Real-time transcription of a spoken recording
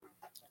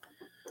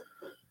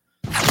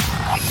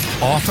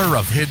Author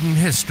of Hidden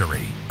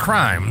History,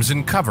 Crimes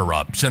and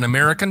Cover-Ups in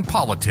American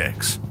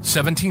Politics,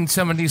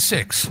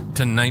 1776 to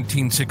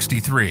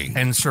 1963,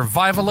 and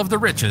Survival of the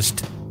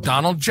Richest,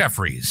 Donald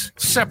Jeffries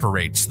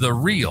separates the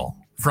real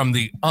from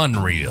the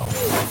unreal.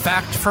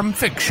 Fact from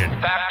fiction.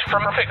 Fact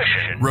from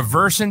fiction.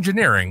 Reverse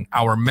engineering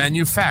our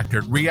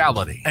manufactured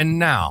reality. And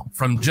now,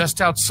 from just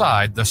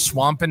outside the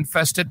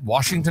swamp-infested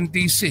Washington,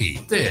 D.C.,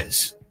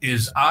 this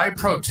is I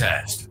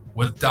Protest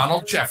with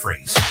Donald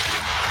Jeffries.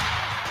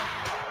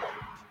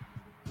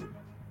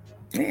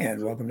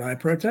 And welcome to I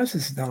Protest.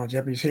 This is Donald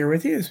Jeffries here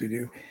with you, as we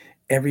do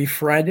every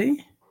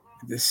Friday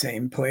at the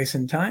same place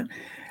and time.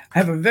 I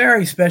have a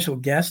very special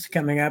guest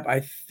coming up. I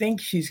think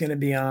she's going to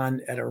be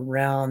on at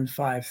around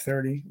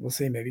 5:30. We'll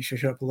see. Maybe she'll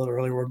show up a little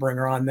earlier. We'll bring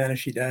her on then if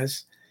she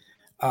does.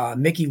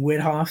 Mickey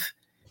Witthoff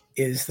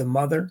is the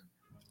mother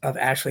of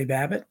Ashley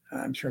Babbitt.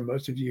 I'm sure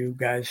most of you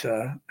guys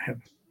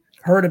have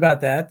heard about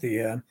that.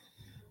 The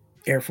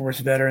Air Force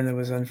veteran that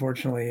was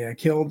unfortunately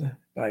killed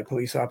by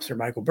police officer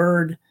Michael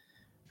Byrd,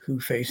 who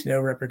faced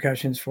no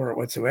repercussions for it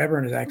whatsoever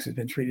and has actually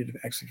been treated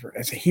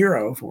as a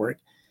hero for it,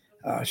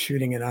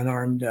 shooting an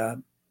unarmed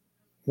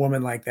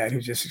woman like that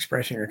who's just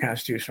expressing her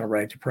constitutional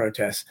right to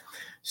protest.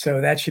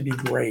 So that should be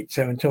great.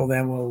 So until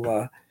then,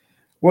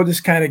 we'll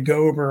just kind of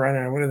go over, I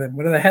don't know,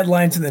 what are the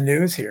headlines in the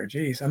news here?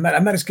 Geez, I'm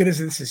not as good as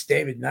this as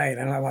David Knight.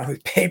 I don't have all these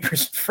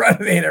papers in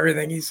front of me and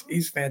everything.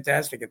 He's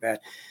fantastic at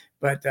that.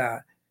 But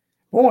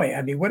boy,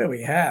 I mean, what do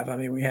we have? I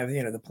mean, we have,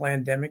 the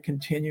pandemic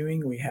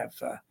continuing. We have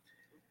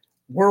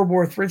World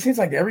War III. It seems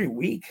like every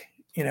week,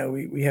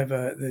 we have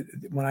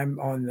when I'm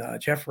on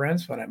Jeff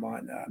Rense, when I'm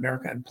on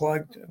America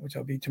Unplugged, which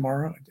I'll be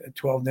tomorrow at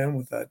 12 noon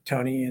with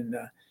Tony and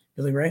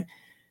Billy Ray.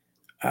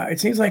 It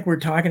seems like we're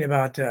talking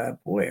about, are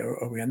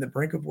we on the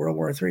brink of World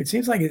War III? It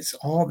seems like it's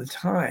all the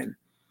time.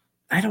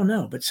 I don't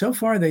know, but so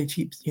far they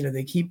keep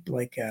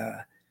like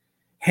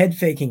head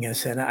faking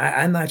us, and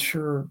I'm not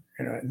sure.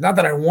 Not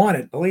that I want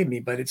it, believe me,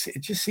 but it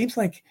just seems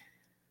like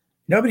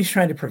nobody's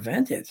trying to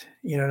prevent it,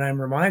 and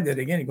I'm reminded,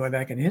 again, going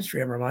back in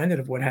history, I'm reminded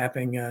of what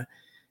happened.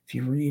 If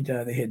you read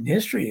the hidden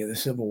history of the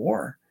Civil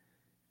War,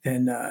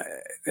 then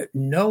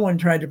no one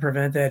tried to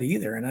prevent that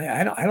either. And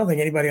I don't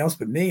think anybody else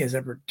but me has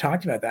ever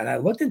talked about that. I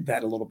looked at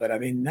that a little bit. I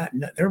mean,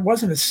 there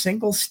wasn't a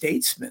single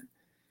statesman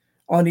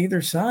on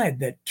either side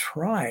that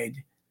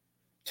tried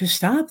to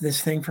stop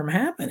this thing from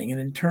happening, an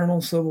internal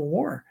civil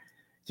war.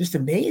 Just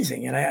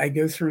amazing. And I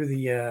go through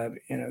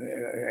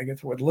I go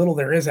through what little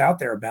there is out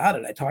there about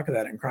it. I talk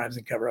about it in Crimes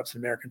and Cover-Ups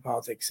in American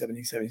Politics,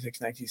 1776,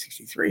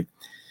 1963.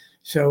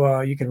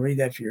 So you can read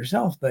that for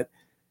yourself. But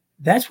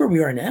that's where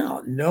we are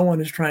now. No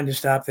one is trying to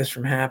stop this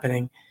from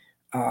happening.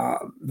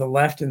 The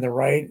left and the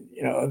right,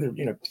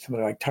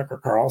 somebody like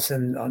Tucker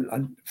Carlson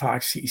on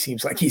Fox, he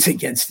seems like he's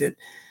against it.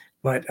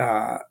 But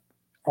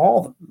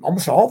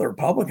almost all the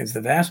Republicans,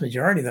 the vast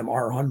majority of them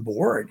are on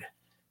board.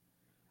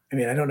 I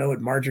mean, I don't know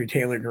what Marjorie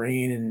Taylor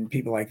Greene and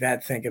people like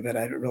that think of it.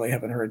 I really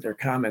haven't heard their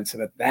comments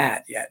about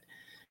that yet.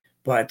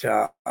 But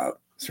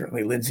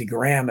certainly Lindsey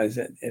Graham,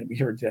 and we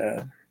heard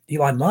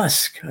Elon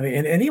Musk. I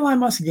mean, and Elon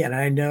Musk, again,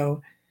 I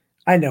know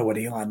what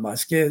Elon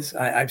Musk is.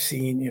 I've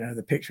seen,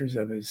 the pictures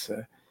of his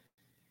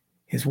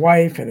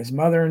wife and his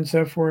mother and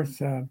so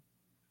forth. Okay,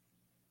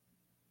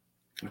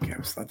 I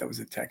just thought that was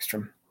a text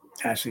from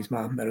Ashley's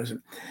mom. That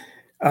wasn't.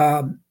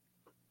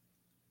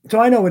 So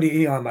I know what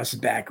Elon Musk's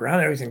background.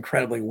 I know he's an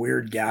incredibly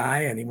weird guy,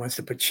 and he wants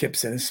to put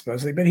chips in us,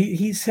 supposedly. But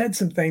he said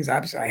some things.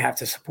 Obviously, I have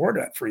to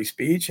support free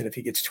speech, and if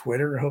he gets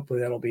Twitter, hopefully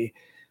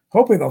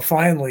they'll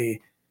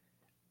finally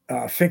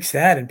fix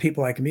that, and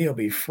people like me will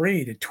be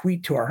free to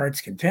tweet to our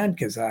heart's content.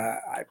 Because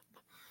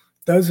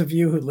those of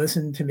you who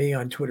listen to me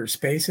on Twitter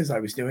Spaces, I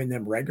was doing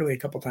them regularly a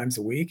couple times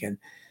a week, and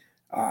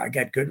I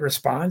got good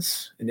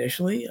response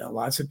initially.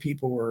 Lots of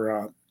people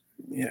were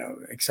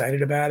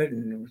excited about it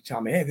and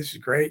tell me, hey, this is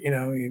great.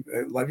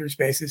 I love your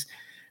spaces.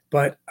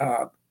 But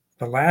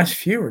the last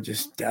few were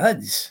just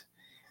duds.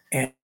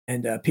 And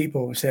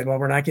people said, well,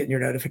 we're not getting your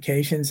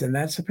notifications. And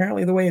that's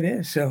apparently the way it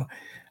is. So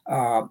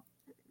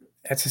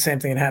that's the same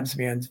thing that happens to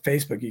me on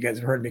Facebook. You guys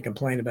have heard me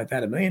complain about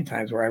that a million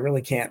times, where I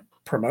really can't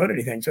promote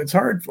anything. So it's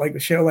hard. Like a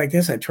show like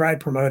this, I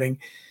tried promoting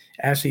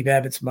Ashley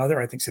Babbitt's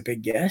mother. I think it's a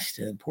big guest,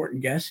 an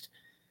important guest.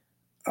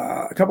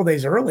 A couple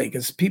days early,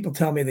 because people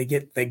tell me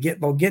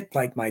they'll get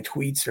like my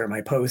tweets or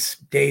my posts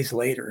days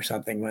later or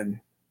something,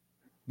 when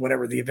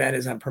whatever the event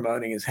is I'm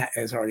promoting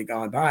has already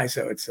gone by.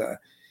 So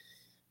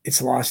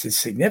it's lost its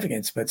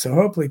significance. But so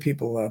hopefully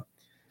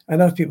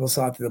enough people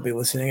saw that they'll be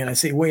listening. And I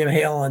see William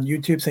Hale on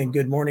YouTube saying,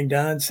 "Good morning,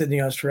 Don,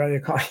 Sydney,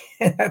 Australia."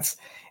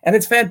 And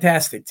it's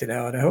fantastic to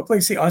know. And I hopefully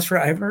see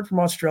Australia. I haven't heard from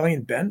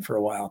Australian Ben for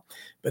a while,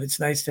 but it's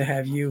nice to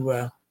have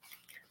you,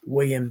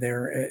 William,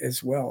 there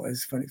as well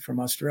as from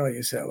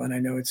Australia. So, and I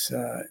know it's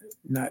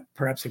not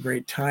perhaps a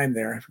great time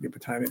there. I forget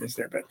what time it is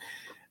there, but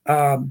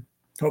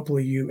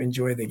hopefully you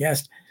enjoy the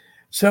guest.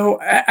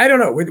 So I don't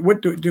know.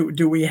 What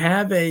do we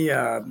have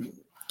an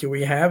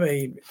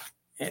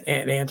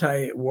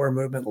anti-war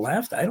movement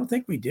left? I don't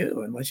think we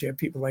do, unless you have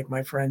people like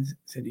my friend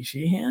Cindy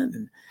Sheehan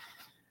and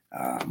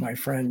my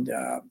friend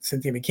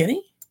Cynthia McKinney.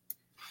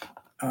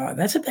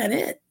 That's about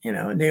it.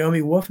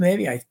 Naomi Wolf,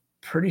 maybe. I'm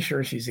pretty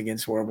sure she's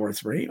against World War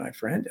III, my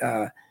friend.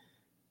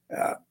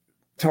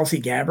 Tulsi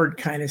Gabbard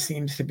kind of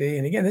seems to be.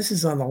 And again, this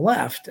is on the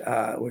left,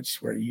 which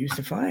is where you used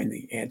to find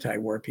the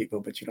anti-war people,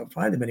 but you don't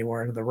find them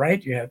anymore. And on the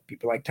right, you have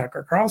people like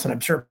Tucker Carlson. I'm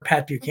sure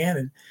Pat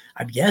Buchanan,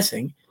 I'm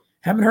guessing.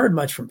 Haven't heard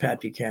much from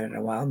Pat Buchanan in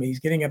a while. I mean, he's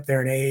getting up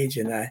there in age,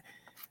 and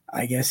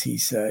I guess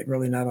he's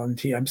really not on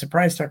TV. I'm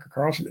surprised Tucker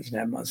Carlson doesn't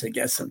have him on as a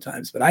guest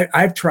sometimes. But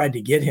I've tried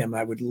to get him.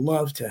 I would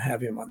love to have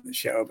him on the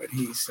show, but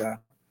his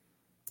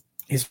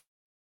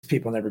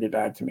people never get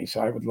back to me.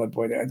 So I would love,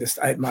 I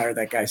admire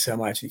that guy so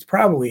much.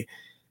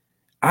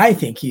 I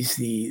think he's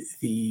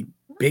the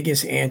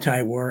biggest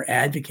anti-war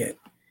advocate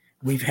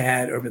we've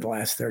had over the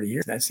last 30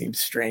 years. That seems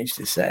strange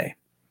to say.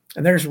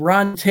 And there's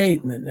Ron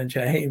Tate. And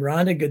hey,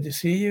 Rhonda, good to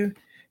see you.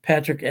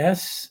 Patrick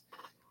S.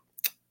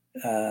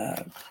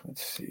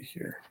 Let's see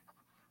here.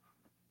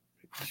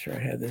 Make sure I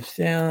had this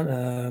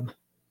down.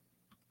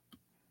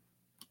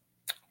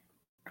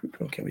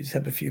 Okay, we just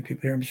have a few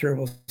people here. I'm sure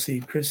we'll see.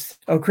 Chris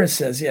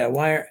says, yeah,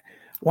 why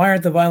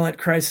aren't the violent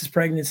crisis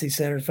pregnancy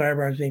centers,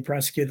 firearms being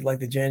prosecuted like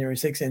the January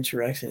 6th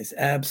insurrectionists?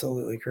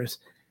 Absolutely, Chris.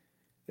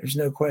 There's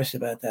no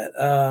question about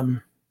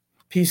that.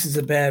 Peace is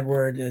a bad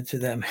word to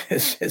them,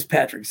 as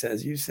Patrick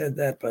says. You said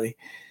that, buddy.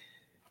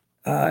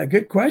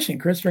 Good question.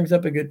 Chris brings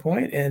up a good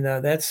point, and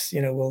that's,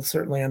 we'll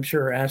certainly, I'm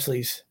sure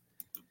Ashley's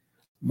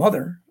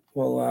mother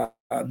will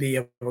be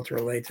able to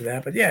relate to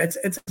that. But yeah, it's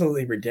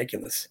absolutely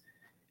ridiculous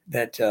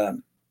that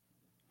in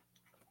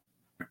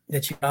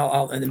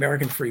the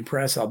American Free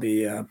Press, I'll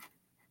be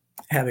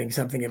having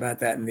something about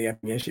that in the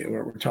upcoming issue,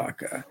 where we'll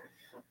talk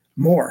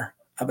more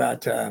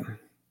about the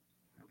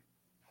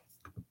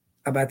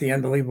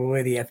unbelievable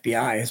way the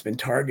FBI has been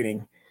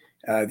targeting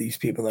these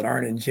people that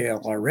aren't in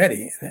jail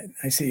already.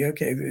 I see,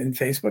 okay, in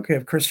Facebook, we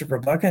have Christopher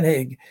Buchan.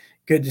 Hey,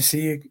 good to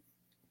see you,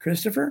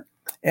 Christopher.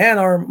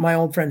 And my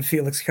old friend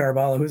Felix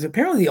Caraballo, who's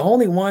apparently the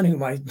only one who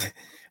my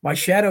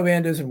shadow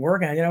ban doesn't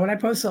work on. When I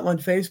post something on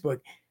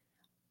Facebook,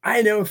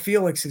 I know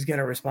Felix is going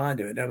to respond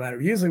to it, no matter,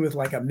 usually with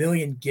like a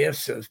million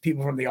gifs of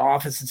people from the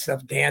office and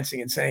stuff dancing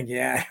and saying,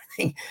 yeah.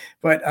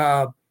 But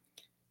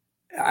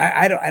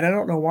I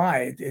don't know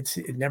why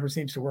it never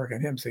seems to work on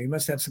him. So he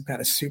must have some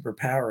kind of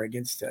superpower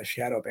against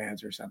shadow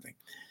bans or something.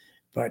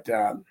 But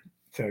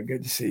so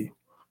good to see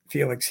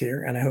Felix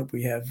here, and I hope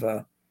we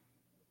have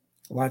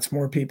lots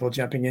more people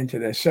jumping into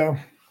this. So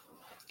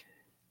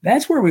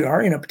that's where we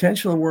are,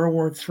 potential World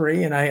War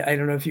III. And I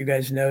don't know if you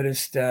guys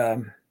noticed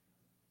that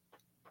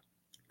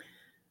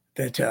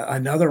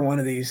another one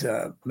of these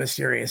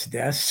mysterious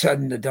deaths,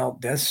 sudden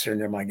adult death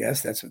syndrome, I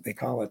guess that's what they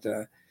call it.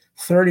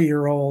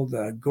 30-year-old,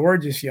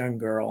 gorgeous young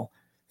girl,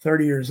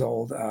 30 years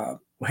old,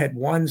 had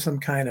won some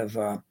kind of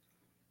a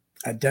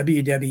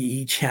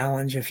WWE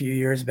challenge a few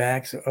years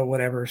back, or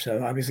whatever.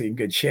 So obviously in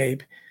good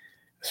shape,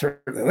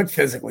 certainly looked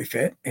physically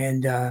fit,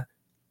 and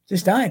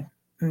just died.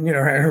 And,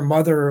 her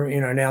mother,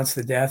 announced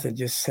the death and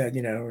just said,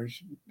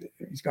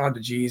 he's gone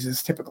to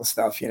Jesus, typical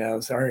stuff,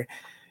 sorry.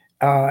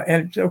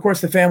 And of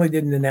course, the family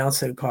didn't announce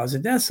the cause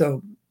of death.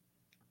 So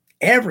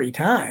every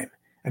time,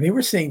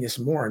 we're seeing this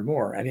more and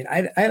more.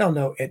 I don't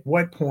know at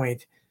what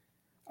point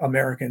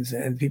Americans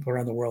and people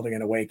around the world are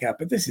going to wake up,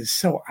 but this is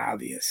so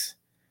obvious.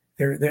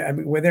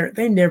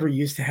 They never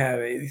used to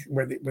have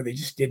where they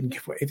just didn't.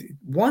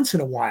 Once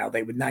in a while,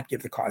 they would not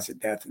give the cause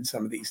of death in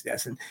some of these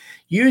deaths, and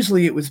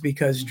usually it was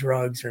because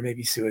drugs or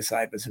maybe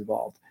suicide was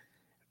involved.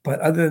 But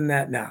other than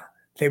that, no.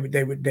 They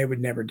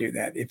would never do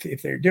that.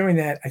 If they're doing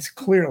that, it's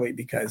clearly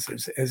because,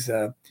 as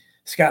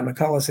Scott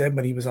McCullough said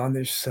when he was on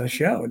this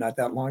show not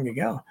that long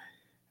ago,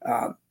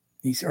 or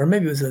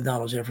maybe it was the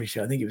Donald Jeffries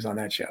show. I think he was on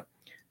that show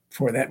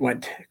before that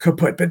went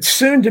kaput, but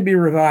soon to be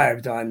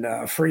revived on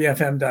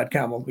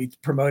freefm.com. We'll be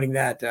promoting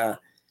that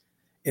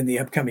in the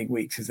upcoming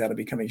weeks, because that'll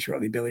be coming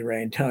shortly. Billy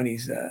Ray and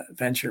Tony's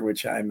venture,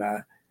 which I'm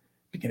going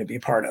to be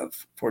a part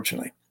of,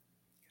 fortunately.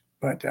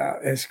 But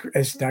as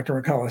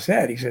Dr. McCullough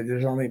said, he said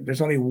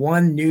there's only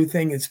one new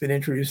thing that's been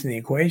introduced in the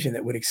equation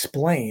that would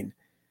explain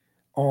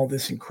all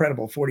this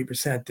incredible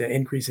 40%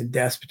 increase in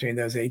deaths between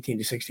those 18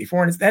 to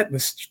 64. And that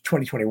was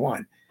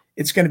 2021.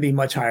 It's going to be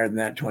much higher than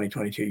that in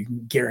 2022. You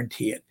can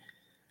guarantee it.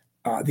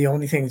 The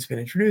only thing that's been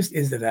introduced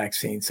is the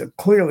vaccine. So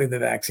clearly the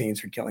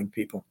vaccines are killing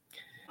people.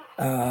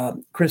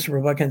 Christopher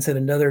Buchan said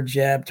another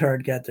jab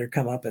tard got their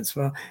comeuppance.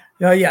 Well,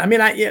 yeah,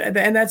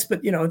 and that's,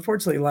 but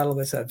unfortunately, a lot of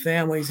us have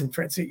families and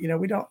friends.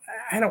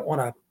 I don't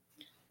want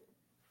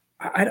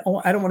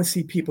to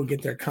see people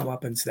get their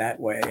comeuppance that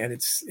way. And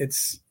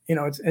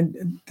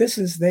and this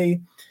is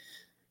they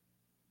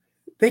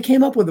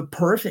came up with a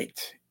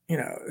perfect.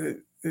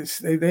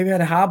 They've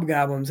had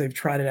hobgoblins. They've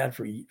tried it out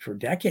for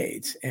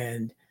decades,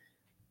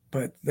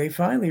 but they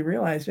finally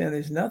realized, man,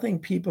 there's nothing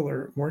people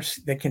are more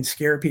that can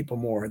scare people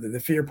more, that the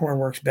fear porn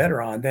works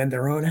better on, than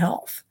their own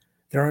health,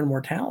 their own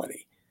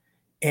mortality.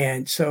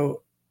 And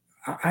so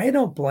I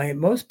don't blame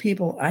most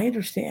people. I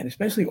understand,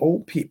 especially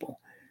old people,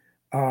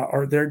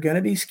 they're going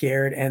to be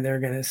scared, and they're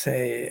going to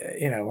say,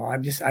 well, I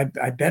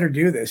better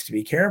do this to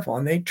be careful.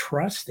 And they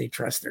trust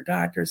their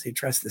doctors. They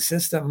trust the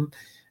system.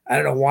 I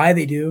don't know why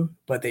they do,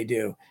 but they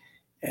do.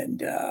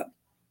 And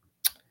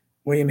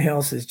William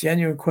Hill says,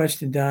 genuine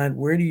question, Don,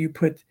 where do you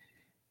put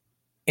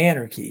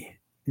anarchy?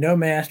 No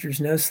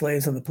masters, no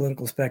slaves on the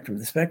political spectrum.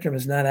 The spectrum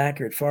is not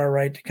accurate. Far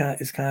right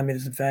is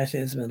communism,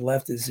 fascism, and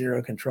left is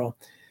zero control.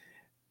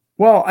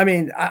 Well, I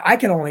mean, I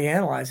can only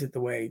analyze it the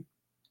way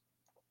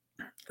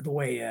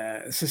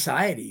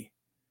society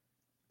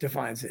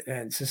defines it,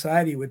 and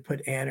society would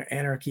put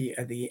anarchy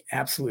at the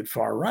absolute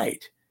far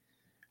right,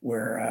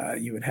 where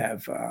you would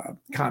have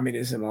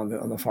communism on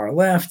the far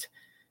left,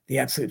 the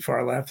absolute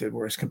far left,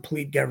 where it's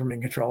complete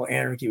government control.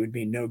 Anarchy would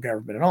be no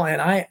government at all.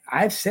 And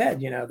I've said,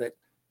 that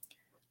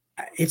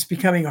it's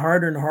becoming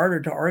harder and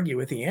harder to argue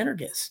with the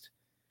anarchist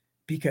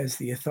because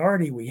the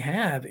authority we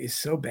have is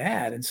so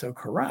bad and so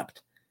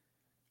corrupt.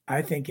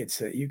 I think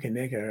you can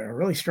make a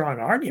really strong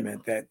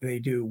argument that they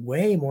do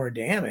way more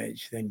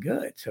damage than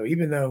good. So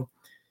even though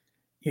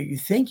you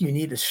think you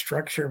need a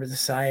structure of a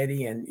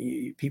society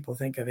and people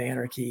think of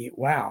anarchy,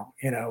 wow,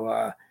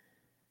 at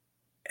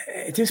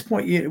this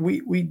point,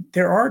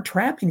 there are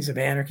trappings of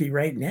anarchy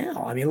right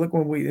now. I mean, look,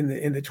 when we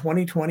in the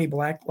 2020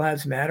 Black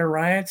Lives Matter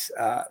riots,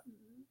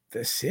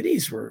 the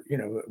cities were,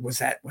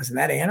 wasn't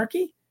that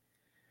anarchy?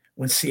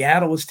 When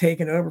Seattle was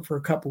taken over for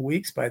a couple of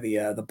weeks by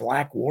the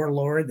black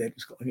warlord that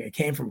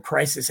came from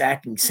Crisis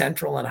Acting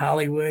Central in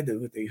Hollywood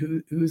with the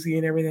Uzi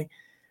and everything,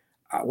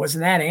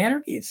 wasn't that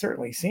anarchy? It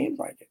certainly seemed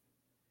like it.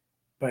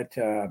 But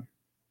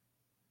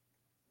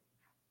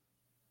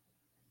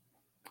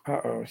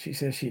she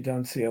says she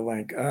doesn't see a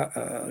link.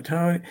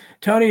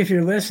 Tony, if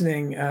you're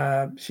listening,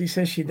 she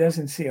says she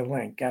doesn't see a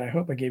link. God, I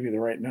hope I gave you the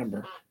right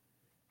number.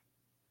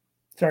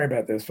 Sorry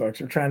about this, folks.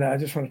 I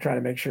just want to try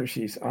to make sure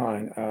she's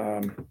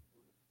on.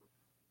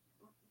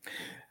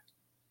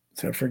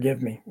 So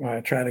forgive me while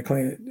I try to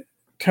clean it.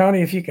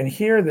 Tony, if you can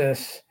hear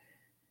this,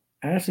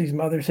 Ashley's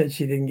mother said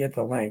she didn't get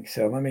the link.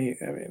 So let me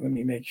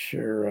make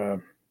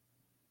sure.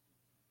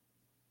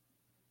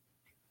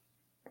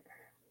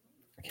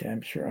 Okay,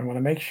 I'm sure. I want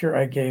to make sure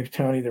I gave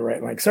Tony the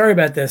right link. Sorry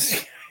about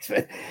this,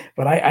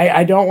 but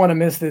I don't want to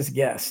miss this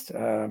guest.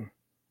 012.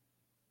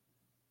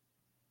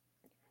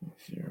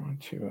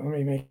 Let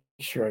me make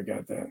sure I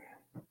got that.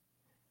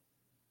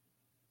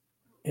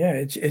 Yeah,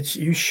 it's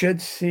you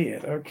should see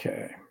it.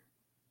 Okay.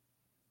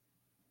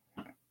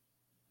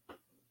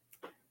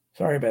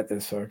 Sorry about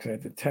this, folks. I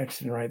had to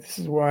text and write. This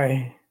is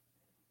why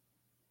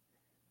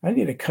I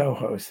need a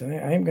co-host. I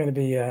am going to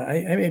be.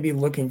 I may be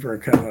looking for a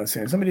co-host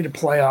soon. Somebody to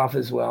play off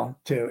as well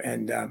too.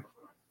 And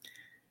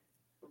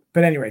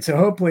but anyway, so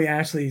hopefully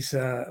Ashley's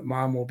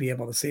mom will be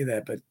able to see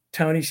that. But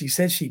Tony, she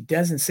said she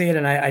doesn't see it,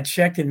 and I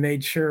checked and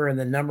made sure, and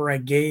the number I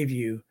gave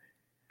you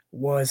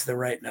was the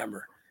right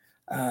number.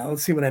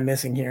 Let's see what I'm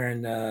missing here.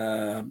 And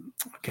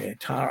okay,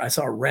 I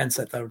saw Rents.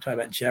 I thought we were talking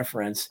about Jeff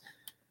Rents.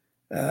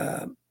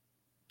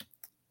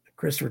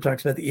 Christopher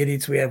talks about the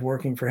idiots we have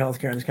working for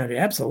healthcare in this country.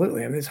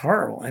 Absolutely. I mean, it's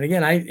horrible. And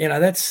again, I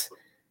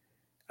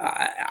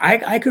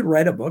could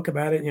write a book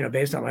about it,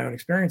 based on my own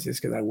experiences,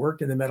 because I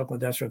worked in the medical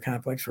industrial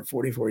complex for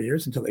 44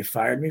 years until they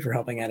fired me for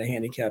helping out a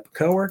handicapped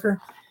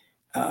coworker.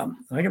 I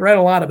could write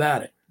a lot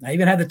about it. I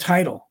even had the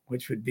title,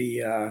 which would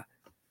be on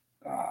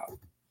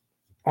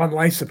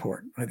life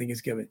support, I think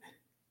is given.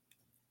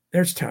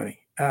 There's Tony.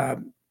 Hey,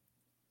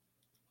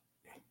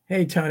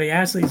 Tony,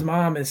 Ashley's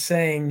mom is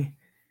saying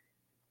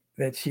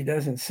that she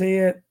doesn't see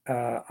it.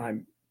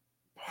 I'm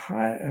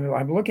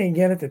looking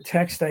again at the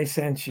text I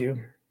sent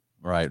you.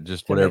 Right,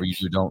 just whatever you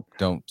do,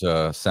 don't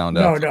sound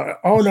out. No.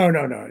 Oh no.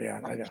 Yeah,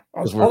 I know.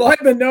 Although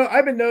I've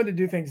been known to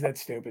do things that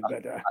stupid,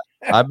 but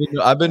I've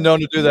been known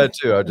to do that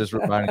too. I just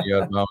reminded you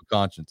of my own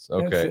conscience.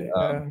 Okay.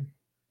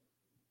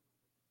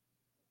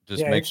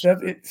 Just make sure.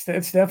 It's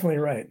definitely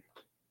right.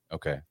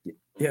 Okay.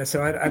 Yeah,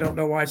 so I don't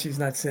know why she's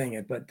not seeing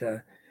it, but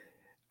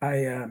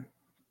I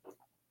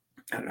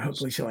don't know,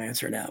 hopefully she'll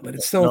answer now. But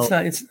it's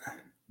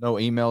no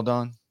email,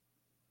 Don.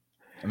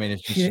 I mean,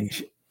 it's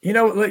just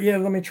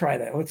let me try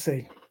that. Let's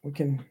see. Let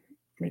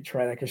me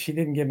try that because she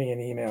didn't give me an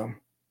email.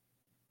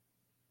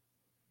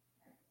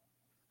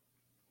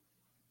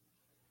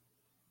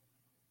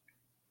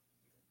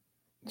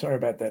 Sorry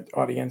about that,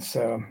 audience.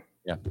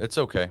 Yeah, it's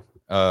okay.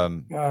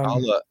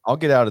 I'll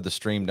get out of the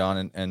stream,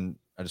 Don, and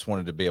I just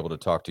wanted to be able to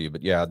talk to you.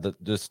 But yeah,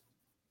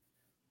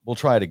 we'll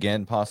try it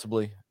again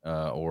possibly,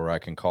 or I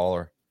can call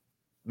her.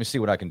 Let me see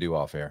what I can do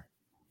off air.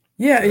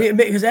 Yeah,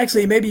 because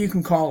actually maybe you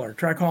can call her.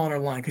 Try calling her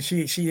line because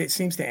she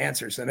seems to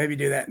answer. So maybe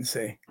do that and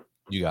see.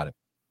 You got it.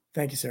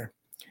 Thank you, sir.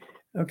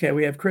 Okay,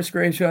 we have Chris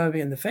Grayshaw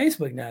in the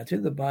Facebook now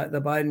too. The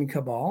Biden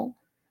cabal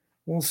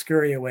will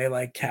scurry away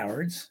like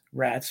cowards,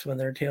 rats when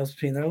their tails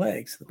between their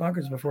legs. The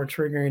bunkers before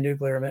triggering a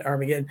nuclear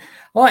Armageddon.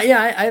 Well,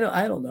 yeah, I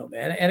don't know,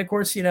 man. And of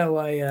course, and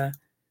I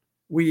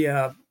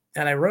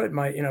wrote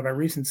my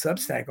recent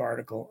Substack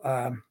article.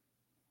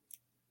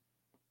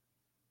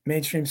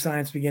 Mainstream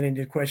science beginning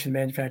to question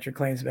manufactured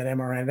claims about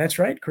mRNA. That's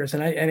right, Chris.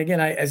 And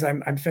as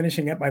I'm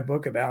finishing up my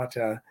book about.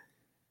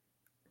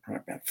 I'm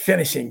not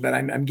finishing, but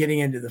I'm getting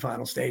into the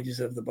final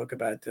stages of the book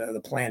about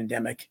the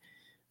pandemic.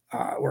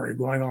 We're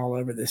going all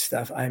over this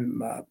stuff.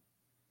 I'm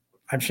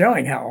I'm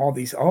showing how all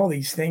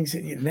these things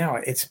now,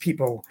 it's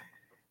people,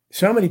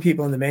 so many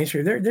people in the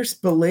mainstream, they're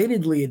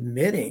belatedly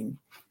admitting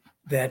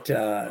that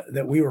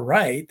that we were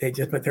right.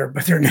 But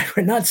they're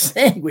never not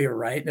saying we were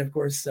right. And of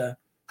course,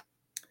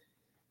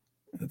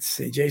 let's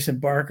see, Jason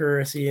Barker,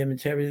 I see him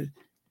in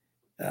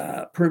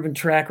proven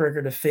track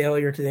record of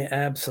failure to the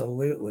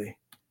absolutely.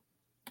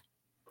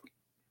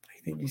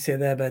 I think you say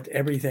that about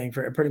everything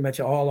for pretty much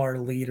all our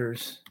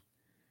leaders.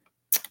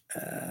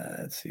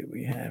 Let's see what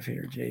we have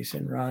here.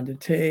 Jason, Rhonda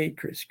Tate,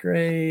 Chris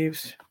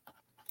Graves.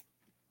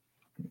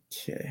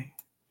 Okay.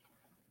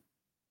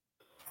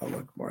 I'll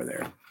look more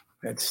there.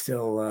 That's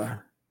still,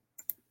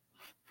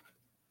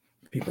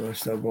 people are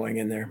still going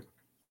in there.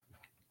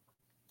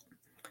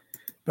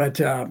 But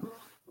I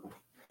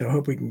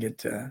hope we can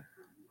get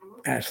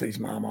Ashley's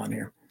mom on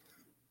here.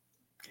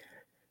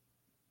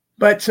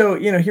 But so,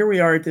 here we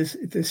are at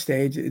this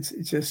stage. It's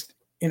just,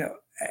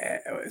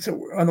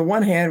 so on the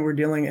one hand, we're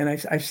dealing, and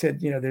I've said,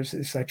 there's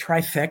this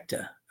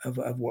trifecta of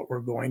what we're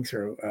going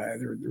through.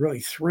 There are really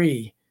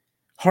three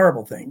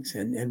horrible things,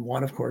 and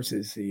one, of course,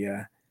 is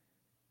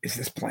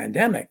this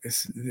pandemic.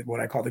 This is what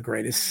I call the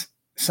greatest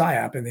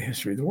psyop in the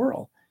history of the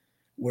world,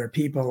 where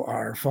people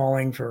are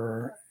falling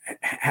for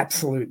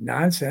absolute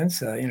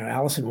nonsense.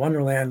 Alice in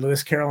Wonderland,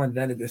 Lewis Carroll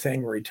invented the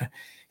thing where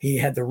he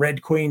had the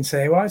Red Queen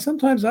say, "Well,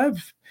 sometimes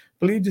I've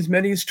believed as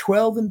many as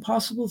 12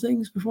 impossible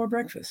things before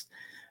breakfast."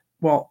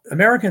 Well,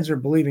 Americans are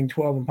believing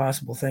 12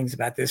 impossible things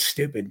about this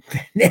stupid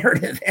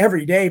narrative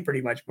every day,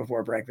 pretty much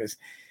before breakfast,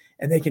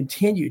 and they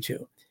continue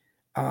to.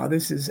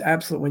 This is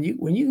absolute.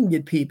 When you can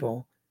get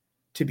people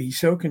to be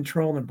so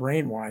controlled and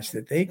brainwashed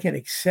that they can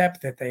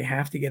accept that they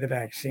have to get a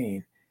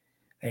vaccine,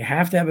 they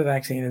have to have a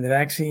vaccine, and the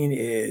vaccine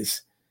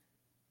is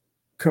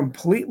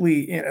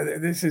completely.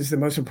 This is the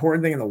most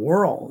important thing in the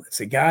world.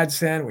 It's a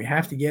godsend. We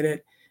have to get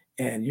it,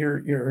 and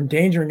you're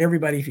endangering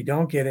everybody if you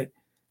don't get it.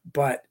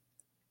 But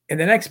in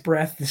the next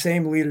breath, the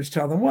same leaders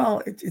tell them,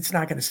 well, it's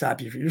not going to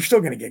stop you. You're still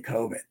going to get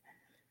COVID.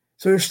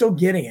 So they're still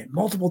getting it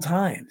multiple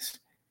times.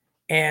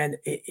 And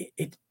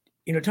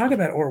talk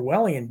about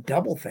Orwellian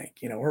doublethink.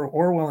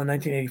 Orwell in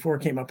 1984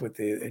 came up with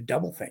the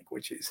doublethink,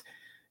 which is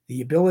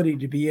the ability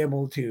to be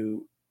able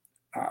to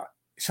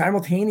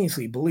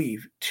simultaneously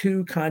believe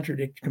two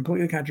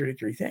completely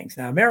contradictory things.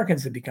 Now,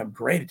 Americans have become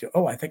great at it.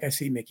 Oh, I think I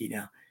see Mickey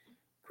now.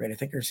 Great. I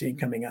think we're seeing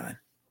coming on.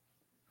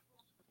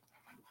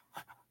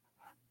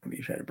 Let me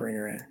try to bring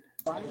her in.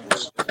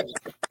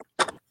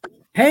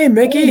 Hey,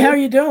 Mickey, how are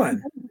you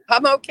doing?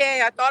 I'm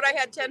okay. I thought I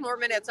had 10 more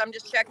minutes. I'm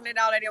just checking it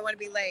out. I didn't want to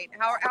be late.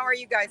 How are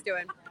you guys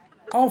doing?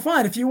 Oh,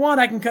 fine. If you want,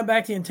 I can come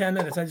back to you in 10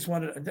 minutes.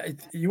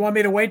 You want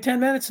me to wait 10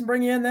 minutes and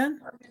bring you in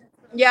then?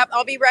 Yep,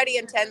 I'll be ready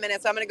in 10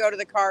 minutes. I'm going to go to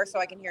the car so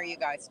I can hear you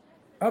guys.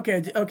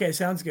 Okay,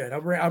 sounds good.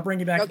 I'll bring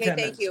you back in 10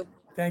 minutes.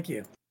 Thank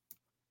you.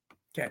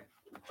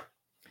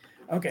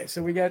 Okay,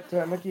 so we got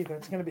Mickey.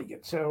 That's going to be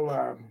good.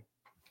 So,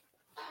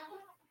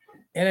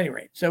 at any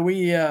rate, so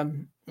we let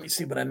me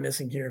see what I'm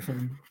missing here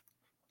from.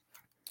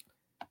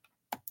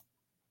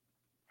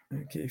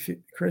 Okay,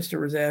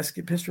 Christopher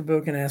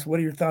Boken asked, "What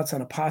are your thoughts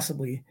on a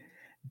possibly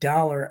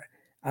dollar,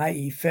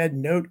 i.e., Fed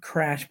note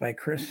crash by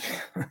Chris?"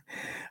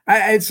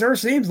 It sure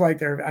seems like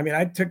they're. I mean,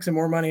 I took some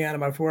more money out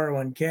of my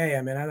 401k.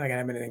 I mean, I'm not gonna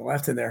have anything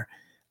left in there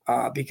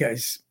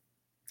because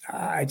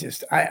I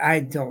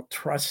don't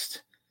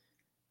trust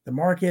the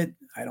market.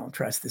 I don't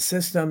trust the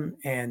system,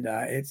 and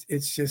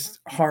it's just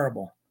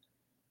horrible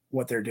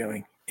what they're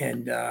doing.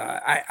 And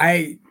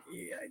I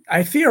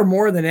fear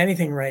more than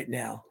anything right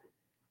now.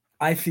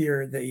 I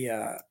fear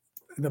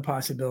the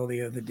possibility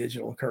of the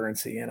digital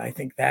currency, and I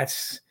think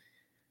that's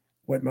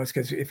what most.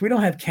 Because if we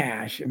don't have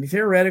cash, I mean,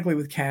 theoretically,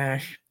 with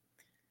cash,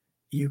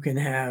 you can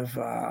have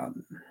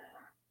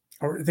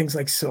or things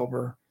like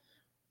silver,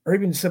 or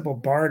even simple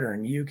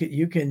bartering. You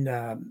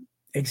can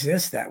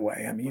exist that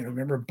way. I mean,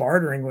 remember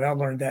bartering? We all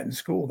learned that in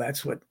school.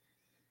 That's what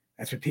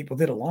people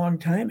did a long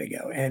time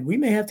ago, and we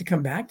may have to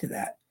come back to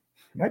that.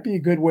 It might be a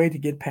good way to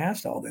get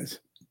past all this,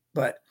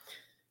 but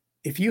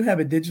if you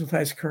have a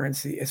digitalized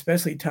currency,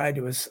 especially tied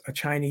to a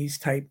Chinese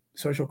type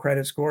social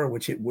credit score,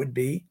 which it would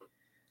be,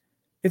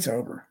 it's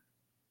over.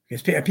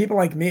 Because people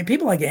like me,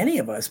 people like any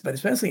of us, but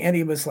especially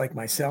any of us like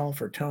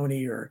myself or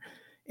Tony or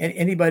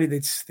anybody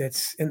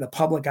that's in the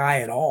public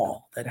eye at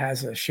all, that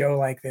has a show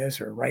like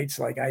this or writes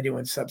like I do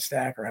in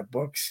Substack or have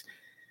books,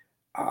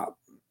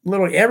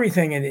 literally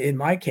everything in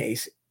my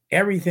case,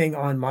 everything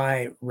on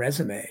my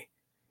resume,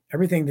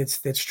 everything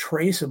that's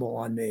traceable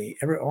on me,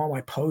 all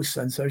my posts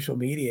on social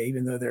media,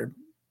 even though they're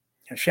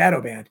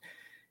shadow banned,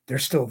 they're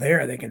still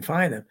there. They can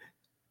find them.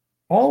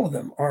 All of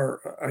them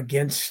are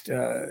against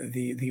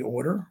the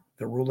order,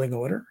 the ruling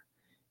order,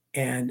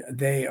 and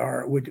they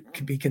would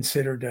be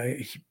considered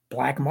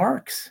black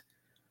marks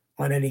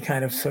on any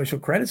kind of social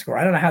credit score.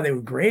 I don't know how they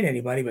would grade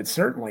anybody, but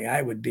certainly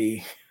I would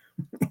be.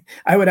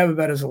 I would have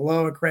about as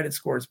low a credit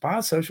score as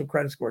possible, social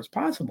credit score as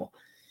possible,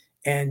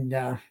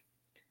 and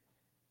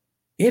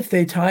if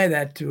they tie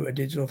that to a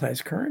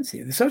digitalized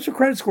currency, the social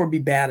credit score would be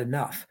bad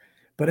enough.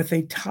 But if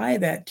they tie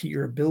that to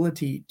your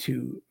ability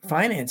to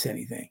finance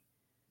anything,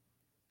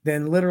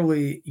 then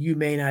literally you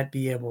may not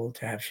be able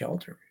to have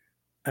shelter.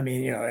 I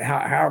mean,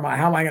 how am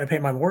I going to pay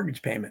my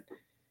mortgage payment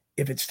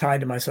if it's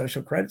tied to my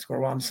social credit score?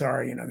 Well, I'm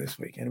sorry, this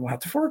weekend we'll have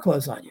to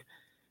foreclose on you.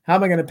 How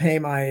am I going to pay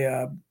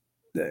my,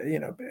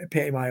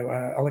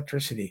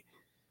 electricity,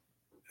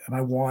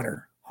 my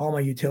water, all my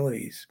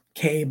utilities,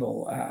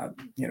 cable,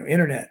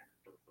 internet?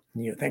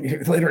 Thank you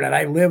for the internet.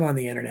 I live on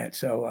the internet,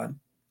 so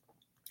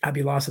I'd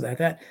be lost without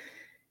that.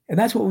 And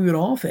that's what we would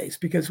all face,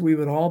 because we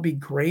would all be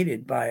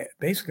graded by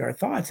basically our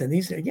thoughts. And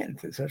these, again,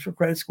 the social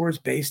credit score is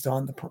based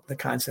on the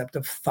concept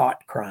of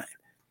thought crime.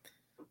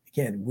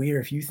 Again,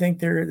 if you think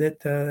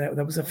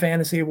that was a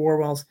fantasy of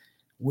Orwell's,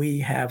 we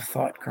have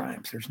thought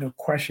crimes. There's no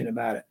question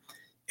about it.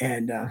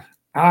 And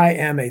I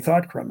am a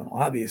thought criminal,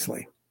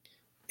 obviously.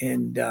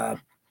 And,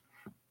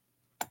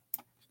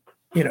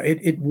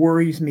 it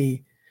worries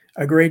me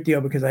a great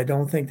deal, because I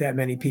don't think that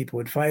many people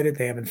would fight it.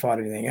 They haven't fought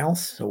anything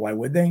else, so why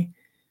would they?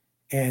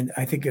 And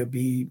I think it would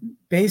be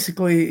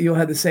basically, you'll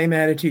have the same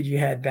attitude you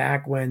had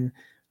back when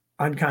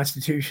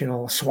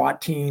unconstitutional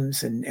SWAT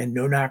teams and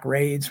no-knock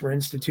raids were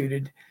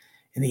instituted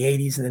in the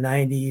 80s and the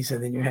 90s.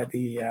 And then you had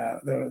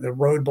the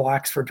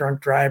roadblocks for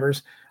drunk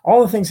drivers,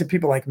 all the things that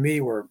people like me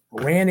were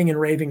ranting and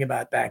raving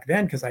about back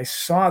then, because I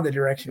saw the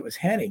direction it was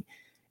heading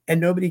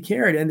and nobody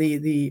cared. And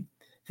the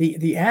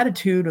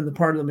attitude on the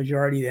part of the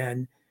majority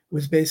then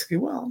was basically,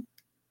 well,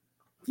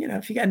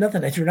 if you got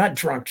nothing, if you're not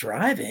drunk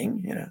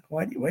driving,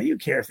 why do you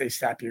care if they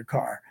stop your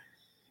car?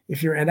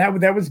 And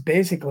that was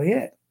basically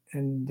it.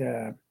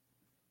 And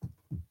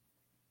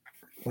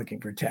looking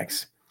for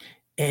text.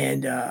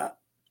 And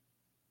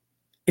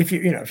if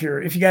you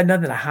got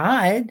nothing to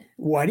hide,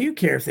 why do you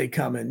care if they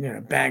come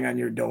and bang on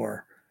your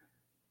door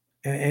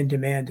and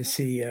demand to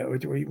see? Why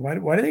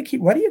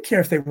do you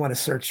care if they want to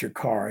search your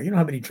car? You don't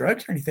have any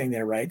drugs or anything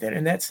there, right?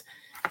 And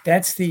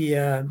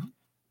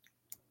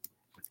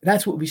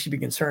that's what we should be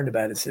concerned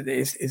about.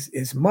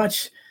 Is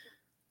much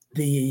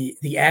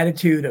the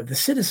attitude of the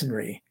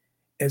citizenry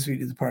as we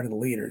do the part of the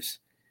leaders.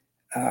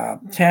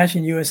 Cash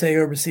in USA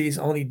overseas,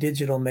 only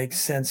digital makes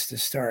sense to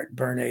start.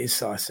 Bernays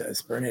Saw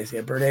says. Bernays,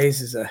 yeah,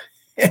 Bernays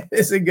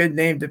is a good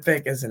name to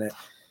pick, isn't it?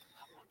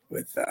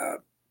 With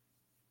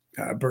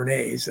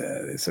Bernays,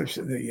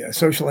 the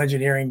social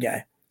engineering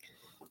guy.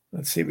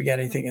 Let's see if we got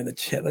anything in the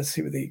chat. Let's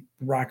see what the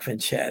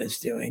Rockfin chat is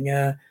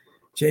doing.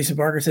 Jason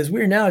Barker says,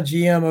 we're now a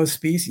GMO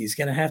species.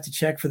 Going to have to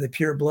check for the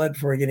pure blood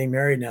before getting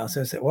married now. So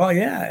I said, well,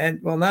 yeah.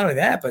 And well, not only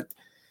that, but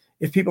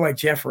if people like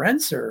Jeff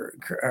Rentz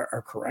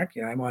are correct,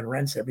 I'm on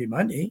Rentz every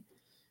Monday,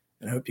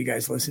 and I hope you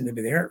guys listen to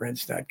me there at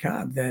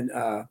Rentz.com, then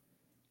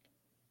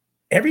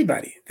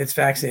everybody that's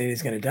vaccinated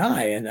is going to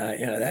die. And,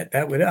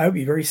 I would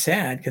be very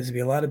sad, because there'd be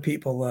a lot of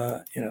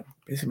people,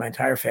 basically my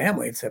entire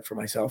family, except for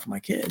myself and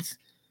my kids,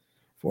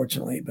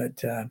 fortunately.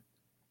 But,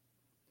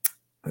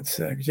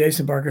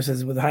 Jason Barker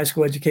says, with a high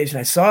school education,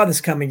 I saw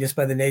this coming just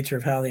by the nature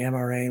of how the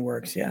mRNA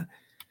works. Yeah.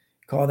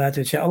 Called out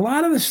to chat. A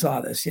lot of us saw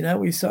this,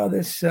 we saw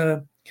this,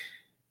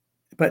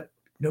 but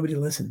nobody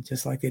listened,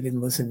 just like they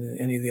didn't listen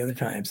to any of the other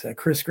times.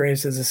 Chris Gray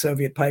says the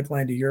Soviet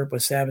pipeline to Europe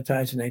was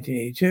sabotaged in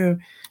 1982, and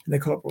the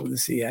culprit was the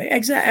CIA.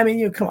 Exactly. I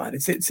mean, come on.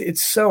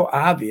 It's so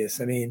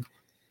obvious. I mean,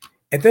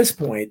 at this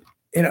point,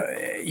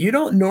 you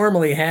don't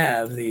normally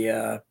have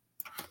the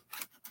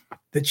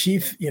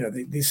chief,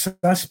 the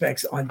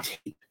suspects on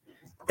tape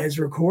as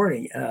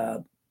recording,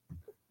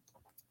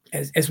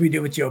 as we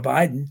do with Joe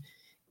Biden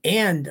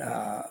and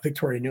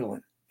Victoria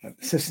Nuland,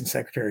 Assistant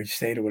Secretary of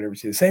State or whatever.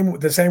 She's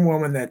the same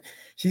woman that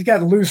she's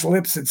got loose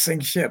lips that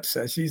sink ships.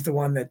 She's the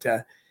one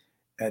that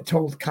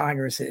told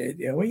Congress,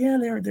 well, yeah,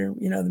 they're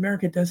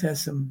America does have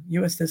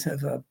U.S. does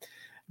have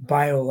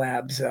bio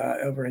labs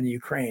over in the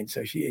Ukraine.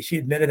 So she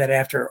admitted that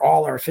after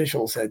all our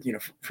officials said,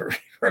 for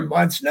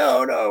months,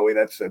 no,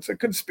 that's a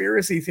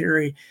conspiracy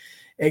theory.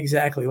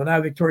 Exactly. Well, now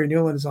Victoria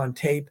Nuland is on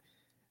tape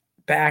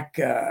back,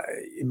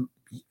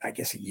 I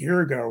guess a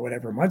year ago or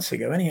whatever, months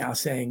ago, anyhow,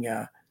 saying,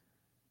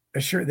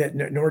 assured that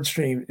Nord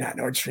Stream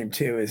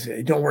 2 is,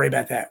 don't worry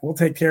about that. We'll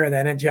take care of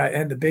that.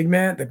 And the big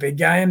man, the big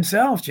guy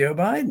himself, Joe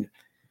Biden,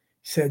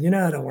 said,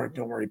 don't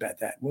worry about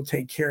that. We'll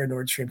take care of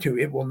Nord Stream 2.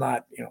 It will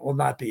not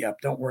be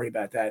up. Don't worry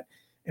about that.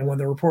 And when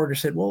the reporter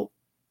said, well,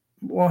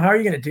 how are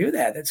you going to do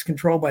that? That's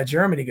controlled by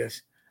Germany. He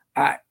goes,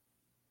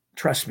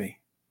 trust me,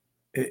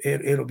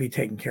 it'll be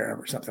taken care of,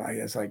 or something like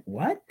that. It's like,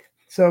 what?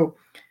 So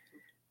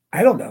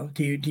I don't know.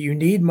 Do you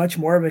need much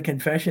more of a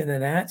confession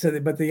than that?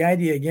 But the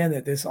idea again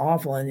that this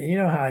awful, and you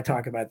know how I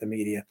talk about the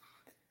media,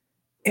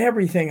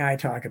 everything I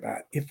talk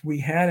about, if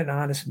we had an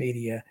honest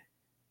media,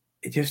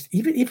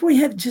 even if we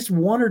had just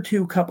one or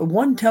two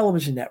one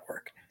television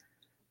network,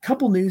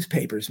 couple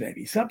newspapers,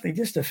 maybe something,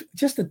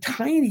 just a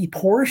tiny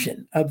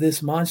portion of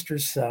this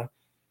monstrous,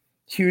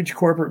 huge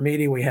corporate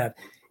media we have.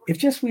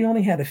 If we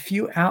only had a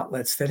few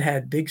outlets that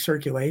had big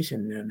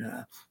circulation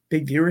and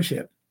big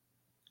viewership,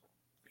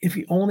 if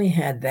we only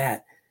had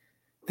that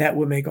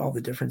would make all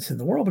the difference in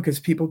the world, because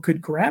people could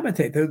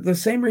gravitate. The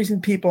same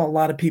reason a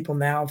lot of people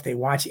now, if they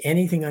watch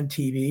anything on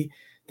TV,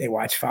 they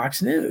watch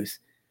Fox News,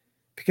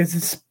 because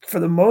it's, for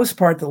the most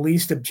part, the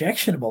least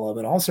objectionable of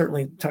it all.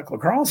 Certainly Tucker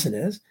Carlson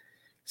is.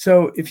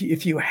 So if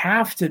you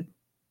have to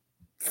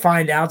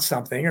find out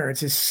something, or it's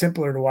just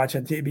simpler to watch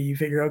on TV, you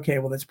figure, okay,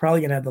 well, that's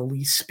probably going to have the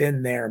least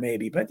spin there,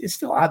 maybe, but it's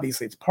still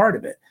obviously it's part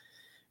of it.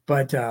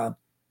 But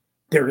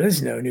there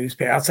is no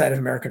newspaper outside of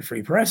American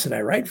Free Press that I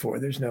write for.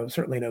 There's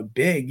certainly no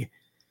big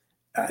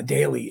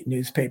daily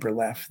newspaper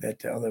left.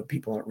 That although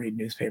people don't read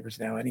newspapers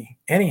now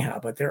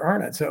anyhow, but there are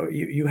not. So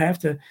you have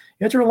to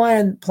rely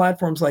on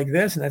platforms like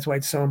this, and that's why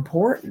it's so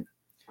important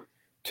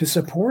to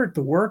support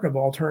the work of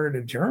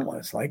alternative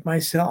journalists like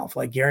myself,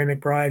 like Gary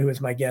McBride, who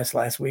was my guest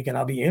last week, and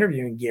I'll be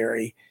interviewing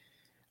Gary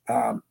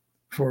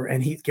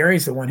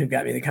Gary's the one who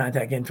got me the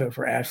contact info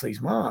for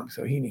Ashley's mom.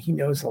 So he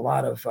knows a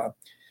lot of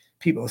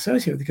people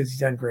associated with it because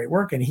he's done great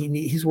work, and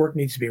his work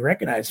needs to be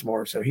recognized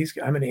more. So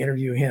I'm going to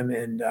interview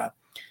him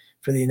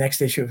for the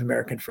next issue of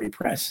American Free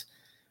Press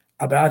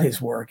about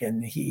his work.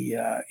 And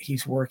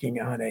he's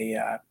working on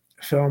a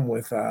film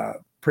with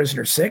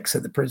Prisoner 6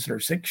 at the Prisoner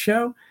 6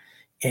 show.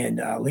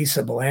 And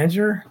Lisa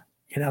Belanger,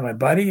 my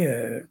buddy,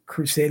 a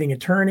crusading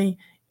attorney,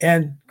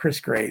 and Chris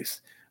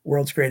Graves,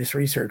 world's greatest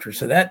researcher.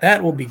 So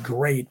that will be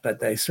great, but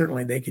they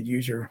could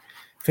use your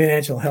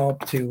financial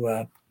help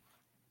to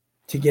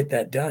get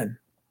that done.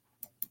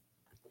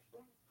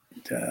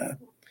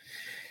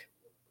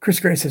 Chris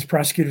Graves says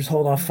prosecutors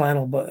hold off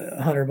final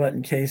Hunter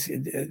Biden case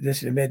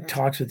this amid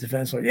talks with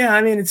defense lawyer. Yeah,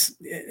 I mean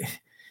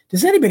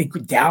does anybody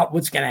doubt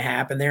what's going to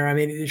happen there? I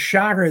mean, it's a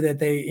shocker that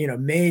they,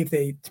 if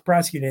they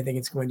prosecute anything,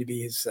 it's going to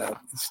be his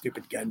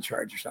stupid gun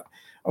charge or something.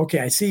 Okay,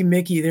 I see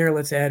Mickey there.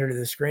 Let's add her to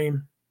the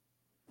screen.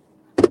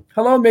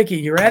 Hello, Mickey.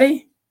 You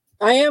ready?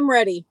 I am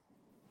ready.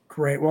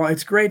 Great. Well,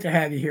 it's great to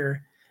have you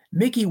here.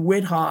 Mickey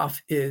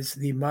Withoff is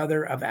the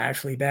mother of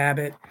Ashley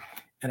Babbitt,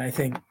 and I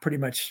think pretty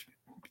much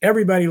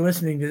everybody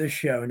listening to this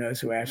show knows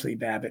who Ashley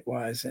Babbitt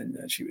was,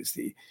 and she was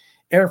the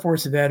Air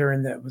Force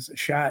veteran that was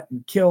shot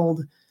and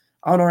killed.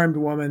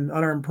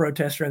 Unarmed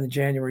protester on the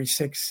January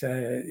 6th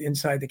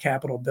inside the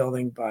Capitol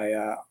building by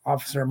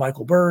Officer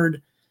Michael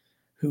Byrd,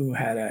 who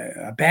had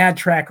a bad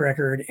track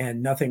record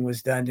and nothing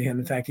was done to him.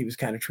 In fact, he was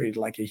kind of treated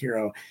like a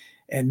hero.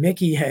 And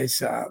Mickey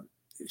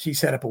she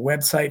set up a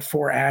website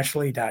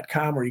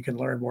forashley.com where you can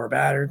learn more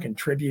about her,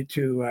 contribute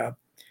to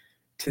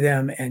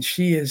them. And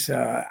she is,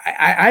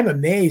 I'm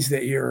amazed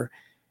that you're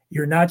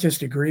not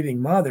just a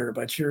grieving mother,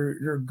 but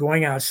you're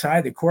going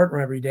outside the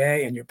courtroom every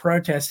day and you're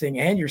protesting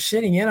and you're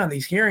sitting in on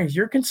these hearings.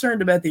 You're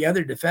concerned about the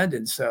other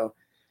defendants. So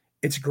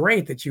it's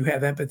great that you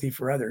have empathy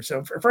for others.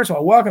 So first of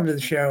all, welcome to the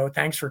show.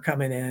 Thanks for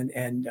coming in.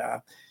 And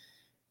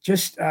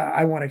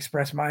I want to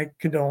express my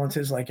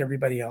condolences like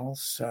everybody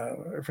else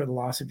for the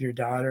loss of your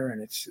daughter.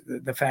 And it's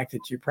the fact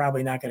that you're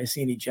probably not going to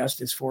see any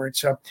justice for it.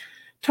 So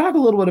talk a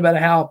little bit about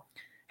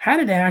how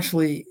did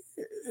Ashley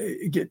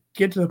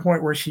get to the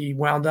point where she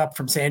wound up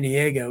from San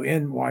Diego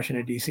in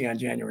Washington, D.C. on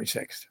January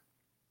 6th?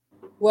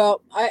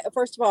 Well,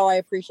 first of all, I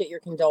appreciate your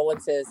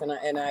condolences, and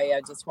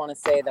I just want to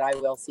say that I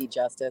will see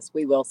justice.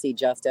 We will see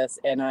justice,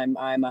 and I'm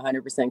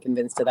 100%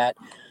 convinced of that.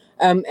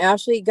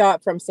 Ashley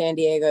got from San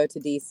Diego to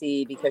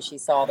D.C. because she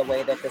saw the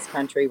way that this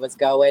country was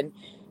going,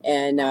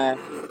 and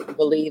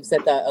believes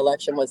that the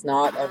election was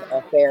not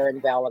a fair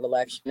and valid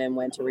election, and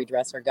went to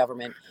redress her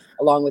government,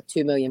 along with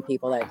 2 million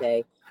people that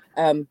day.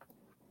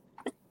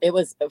 It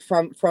was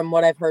from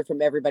what I've heard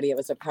from everybody, it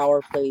was a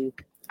powerfully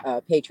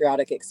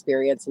patriotic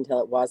experience until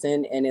it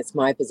wasn't. And it's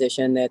my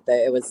position that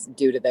it was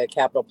due to the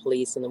Capitol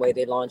Police and the way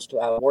they launched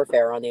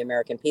warfare on the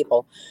American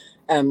people.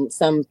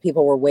 Some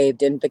people were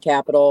waved into the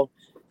Capitol,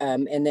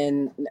 and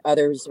then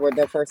others were,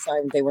 the first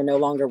time they were no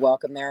longer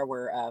welcome there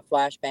were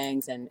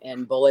flashbangs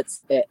and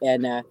bullets.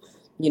 And a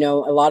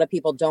lot of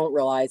people don't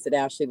realize that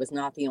Ashley was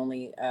not the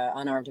only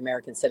unarmed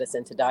American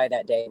citizen to die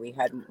that day. We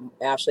had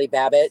Ashley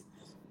Babbitt,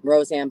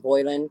 Roseanne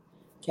Boylan,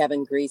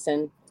 Kevin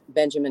Greeson,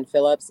 Benjamin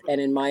Phillips,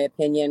 and in my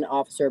opinion,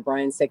 Officer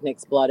Brian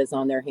Sicknick's blood is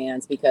on their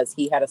hands because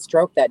he had a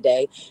stroke that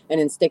day, and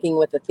in sticking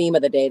with the theme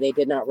of the day, they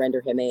did not render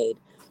him aid.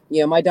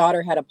 My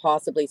daughter had a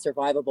possibly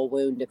survivable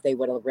wound if they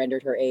would have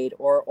rendered her aid,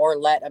 or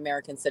let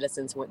American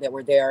citizens that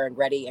were there and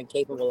ready and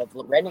capable of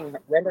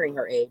rendering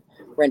her aid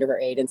render her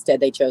aid. Instead,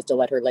 they chose to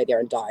let her lay there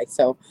and die.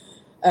 So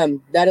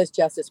that is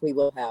justice we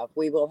will have.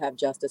 We will have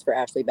justice for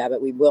Ashley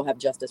Babbitt. We will have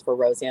justice for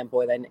Roseanne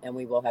Boylan, and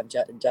we will have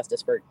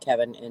justice for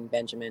Kevin and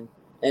Benjamin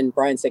and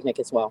Brian Sicknick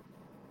as well.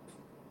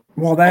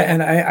 Well, that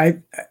and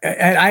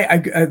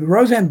I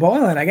Roseanne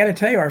Boylan, I got to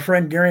tell you, our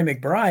friend Gary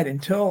McBride.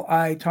 Until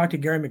I talked to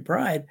Gary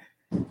McBride,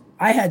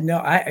 I had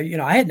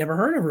never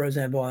heard of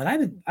Roseanne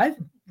Boylan. I've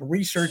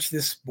researched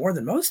this more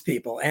than most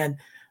people, and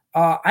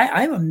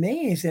I'm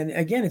amazed. And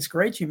again, it's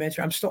great you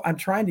mentioned. I'm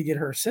trying to get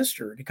her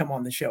sister to come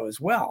on the show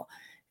as well,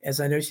 as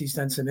I know she's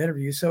done some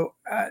interviews. So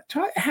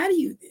how do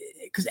you?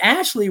 Because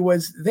Ashley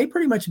they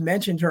pretty much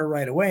mentioned her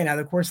right away. Now,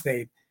 of course,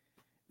 they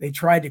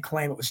tried to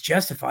claim it was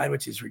justified,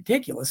 which is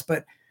ridiculous.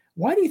 But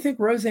why do you think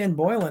Roseanne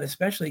Boylan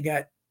especially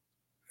got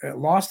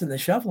lost in the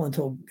shuffle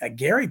until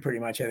Gary pretty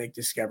much, I think,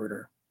 discovered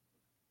her?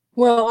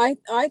 Well,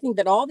 I think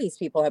that all these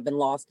people have been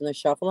lost in the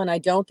shuffle, and I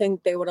don't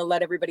think they would have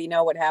let everybody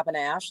know what happened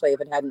to Ashley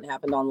if it hadn't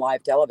happened on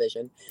live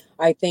television.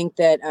 I think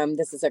that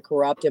this is a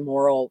corrupt,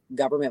 immoral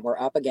government we're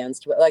up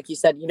against. But like you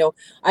said,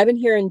 I've been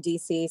here in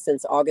D.C.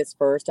 since August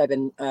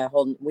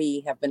 1st.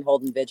 We have been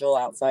holding vigil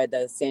outside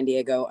the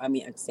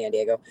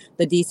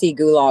the D.C.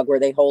 Gulag where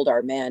they hold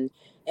our men.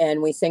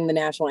 And we sing the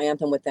national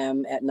anthem with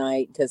them at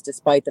night because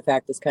despite the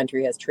fact this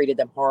country has treated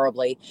them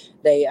horribly,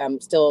 they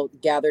still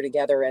gather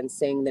together and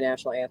sing the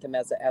national anthem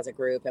as a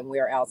group. And we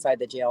are outside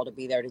the jail to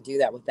be there to do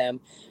that with them.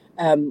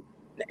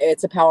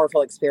 It's a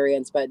powerful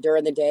experience, but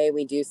during the day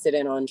we do sit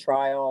in on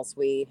trials.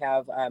 We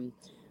have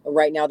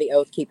right now the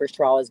Oath Keepers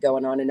trial is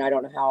going on, and I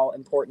don't know how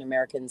important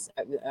Americans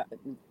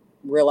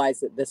realize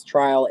that this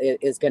trial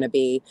is going to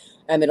be.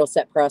 It'll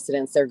set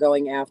precedents. They're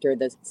going after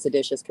the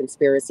seditious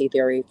conspiracy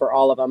theory for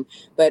all of them,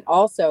 but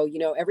also,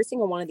 every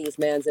single one of these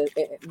men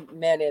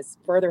is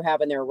further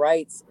having their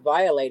rights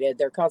violated,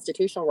 their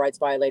constitutional rights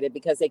violated,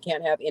 because they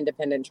can't have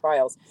independent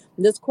trials.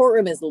 This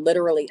courtroom is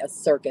literally a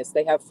circus.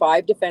 They have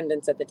 5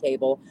 defendants at the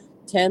table,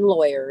 10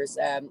 lawyers,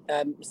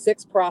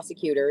 6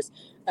 prosecutors.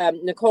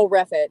 Nicole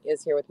Reffitt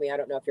is here with me. I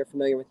don't know if you're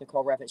familiar with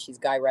Nicole Reffitt. She's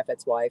Guy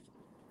Reffitt's wife.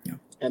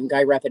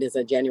 Guy Reffitt is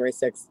a January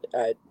 6th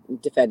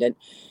defendant.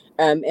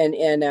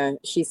 And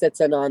she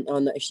sits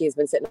in she's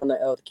been sitting on the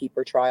Oath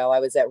Keeper trial. I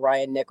was at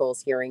Ryan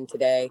Nichols' hearing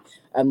today.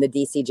 The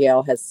DC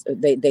jail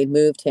they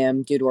moved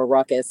him due to a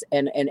ruckus.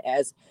 And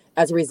as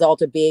a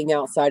result of being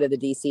outside of the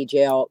DC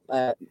jail,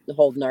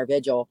 holding our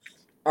vigil,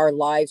 our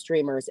live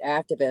streamers,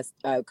 activists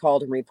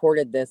called and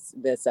reported this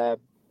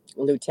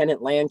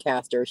Lieutenant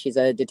Lancaster. She's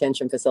a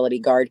detention facility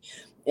guard,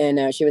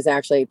 and she was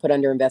actually put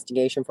under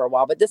investigation for a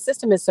while. But the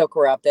system is so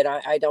corrupt that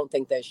I don't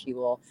think that she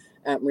will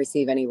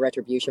receive any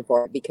retribution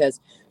for it, because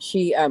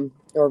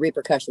or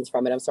repercussions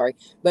from it. I'm sorry,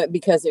 but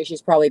because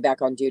she's probably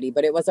back on duty.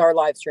 But it was our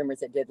live streamers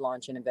that did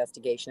launch an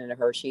investigation into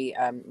her. She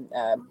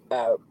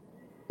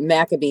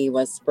Maccabee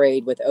was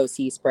sprayed with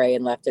OC spray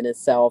and left in his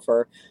cell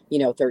for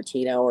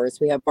 13 hours.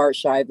 We have Bart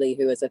Shively,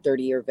 who is a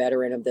 30-year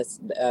veteran of this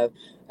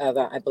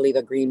I believe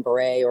a Green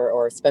Beret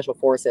or Special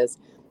Forces.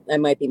 I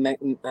might be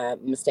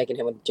mistaking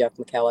him with Jeff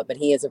McKellett, but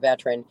he is a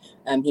veteran.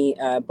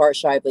 Bart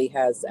Shively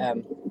has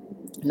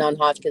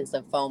non-Hodgkin's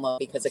lymphoma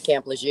because of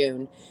Camp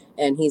Lejeune,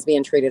 and he's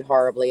being treated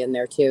horribly in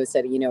there too.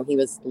 Said he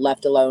was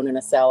left alone in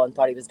a cell and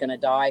thought he was going to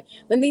die.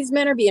 Then these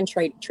men are being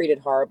treated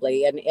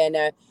horribly, and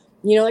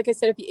like I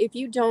said, if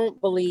you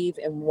don't believe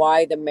in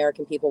why the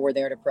American people were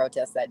there to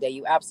protest that day,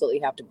 you absolutely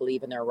have to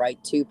believe in their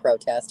right to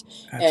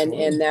protest.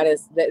 Absolutely. And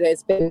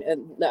it's been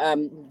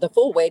the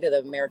full weight of the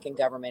American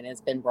government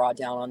has been brought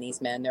down on these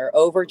men. They're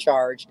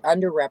overcharged,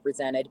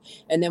 underrepresented,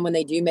 and then when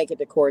they do make it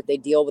to court, they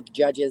deal with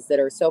judges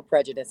that are so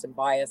prejudiced and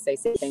biased. They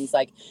say things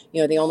like,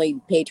 the only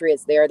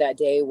patriots there that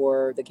day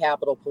were the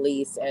Capitol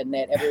Police, and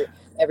that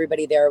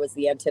everybody there was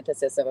the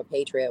antithesis of a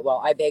patriot.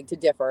 Well, I beg to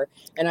differ,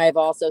 and I have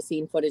also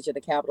seen footage of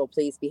the Capitol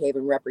Police behaving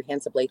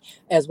reprehensibly,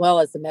 as well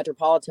as the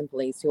Metropolitan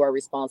Police, who are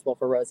responsible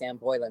for Roseanne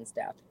Boylan's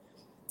death.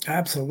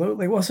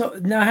 Absolutely. Well, so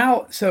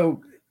now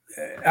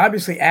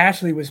obviously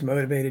Ashley was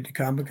motivated to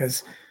come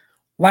because,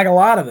 like a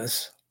lot of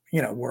us,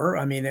 were.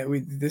 I mean,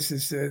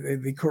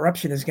 the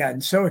corruption has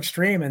gotten so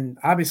extreme, and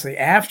obviously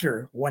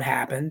after what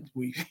happened,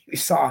 we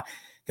saw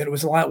that it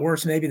was a lot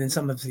worse maybe than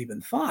some of us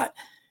even thought.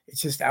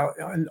 It's just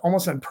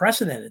almost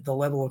unprecedented, the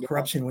level of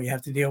corruption we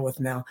have to deal with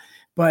now.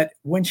 But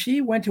when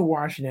she went to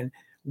Washington,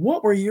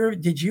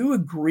 did you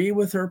agree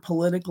with her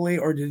politically,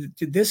 or did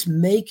this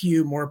make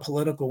you more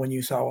political when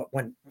you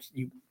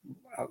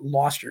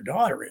lost your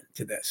daughter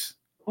into this?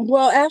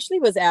 Well, Ashley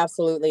was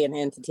absolutely an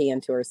entity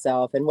unto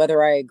herself, and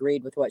whether I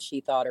agreed with what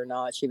she thought or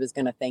not, she was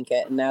going to think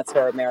it, and that's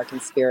her American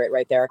spirit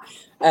right there.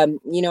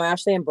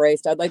 Ashley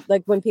embraced. I'd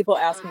like when people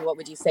ask me, what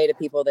would you say to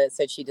people that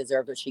said she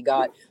deserved what she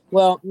got?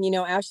 Well,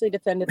 Ashley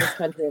defended this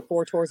country in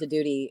 4 tours of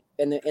duty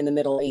in the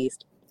Middle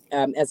East.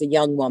 As a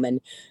young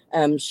woman,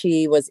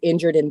 she was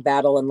injured in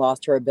battle and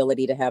lost her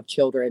ability to have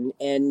children.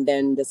 And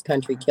then this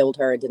country killed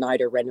her and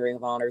denied her rendering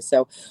of honor.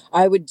 So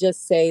I would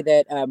just say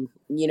that,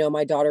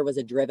 my daughter was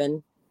a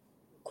driven,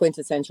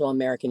 quintessential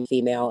American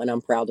female, and I'm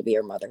proud to be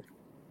her mother.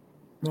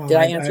 Well, Did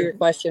I answer your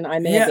question? I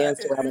may have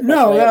danced around it.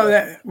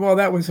 No,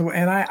 that was,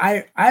 and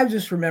I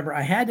just remember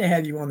I had to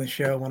have you on the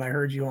show when I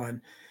heard you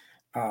on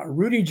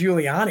Rudy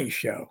Giuliani's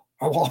show,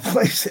 of all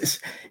places.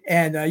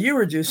 And you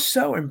were just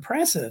so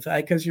impressive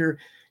because you're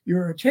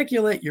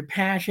articulate, you're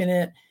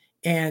passionate,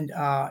 and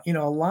a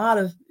lot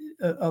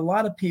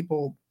of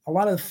people, a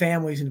lot of the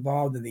families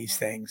involved in these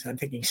things. I'm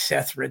thinking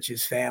Seth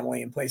Rich's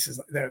family and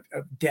places like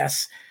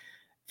deaths.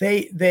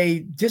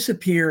 They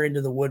disappear into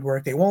the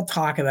woodwork. They won't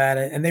talk about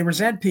it, and they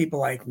resent people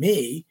like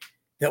me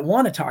that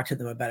want to talk to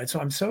them about it.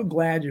 So I'm so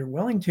glad you're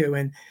willing to.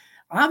 And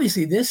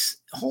obviously, this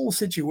whole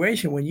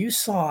situation, when you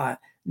saw,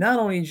 not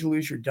only did you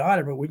lose your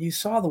daughter, but when you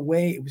saw the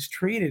way it was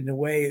treated, in the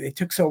way it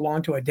took so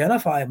long to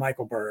identify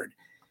Michael Byrd.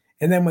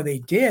 And then when they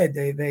did,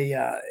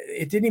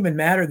 it didn't even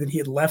matter that he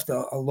had left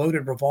a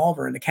loaded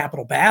revolver in the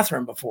Capitol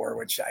bathroom before,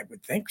 which I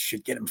would think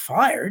should get him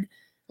fired.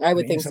 I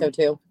would think so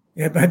too.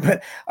 Yeah,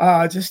 but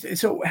just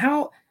so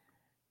how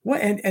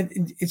What and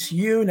it's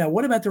you now.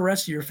 What about the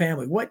rest of your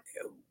family?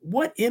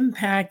 What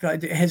impact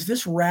has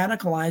this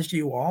radicalized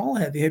you all?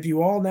 Have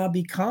you all now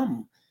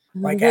become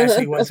like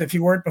Ashley was if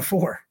you weren't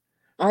before?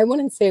 I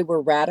wouldn't say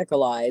we're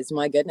radicalized.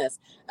 My goodness.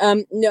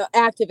 No,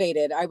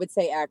 activated. I would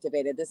say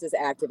activated. This has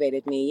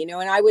activated me,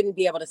 and I wouldn't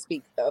be able to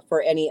speak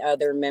for any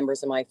other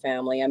members of my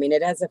family. I mean,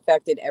 it has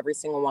affected every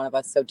single one of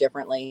us so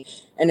differently.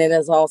 And it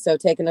has also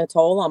taken a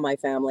toll on my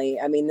family.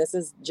 I mean, this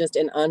is just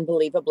an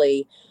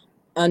unbelievably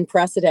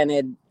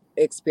unprecedented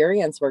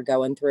experience we're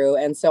going through.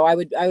 And so I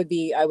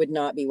would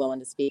not be willing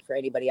to speak for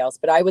anybody else,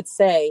 but I would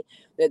say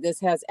that this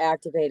has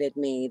activated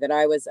me, that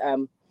I was,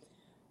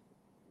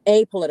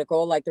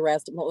 apolitical like the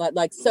rest,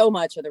 like so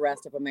much of the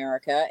rest of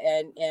America.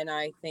 And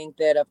I think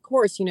that, of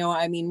course,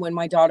 I mean, when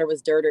my daughter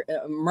was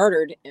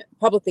murdered,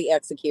 publicly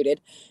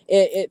executed,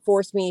 it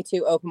forced me to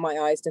open my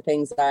eyes to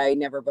things that I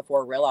never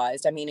before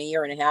realized. I mean, a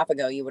year and a half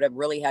ago, you would have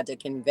really had to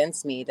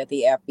convince me that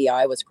the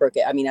FBI was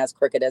crooked. I mean, as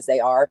crooked as they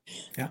are.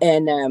 Yeah.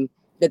 And,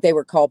 that they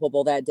were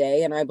culpable that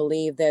day. And I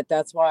believe that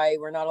that's why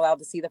we're not allowed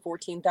to see the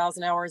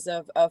 14,000 hours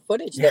of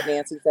footage that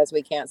Nancy says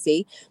we can't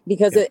see,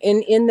 because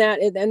in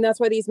that, and that's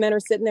why these men are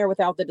sitting there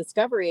without the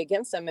discovery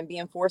against them and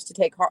being forced to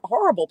take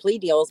horrible plea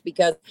deals,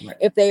 because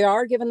if they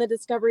are given the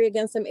discovery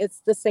against them,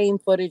 it's the same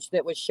footage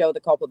that would show the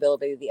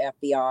culpability of the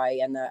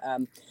FBI and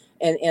the,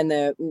 and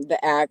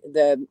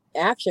the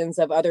actions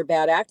of other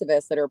bad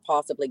activists that are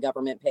possibly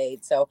government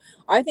paid. So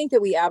I think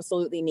that we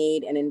absolutely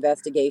need an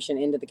investigation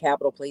into the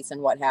Capitol Police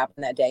and what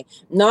happened that day.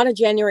 Not a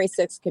January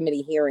 6th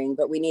committee hearing,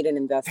 but we need an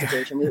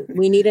investigation.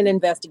 we need an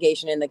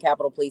investigation in the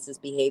Capitol Police's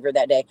behavior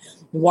that day.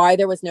 Why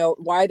there were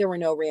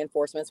no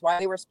reinforcements, why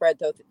they were spread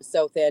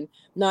so thin.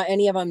 Not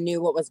any of them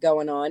knew what was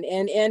going on,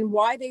 and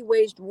why they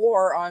waged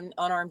war on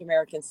unarmed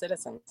American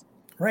citizens.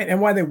 Right,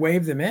 and why they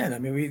waved them in. I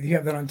mean, you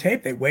have that on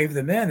tape. They waved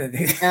them in, and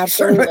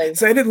absolutely.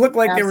 So it didn't look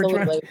like they were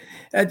trying.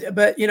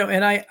 But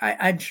and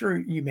I'm sure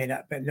you may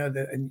not know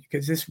that,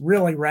 because this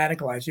really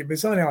radicalized you. But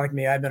somebody like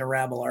me, I've been a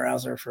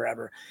rabble-rouser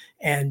forever,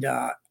 and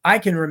I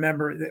can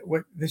remember that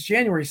what this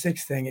January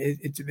 6th thing.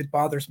 It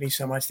bothers me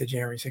so much, the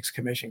January 6th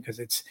Commission, because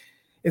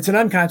it's an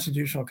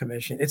unconstitutional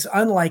commission. It's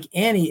unlike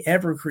any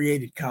ever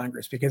created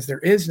Congress, because there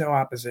is no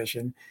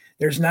opposition.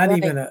 There's not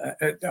even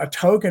a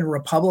token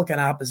Republican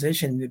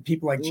opposition,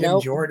 people like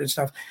Jim Jordan and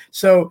stuff.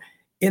 So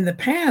in the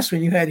past,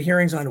 when you had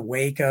hearings on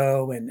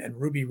Waco and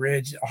Ruby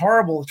Ridge,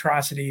 horrible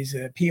atrocities,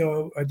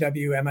 POW,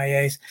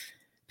 MIAs,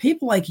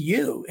 people like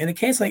you, in a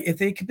case like, if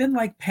they had been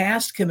like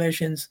past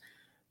commissions,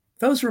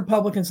 those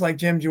Republicans like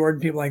Jim Jordan,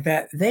 people like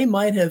that, they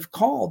might have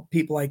called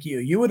people like you.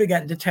 You would have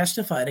gotten to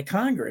testify to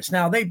Congress.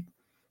 Now, the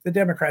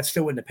Democrats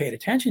still wouldn't have paid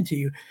attention to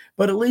you,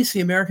 but at least the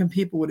American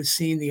people would have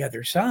seen the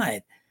other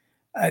side.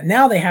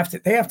 Now they have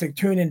to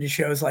tune into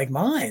shows like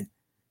mine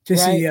to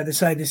see the other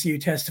side, to see you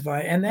testify,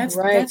 and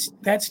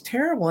that's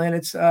terrible. And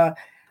it's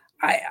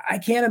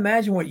I can't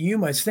imagine what you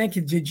must think.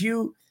 Did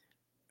you?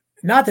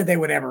 Not that they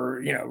would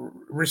ever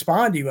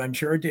respond to you, I'm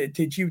sure.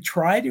 Did you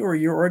try to, or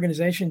your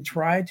organization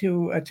try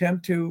to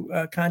attempt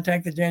to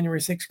contact the January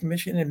 6th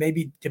Commission and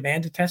maybe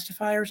demand to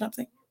testify or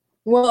something?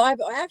 Well, I've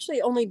actually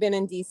only been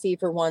in D.C.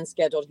 for one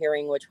scheduled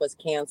hearing, which was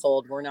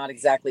canceled. We're not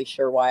exactly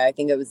sure why. I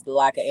think it was the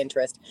lack of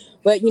interest.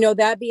 But,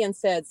 that being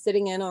said,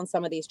 sitting in on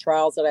some of these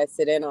trials that I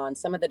sit in on,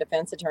 some of the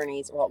defense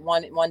attorneys, well,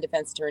 one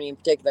defense attorney in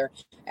particular,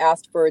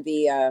 asked for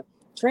the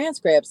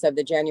transcripts of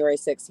the January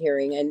 6th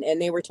hearing,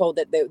 and they were told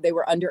that they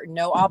were under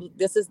no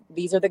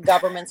these are the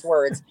government's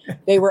words.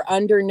 They were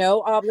under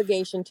no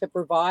obligation to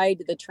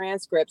provide the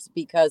transcripts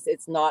because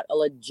it's not a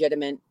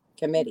legitimate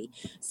committee.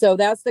 So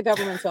that's the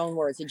government's own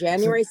words. The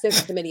January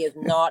 6th committee is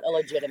not a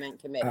legitimate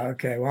committee.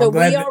 Okay. Well, so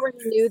we already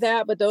knew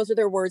that, but those are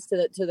their words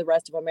to the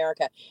rest of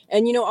America.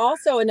 And,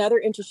 also another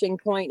interesting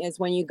point is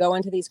when you go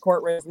into these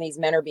courtrooms and these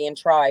men are being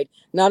tried,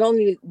 not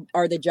only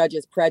are the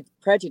judges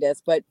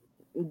prejudiced, but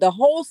the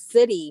whole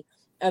city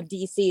of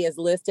DC is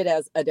listed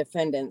as a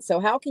defendant. So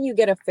how can you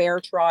get a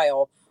fair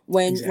trial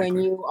when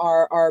you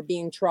are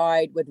being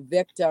tried with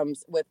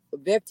victims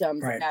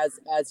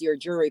as your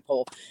jury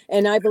pool?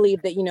 And I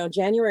believe that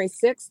January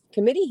 6th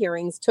committee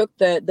hearings took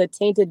the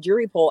tainted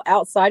jury pool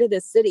outside of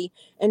this city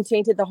and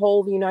tainted the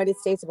whole United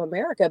States of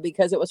America,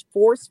 because it was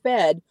force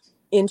fed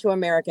into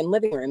American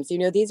living rooms.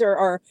 These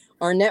are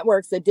our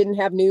networks that didn't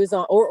have news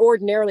on, or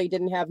ordinarily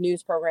didn't have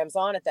news programs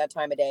on at that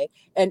time of day,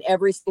 and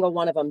every single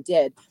one of them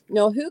did.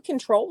 Who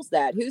controls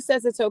that? Who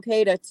says it's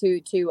okay to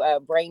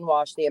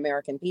brainwash the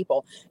American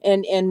people?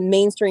 And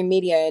mainstream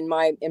media, in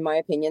my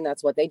opinion,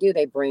 that's what they do.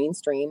 They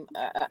brainstream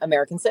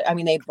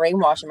they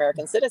brainwash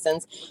American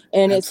citizens,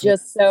 and it's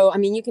just so.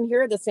 You can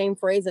hear the same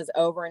phrases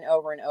over and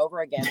over and over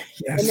again,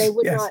 and they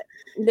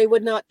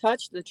would not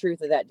touch the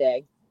truth of that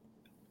day.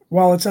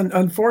 Well, it's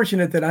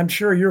unfortunate that I'm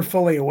sure you're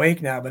fully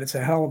awake now, but it's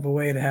a hell of a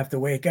way to have to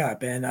wake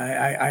up. And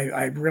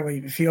I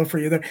really feel for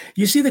you there.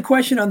 You see the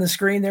question on the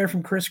screen there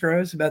from Chris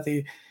Groves about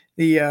the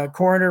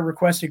coroner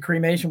requested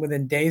cremation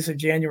within days of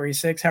January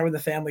 6th. How were the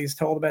families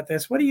told about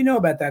this? What do you know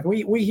about that?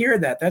 We hear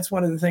that. That's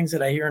one of the things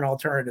that I hear in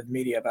alternative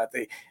media about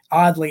the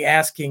oddly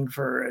asking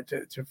for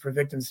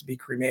victims to be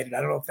cremated. I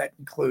don't know if that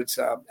includes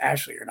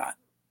Ashley or not.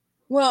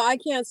 Well, I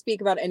can't speak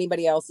about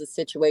anybody else's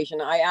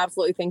situation. I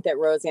absolutely think that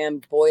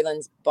Roseanne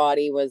Boylan's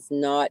body was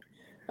not,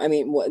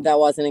 that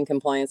wasn't in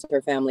compliance with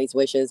her family's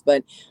wishes,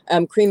 but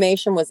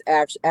cremation was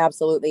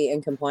absolutely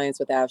in compliance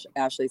with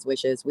Ashley's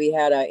wishes. We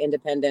had an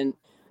independent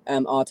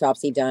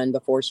autopsy done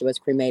before she was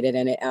cremated,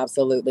 and it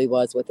absolutely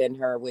was within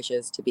her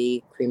wishes to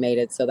be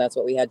cremated. So that's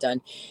what we had done.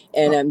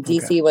 And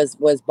DC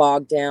was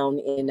bogged down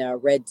in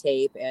red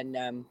tape,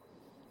 and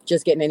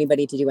just getting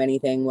anybody to do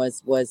anything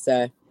was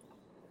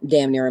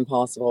damn near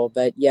impossible.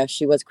 But yes,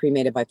 she was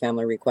cremated by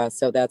family request,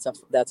 so that's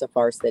a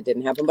farce that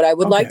didn't happen. But I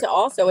would like to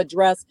also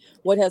address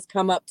what has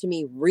come up to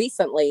me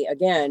recently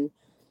again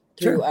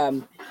through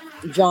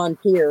John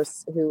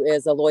Pierce, who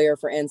is a lawyer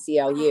for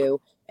NCLU.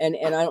 And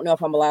I don't know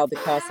if I'm allowed to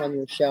cuss on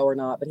your show or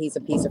not, but he's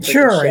a piece of shit.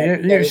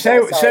 You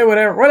say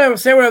whatever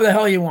the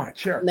hell you want.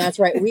 Sure. That's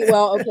right.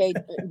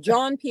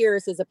 John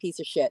Pierce is a piece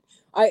of shit.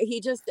 He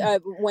just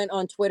went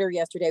on Twitter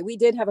yesterday. We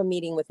did have a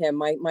meeting with him.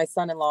 My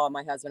son-in-law,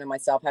 my husband, and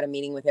myself had a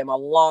meeting with him a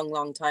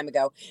long time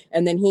ago.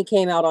 And then he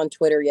came out on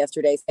Twitter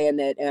yesterday saying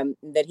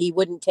that he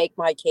wouldn't take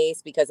my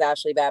case because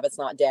Ashley Babbitt's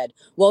not dead.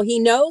 Well, he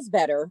knows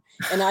better.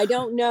 And I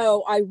don't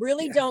know. I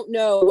really don't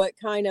know what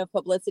kind of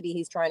publicity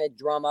he's trying to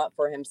drum up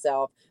for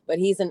himself. But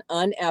he's an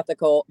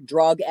unethical,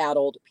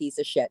 drug-addled piece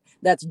of shit.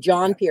 That's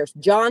John Pierce.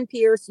 John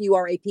Pierce, you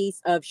are a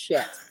piece of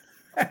shit.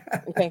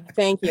 Okay,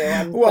 thank you.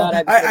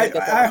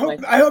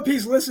 I hope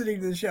he's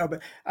listening to the show.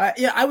 But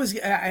I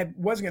wasn't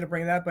going to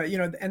bring that, but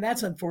and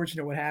that's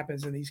unfortunate. What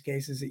happens in these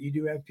cases that you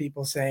do have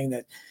people saying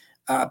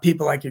that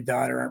people like your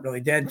daughter aren't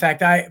really dead. In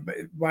fact,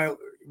 while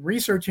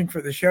researching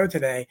for the show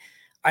today,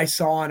 I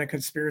saw on a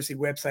conspiracy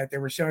website they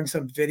were showing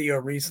some video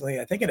recently.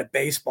 I think at a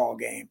baseball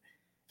game.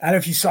 I don't know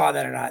if you saw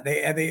that or not.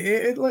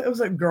 It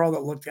was a girl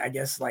that looked, I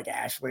guess, like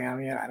Ashley.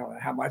 I don't know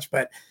how much,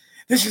 but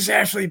this is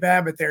Ashley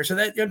Babbitt there. So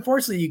that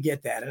unfortunately you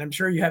get that, and I'm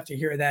sure you have to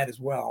hear that as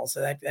well. So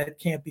that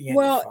can't be any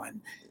fun.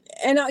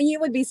 And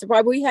you would be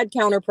surprised. We had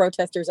counter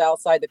protesters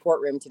outside the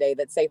courtroom today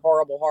that say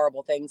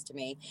horrible things to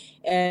me.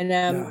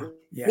 And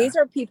these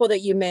are people that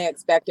you may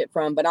expect it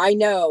from, but I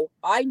know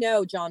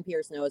John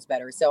Pierce knows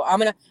better. So I'm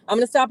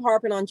gonna stop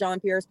harping on John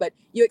Pierce, but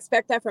you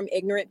expect that from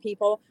ignorant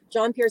people.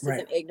 John Pierce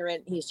isn't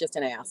ignorant. He's just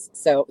an ass.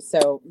 So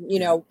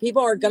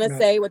people are going to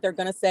say what they're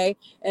going to say.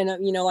 And,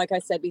 like I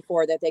said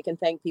before, that they can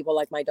thank people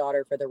like my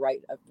daughter for the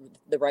right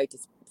to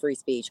free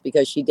speech,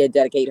 because she did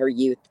dedicate her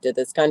youth to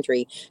this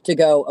country to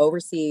go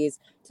overseas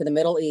to the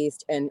Middle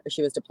East. And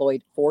she was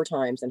deployed 4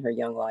 times in her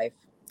young life.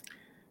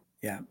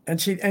 Yeah. And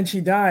she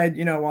died,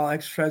 while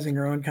exercising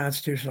her own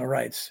constitutional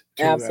rights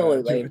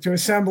to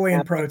assembly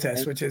and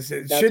protest, which is,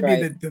 should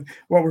be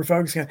what we're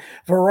focusing on.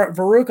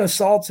 Veruca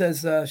Salt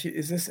says,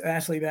 is this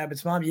Ashley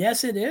Babbitt's mom?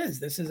 Yes, it is.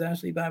 This is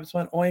Ashley Babbitt's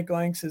mom. Oink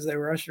Oink says they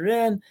were ushered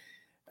in.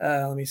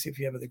 Let me see if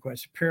you have other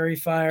questions. Prairie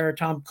Fire,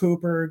 Tom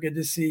Cooper, good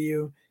to see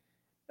you.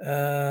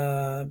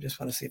 Just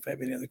want to see if I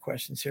have any other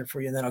questions here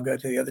for you, and then I'll go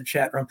to the other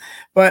chat room.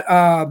 But,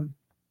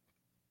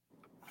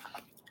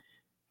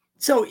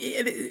 so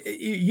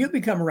you've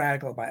become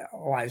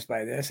radicalized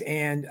by this,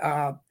 and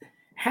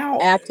how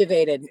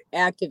activated?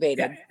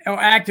 Activated.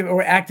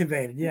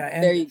 Yeah.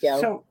 And there you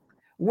go.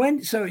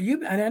 So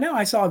and I know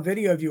I saw a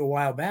video of you a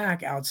while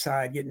back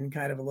outside getting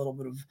kind of a little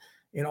bit of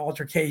an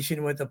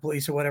altercation with the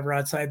police or whatever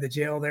outside the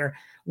jail there.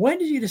 When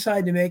did you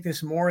decide to make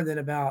this more than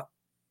about,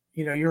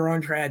 your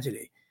own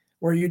tragedy?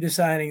 Were you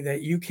deciding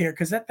that you care?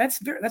 Because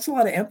that's a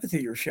lot of empathy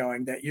you're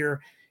showing, that you're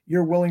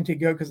willing to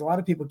go, because a lot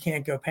of people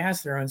can't go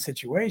past their own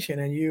situation,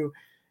 and you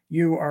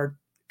are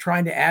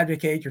trying to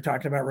advocate. You're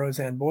talking about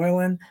Roseanne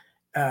Boylan.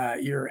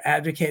 You're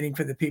advocating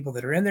for the people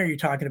that are in there. You're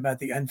talking about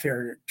the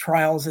unfair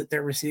trials that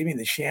they're receiving,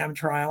 the sham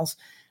trials.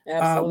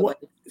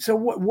 Absolutely.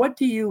 What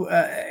do you?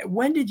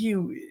 When did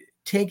you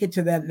take it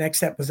to that next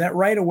step? Was that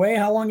right away?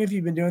 How long have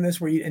you been doing this?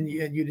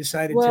 You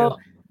decided to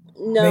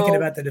make it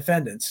about the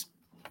defendants?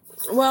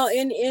 Well,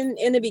 in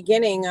the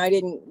beginning, I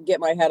didn't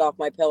get my head off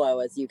my pillow,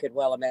 as you could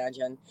well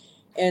imagine.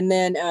 And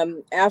then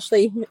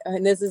Ashley,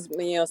 and this is,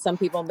 some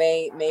people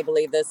may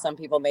believe this. Some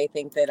people may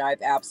think that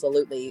I've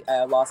absolutely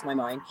lost my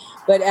mind.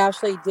 But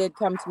Ashley did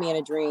come to me in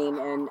a dream,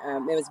 and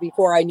it was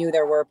before I knew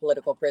there were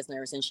political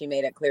prisoners, and she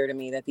made it clear to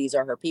me that these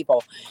are her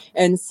people.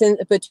 And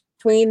since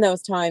between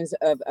those times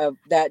of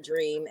that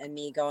dream and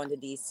me going to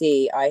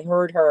DC, I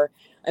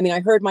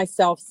heard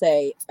myself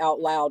say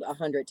out loud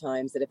 100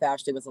 times that if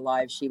Ashley was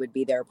alive, she would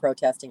be there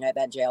protesting at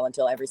that jail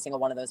until every single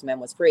one of those men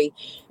was free.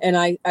 And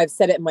I've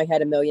said it in my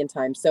head 1,000,000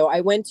 times. So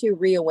I went to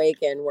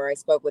Reawaken, where I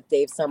spoke with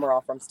Dave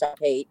Summerall from Stop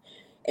Hate,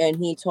 and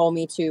he told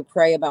me to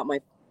pray about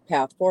my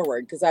path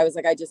forward, because I was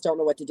like, I just don't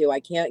know what to do. I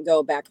can't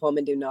go back home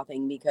and do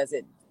nothing, because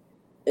it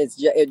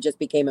just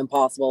became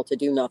impossible to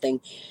do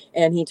nothing.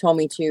 And he told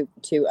me to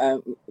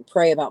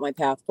pray about my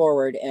path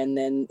forward. And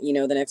then,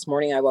 the next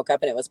morning I woke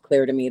up, and it was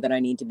clear to me that I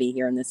need to be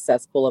here in this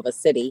cesspool of a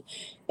city,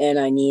 and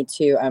I need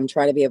to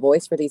try to be a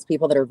voice for these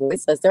people that are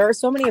voiceless. There are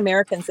so many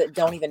Americans that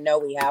don't even know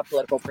we have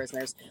political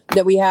prisoners,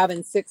 that we have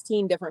in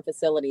 16 different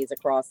facilities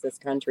across this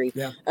country.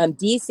 Yeah.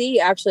 DC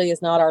actually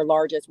is not our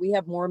largest. We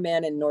have more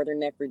men in Northern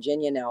Neck,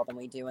 Virginia now than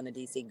we do in the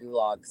DC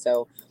Gulag.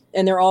 So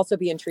And they're also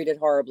being treated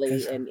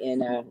horribly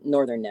in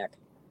Northern Neck.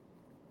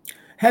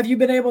 Have you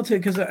been able to?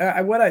 Because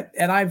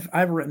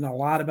I've written a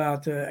lot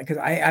about because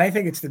I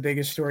think it's the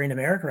biggest story in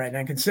America right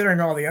now.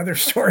 Considering all the other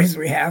stories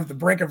we have, the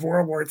brink of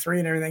World War III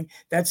and everything,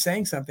 that's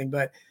saying something.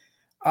 But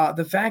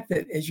the fact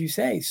that, as you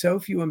say, so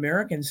few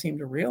Americans seem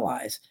to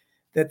realize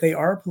that they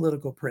are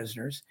political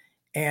prisoners,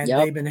 and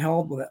they've been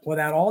held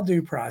without all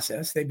due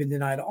process. They've been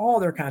denied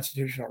all their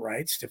constitutional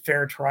rights to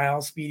fair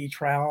trial, speedy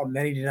trial.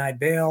 Many denied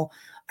bail,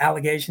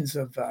 allegations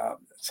of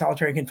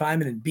solitary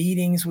confinement and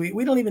beatings.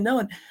 We don't even know.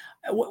 And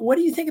what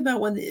do you think about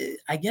when,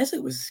 I guess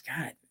it was,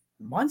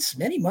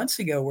 many months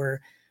ago,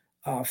 where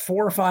 4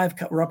 or 5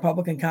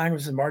 Republican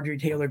congressmen, Marjorie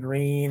Taylor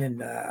Greene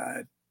and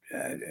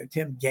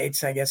Tim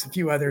Gates, I guess, a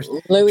few others.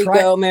 Louis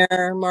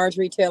Gohmert,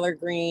 Marjorie Taylor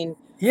Greene.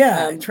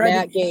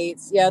 Matt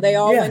Gates. Yeah, they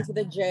all went to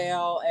the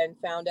jail and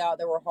found out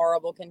there were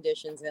horrible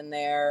conditions in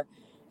there.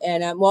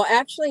 And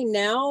actually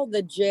now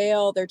the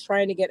jail, they're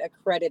trying to get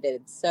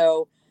accredited.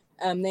 So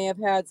they have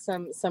had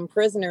some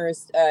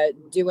prisoners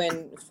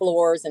doing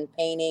floors and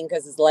painting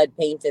because there's lead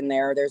paint in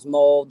there. There's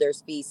mold,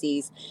 there's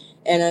feces.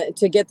 And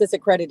to get this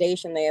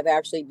accreditation, they have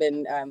actually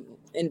been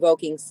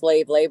invoking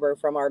slave labor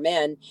from our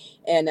men.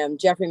 And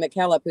Jeffrey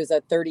McKillop, who's a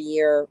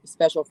 30-year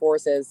Special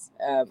Forces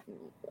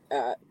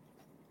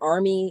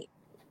Army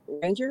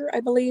Ranger, I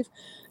believe.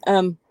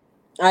 I'm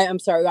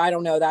sorry, I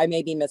don't know that I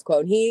may be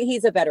misquoting.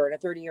 He's a veteran, a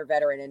 30-year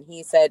veteran, and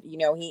he said,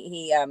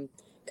 he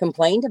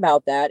complained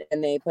about that,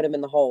 and they put him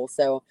in the hole.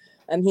 So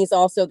he's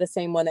also the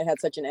same one that had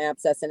such an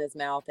abscess in his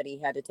mouth that he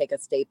had to take a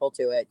staple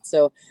to it.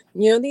 So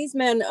these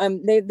men,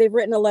 they've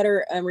written a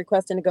letter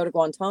requesting to go to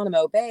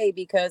Guantanamo Bay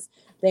because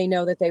they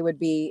know that they would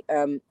be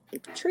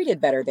treated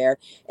better there.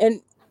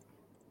 And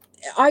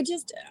I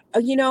just,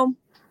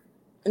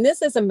 and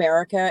this is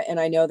America, and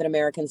I know that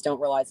Americans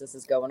don't realize this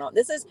is going on.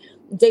 This is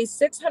day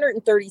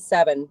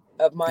 637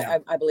 of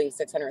I believe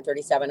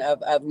 637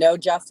 of no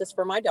justice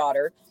for my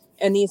daughter.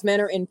 And these men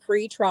are in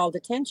pre-trial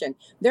detention.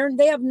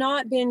 They have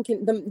not been,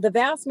 the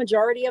vast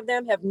majority of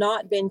them have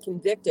not been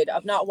convicted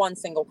of not one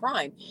single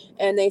crime.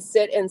 And they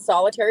sit in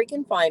solitary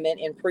confinement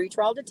in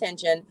pre-trial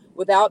detention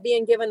without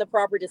being given the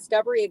proper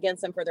discovery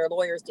against them for their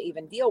lawyers to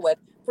even deal with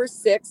for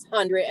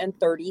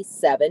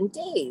 637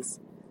 days.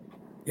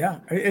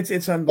 Yeah,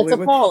 it's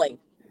unbelievable. It's appalling.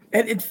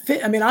 And it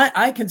fit. I mean,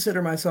 I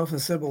consider myself a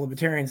civil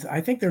libertarian.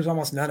 I think there's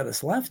almost none of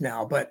us left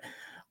now. But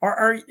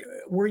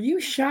were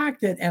you shocked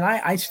that? And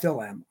I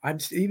still am.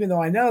 Even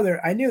though I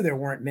knew there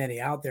weren't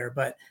many out there,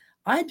 but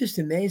I'm just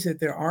amazed that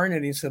there aren't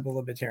any civil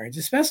libertarians,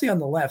 especially on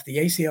the left. The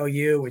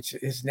ACLU, which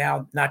is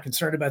now not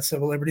concerned about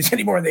civil liberties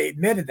anymore, they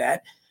admitted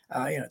that.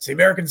 It's the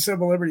American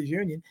Civil Liberties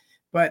Union,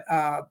 but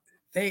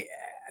the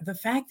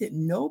fact that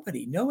no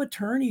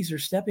attorneys are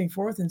stepping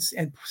forth and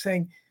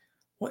saying,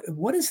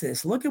 what is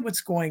this? Look at what's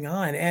going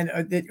on. And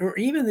or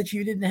even that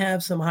you didn't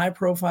have some high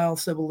profile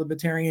civil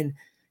libertarian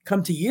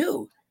come to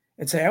you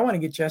and say, I want to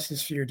get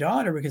justice for your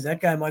daughter because that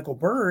guy, Michael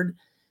Byrd,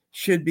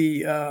 should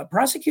be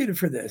prosecuted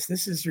for this.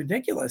 This is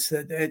ridiculous.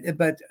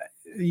 But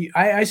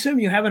I assume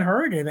you haven't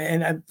heard him.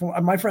 And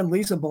my friend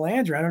Lisa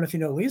Belanger, I don't know if you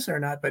know Lisa or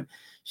not, but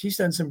she's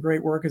done some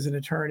great work as an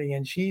attorney,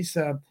 and she's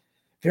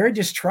very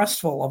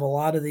distrustful of a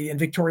lot of and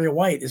Victoria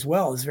White as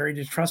well is very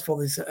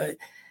distrustful.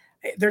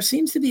 There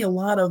seems to be a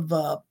lot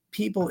of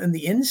people in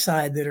the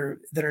inside that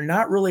are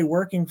not really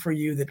working for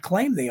you that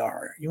claim they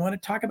are. You want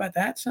to talk about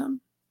that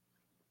some?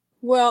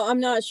 Well, I'm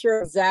not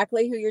sure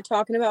exactly who you're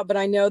talking about, but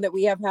I know that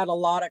we have had a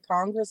lot of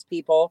Congress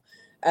people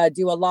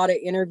do a lot of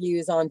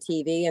interviews on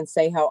TV and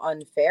say how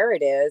unfair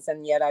it is.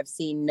 And yet I've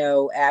seen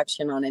no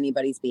action on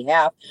anybody's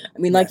behalf. I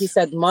mean, like you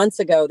said, months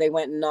ago, they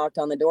went and knocked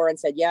on the door and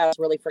said, yeah, it's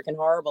really freaking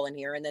horrible in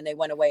here. And then they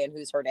went away, and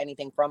who's heard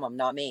anything from them?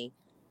 Not me.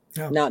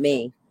 Oh. Not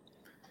me.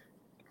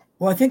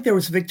 Well, I think there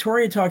was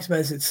Victoria talks about,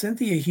 is it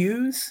Cynthia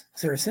Hughes?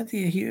 Is there a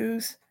Cynthia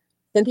Hughes?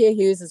 Cynthia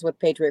Hughes is with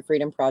Patriot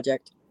Freedom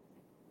Project.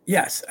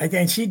 Yes, I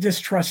think she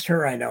distrusts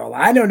her. I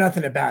know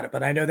nothing about it,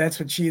 but I know that's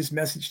what she has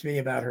messaged me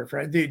about her.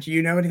 Do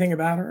you know anything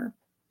about her?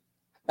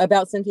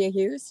 About Cynthia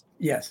Hughes?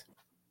 Yes.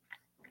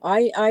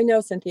 I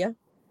know Cynthia.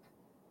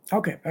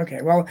 Okay.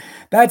 Well,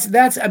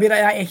 that's. I mean,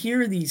 I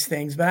hear these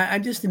things, but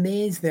I'm just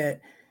amazed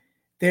that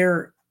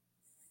there's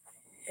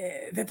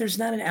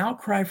not an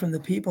outcry from the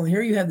people. And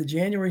here you have the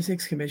January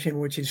 6th Commission,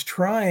 which is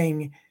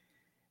trying.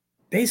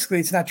 Basically,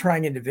 it's not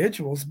trying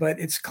individuals,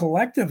 but it's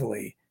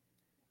collectively.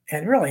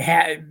 And really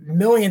had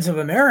millions of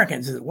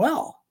Americans as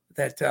well.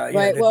 That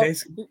right.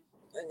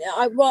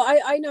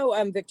 I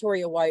know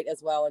Victoria White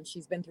as well, and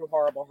she's been through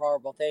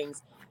horrible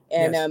things.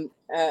 And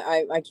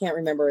I can't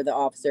remember the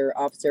officer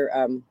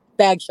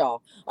Bagshaw.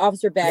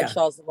 Officer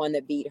Bagshaw is the one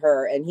that beat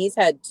her, and he's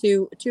had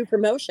two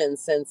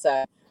promotions since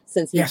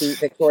he beat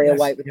Victoria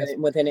White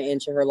within an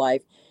inch of her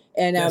life.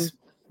 And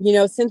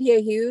Cynthia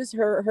Hughes,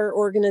 her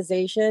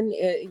organization,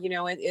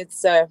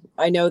 it's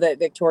I know that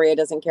Victoria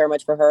doesn't care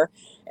much for her,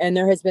 and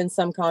there has been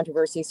some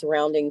controversy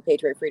surrounding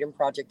Patriot Freedom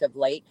Project of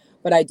late.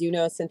 But I do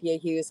know Cynthia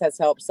Hughes has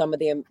helped some of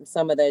the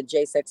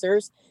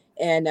J6ers,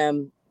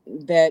 and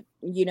that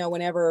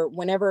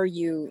whenever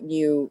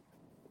you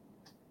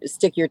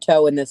stick your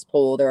toe in this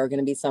pool. There are going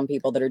to be some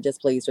people that are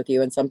displeased with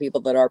you and some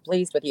people that are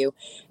pleased with you.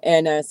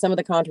 And some of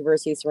the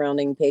controversy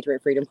surrounding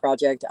Patriot Freedom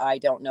Project, I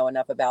don't know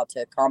enough about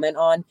to comment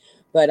on,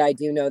 but I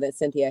do know that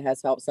Cynthia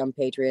has helped some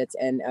patriots,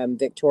 and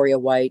Victoria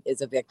White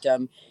is a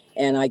victim.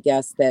 And I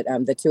guess that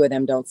the two of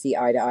them don't see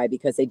eye to eye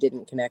because they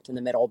didn't connect in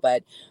the middle.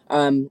 But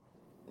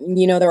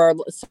there are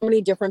so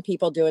many different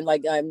people doing,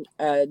 like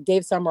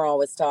Dave Summerall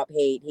with Stop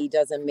Hate. He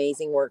does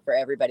amazing work for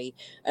everybody.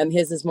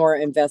 His is more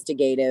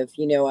investigative.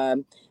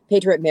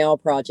 Patriot Mail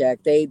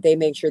Project. They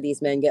make sure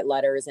these men get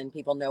letters and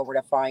people know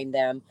where to find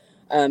them.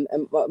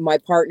 My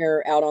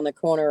partner out on the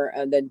corner,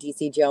 the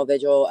DC jail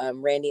vigil,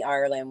 Randy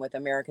Ireland with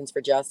Americans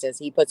for Justice,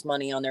 he puts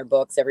money on their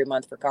books every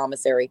month for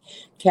commissary.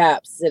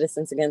 CAPS,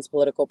 Citizens Against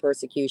Political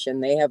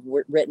Persecution. They have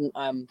written.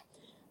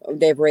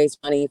 They've raised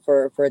money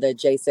for the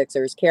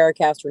J6ers. Kara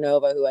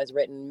Castronova, who has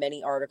written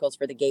many articles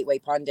for the Gateway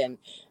Pundit,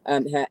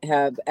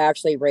 have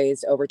actually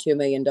raised over $2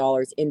 million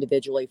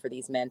individually for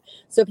these men.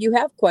 So if you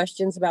have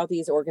questions about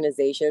these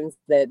organizations,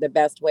 the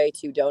best way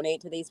to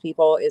donate to these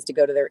people is to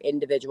go to their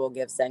individual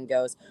Give, Send,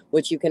 Goes,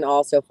 which you can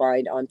also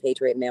find on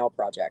Patriot Mail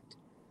Project.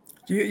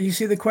 Do you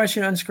see the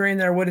question on screen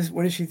there? What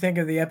does she think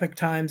of the Epoch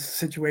Times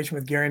situation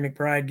with Gary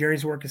McBride?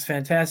 Gary's work is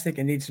fantastic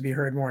and needs to be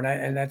heard more,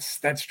 and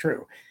that's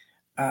true.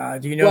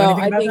 Do you know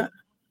anything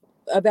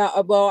about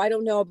that? I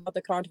don't know about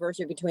the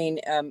controversy between,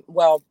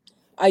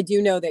 I do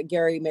know that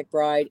Gary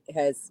McBride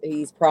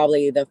he's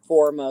probably the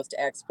foremost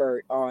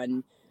expert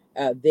on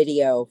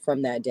video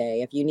from that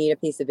day. If you need a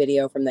piece of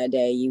video from that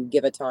day, you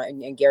give a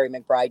time, and Gary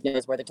McBride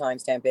knows where the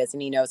timestamp is,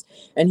 and he knows,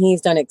 and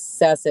he's done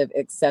excessive,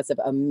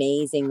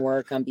 amazing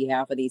work on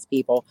behalf of these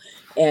people.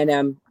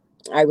 And,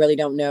 I really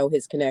don't know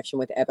his connection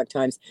with Epoch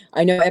Times.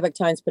 I know Epoch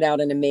Times put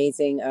out an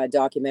amazing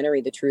documentary,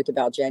 The Truth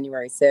About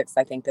January 6th.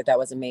 I think that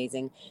was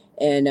amazing.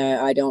 And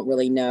I don't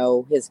really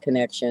know his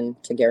connection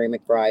to Gary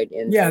McBride.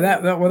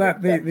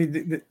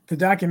 The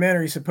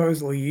documentary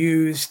supposedly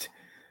used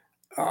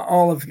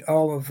all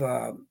of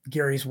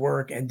Gary's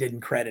work and didn't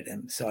credit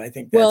him. So I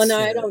think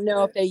I don't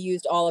know if they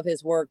used all of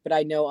his work, but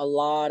I know a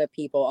lot of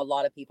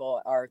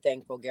people are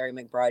thankful Gary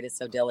McBride is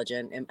so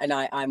diligent, and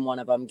I'm one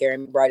of them. Gary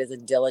McBride is a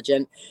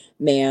diligent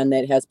man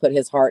that has put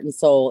his heart and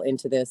soul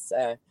into this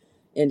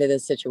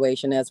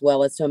situation, as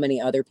well as so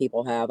many other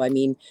people have. I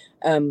mean,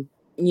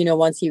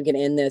 once you get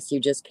in this, you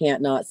just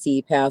can't not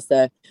see past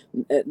the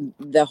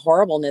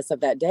horribleness of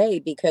that day,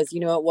 because,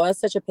 it was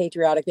such a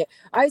patriotic day.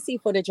 I see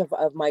footage of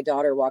my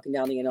daughter walking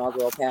down the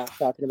inaugural path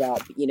talking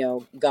about,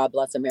 God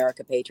bless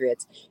America,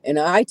 patriots. And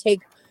I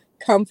take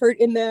comfort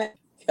in that,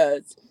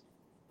 because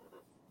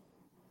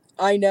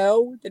I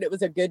know that it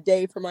was a good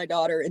day for my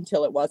daughter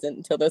until it wasn't,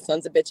 until those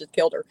sons of bitches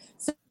killed her.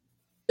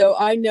 So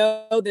I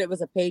know that it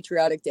was a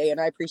patriotic day, and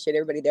I appreciate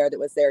everybody there that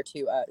was there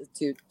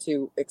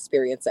to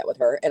experience that with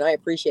her. And I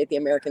appreciate the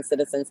American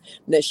citizens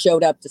that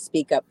showed up to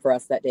speak up for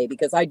us that day,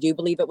 because I do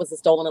believe it was a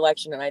stolen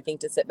election. And I think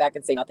to sit back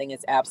and say nothing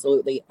is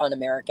absolutely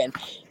un-American.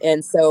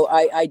 And so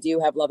I do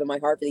have love in my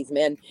heart for these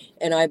men.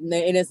 And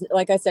it is,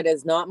 like I said,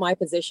 it's not my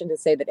position to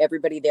say that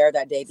everybody there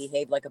that day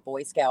behaved like a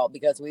Boy Scout,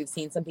 because we've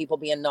seen some people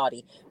being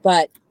naughty,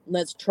 but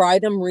let's try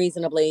them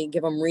reasonably,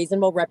 give them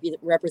reasonable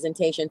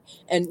representation,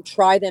 and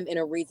try them in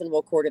a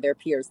reasonable court of their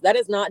peers. That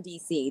is not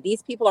DC.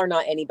 These people are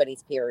not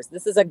anybody's peers.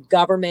 This is a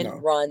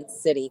government-run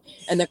city,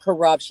 and the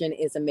corruption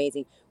is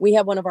amazing. We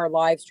had one of our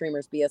live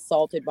streamers be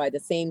assaulted by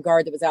the same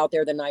guard that was out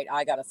there the night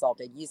I got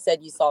assaulted. You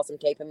said you saw some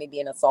tape of me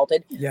being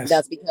assaulted. Yes.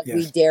 That's because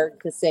we dared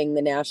to sing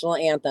the national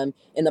anthem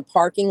in the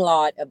parking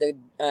lot of the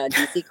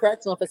DC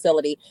Correctional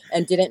Facility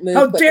and didn't move.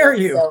 How dare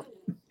you? So,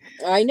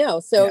 I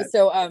know.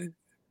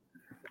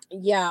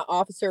 Yeah,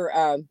 Officer,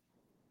 oh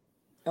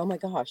my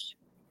gosh,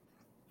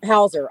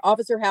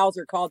 Officer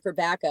Hauser called for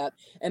backup.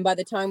 And by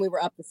the time we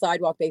were up the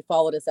sidewalk, they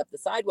followed us up the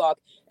sidewalk,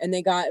 and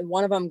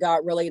one of them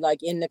got really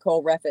like in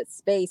Nicole Reffitt's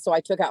space. So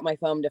I took out my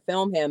phone to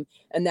film him.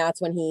 And that's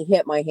when he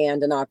hit my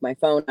hand to knock my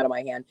phone out of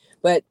my hand.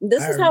 But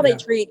this is how they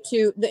treat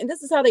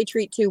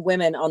two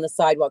women on the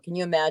sidewalk. Can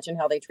you imagine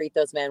how they treat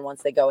those men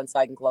once they go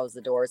inside and close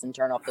the doors and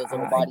turn off those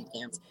little body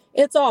cams?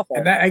 It's awful.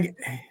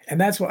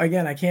 And that's why,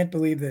 again, I can't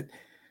believe that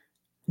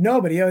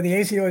nobody, the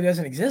ACLU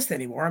doesn't exist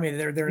anymore. I mean,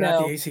 they're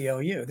not the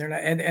ACLU. They're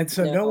not, and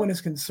so no one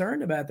is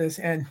concerned about this.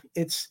 And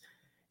it's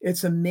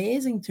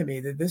amazing to me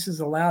that this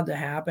is allowed to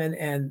happen,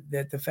 and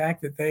that the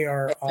fact that they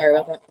are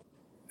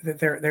that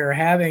they're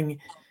having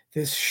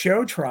this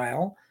show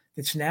trial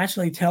that's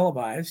nationally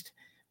televised,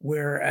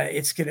 where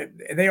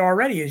they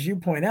already, as you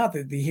point out,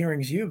 that the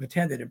hearings you've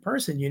attended in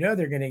person, they're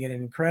going to get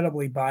an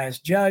incredibly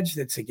biased judge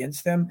that's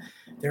against them.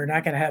 They're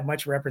not going to have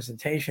much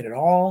representation at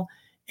all.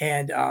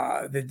 And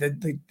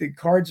the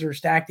cards are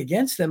stacked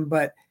against them,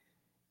 but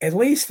at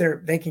least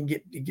they can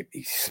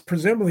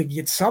presumably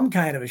get some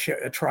kind of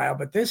a trial.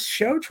 But this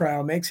show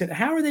trial makes it.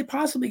 How are they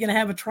possibly going to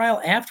have a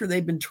trial after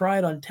they've been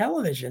tried on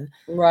television?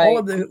 Right.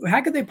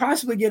 How could they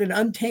possibly get an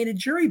untainted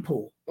jury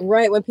pool?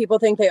 Right, when people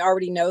think they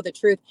already know the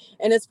truth.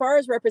 And as far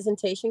as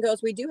representation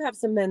goes, we do have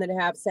some men that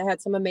have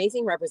had some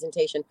amazing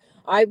representation.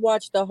 I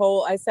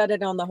said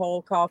it on the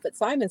whole Call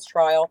Fitzsimmons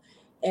trial,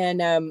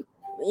 and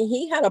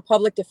he had a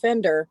public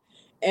defender.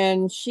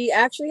 and she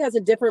actually has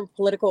a different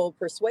political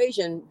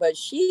persuasion, but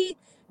she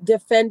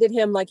defended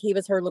him like he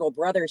was her little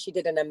brother. She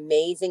did an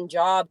amazing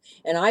job,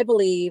 and I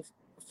believe,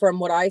 from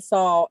what I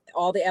saw,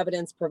 all the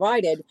evidence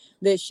provided,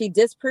 that she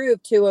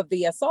disproved 2 of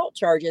the assault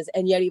charges,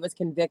 and yet he was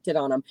convicted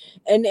on them.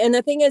 And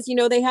the thing is,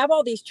 they have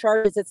all these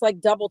charges. It's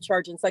like double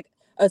charging. It's like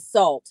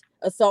assault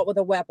with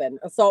a weapon,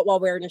 assault while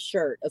wearing a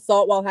shirt,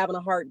 assault while having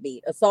a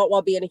heartbeat, assault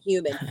while being a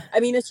human. I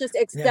mean, it's just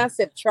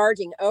excessive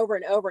charging over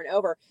and over and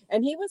over.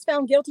 And he was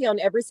found guilty on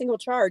every single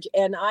charge.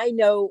 And I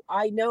know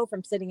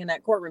from sitting in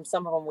that courtroom,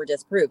 some of them were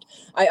disproved.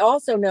 I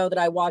also know that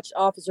I watched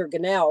Officer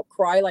Gannell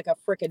cry like a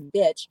freaking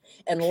bitch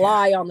and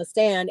lie on the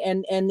stand.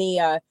 And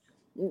the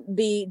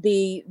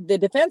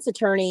defense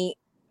attorney,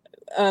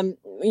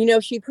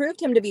 she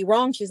proved him to be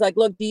wrong. She's like,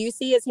 look, do you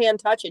see his hand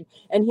touching?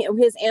 And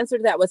his answer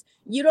to that was,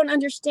 you don't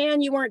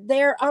understand. You weren't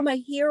there. I'm a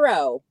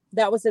hero.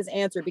 That was his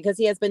answer, because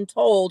he has been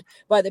told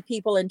by the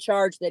people in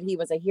charge that he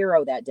was a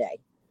hero that day.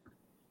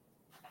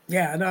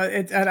 Yeah, no,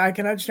 and I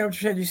can understand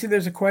what you said. You see,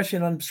 there's a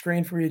question on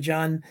screen for you.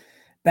 John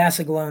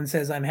Bassiglone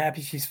says, I'm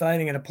happy she's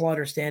fighting and applaud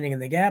her standing in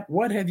the gap.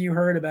 What have you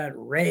heard about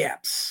Ray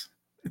Epps?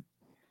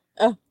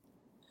 Oh,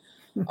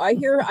 I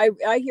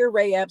hear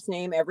Ray Epps'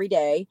 name every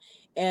day.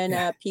 And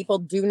people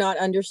do not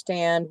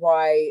understand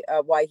why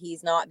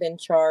he's not been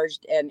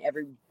charged, and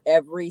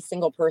every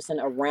single person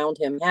around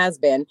him has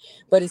been.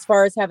 But as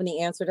far as having the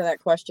answer to that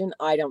question,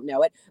 I don't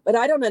know it. But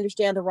I don't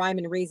understand the rhyme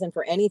and reason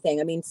for anything.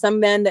 I mean, some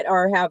men that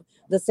have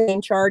the same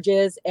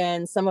charges,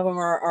 and some of them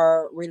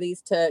are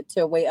released to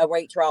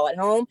await trial at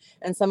home,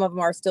 and some of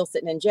them are still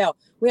sitting in jail.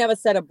 We have a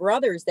set of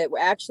brothers that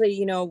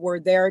actually, were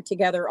there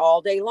together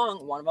all day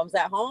long. One of them's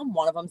at home,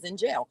 one of them's in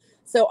jail.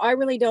 So I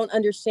really don't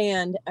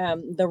understand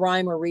the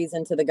rhyme or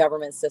reason to the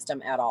government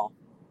system at all.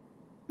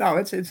 No,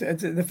 it's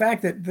the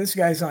fact that this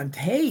guy's on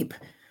tape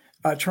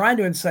trying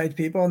to incite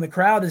people, and the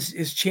crowd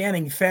is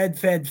chanting "Fed,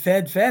 Fed,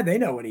 Fed, Fed." They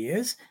know what he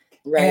is,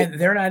 right?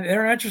 And they're not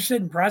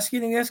interested in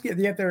prosecuting this.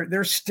 Yet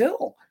they're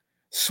still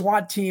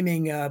SWAT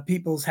teaming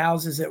people's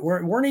houses that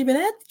weren't even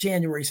at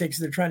January 6th.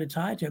 They're trying to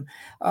tie to him.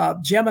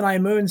 Gemini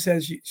Moon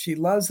says she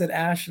loves that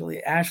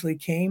Ashley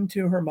came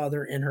to her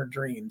mother in her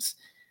dreams.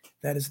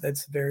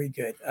 That's very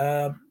good.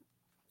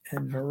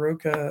 And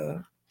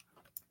Veruca,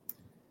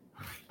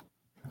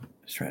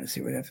 just trying to see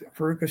what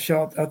Veruca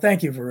Schultz. Oh,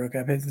 thank you,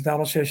 Veruca. I think the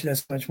Donald Show should have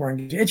so much more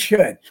engagement. It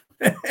should.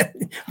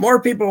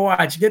 More people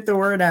watch. Get the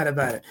word out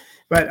about it.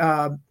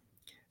 But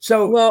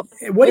so, well,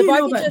 what do you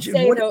know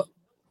about?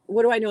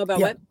 What do I know about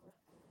what?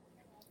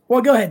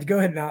 Well, go ahead.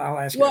 And I'll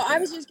ask you. Well, I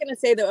was just going to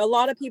say that a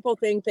lot of people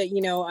think that,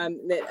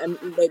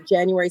 that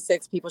January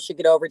 6th, people should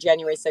get over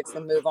January 6th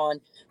and move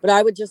on. But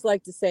I would just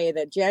like to say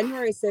that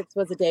January 6th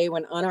was a day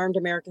when unarmed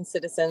American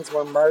citizens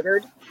were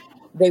murdered.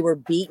 They were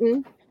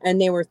beaten, and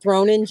they were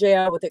thrown in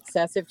jail with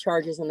excessive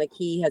charges, and the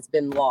key has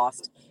been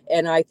lost.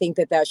 And I think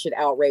that should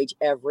outrage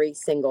every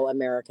single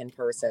American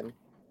person.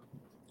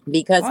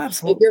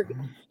 Because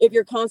if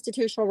your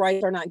constitutional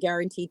rights are not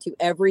guaranteed to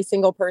every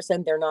single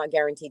person, they're not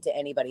guaranteed to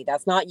anybody.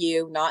 That's not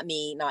you, not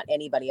me, not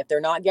anybody. If they're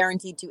not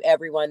guaranteed to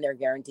everyone, they're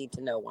guaranteed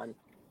to no one.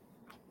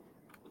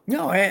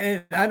 No,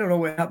 and I don't know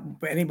what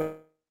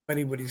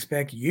anybody would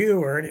expect you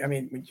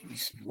when you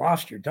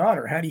lost your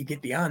daughter, how do you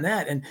get beyond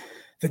that? And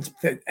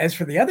as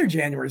for the other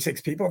January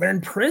 6th people, they're in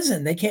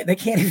prison. They can't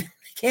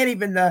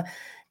even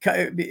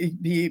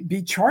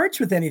be charged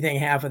with anything.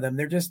 Half of them,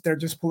 they're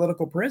just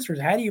political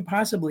prisoners. How do you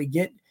possibly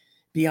get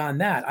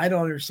beyond that? I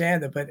don't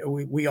understand that, but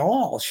we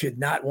all should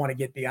not want to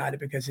get beyond it,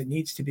 because it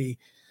needs to be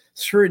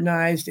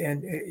scrutinized.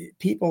 And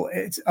people,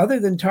 it's other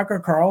than Tucker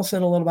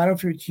Carlson a little bit. I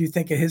don't know what you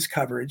think of his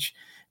coverage,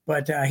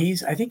 but I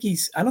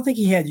don't think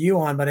he had you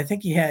on, but I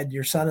think he had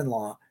your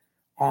son-in-law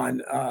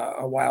on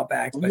a while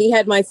back. But he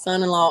had my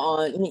son-in-law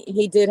on.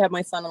 He did have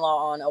my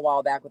son-in-law on a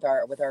while back with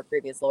our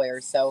previous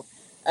lawyers. So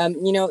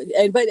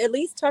but at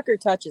least Tucker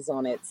touches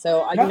on it.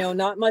 So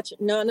not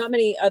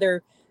many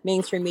other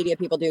mainstream media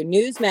people do.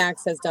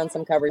 Newsmax has done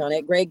some coverage on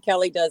it. Greg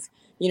Kelly does.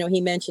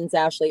 He mentions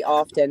Ashley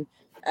often.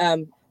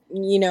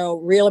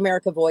 Real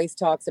America Voice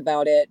talks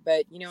about it.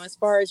 But as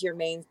far as your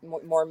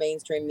more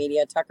mainstream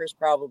media, Tucker's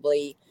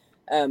probably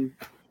the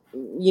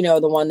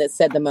one that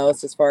said the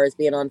most as far as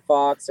being on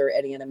Fox or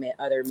any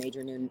other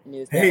major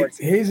news networks.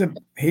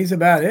 He's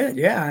about it.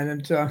 Yeah,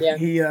 and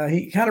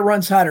he kind of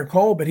runs hot or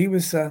cold, but he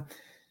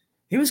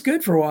was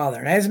good for a while there.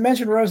 And I hasn't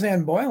mentioned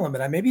Roseanne Boylan,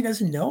 but maybe he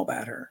doesn't know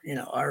about her,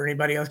 or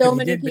anybody else. So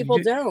many people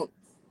don't.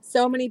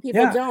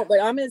 But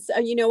I'm going to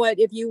say, you know what?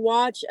 If you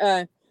watch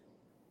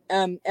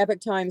Epoch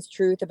Times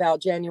Truth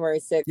about January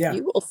 6th,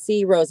 you will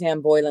see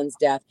Roseanne Boylan's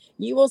death.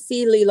 You will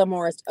see Leila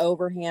Morris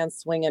overhand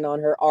swinging on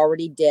her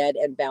already dead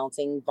and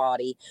bouncing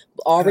body,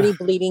 already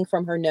bleeding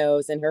from her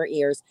nose and her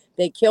ears.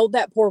 They killed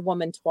that poor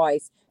woman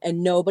twice,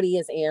 and nobody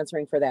is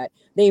answering for that.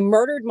 They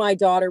murdered my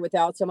daughter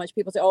without so much.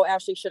 People say, oh,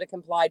 Ashley should have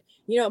complied.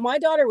 My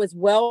daughter was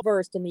well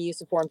versed in the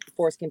use of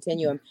force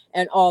continuum,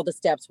 and all the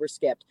steps were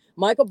skipped.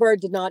 Michael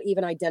Byrd did not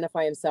even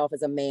identify himself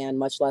as a man,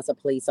 much less a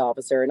police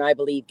officer, and I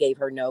believe gave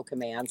her no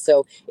command.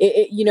 So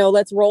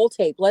let's roll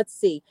tape. Let's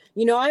see.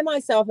 I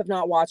myself have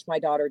not watched my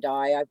daughter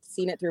die. I've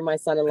seen it through my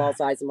son-in-law's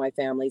eyes and my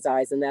family's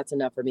eyes, and that's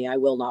enough for me. I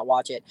will not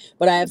watch it,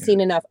 but I have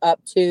seen enough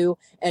up to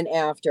and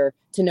after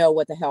to know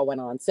what the hell went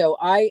on. So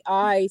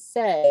I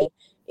say,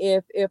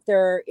 if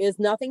there is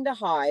nothing to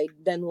hide,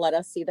 then let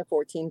us see the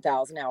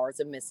 14,000 hours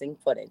of missing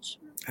footage.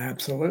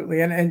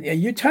 Absolutely. And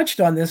you touched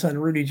on this on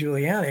Rudy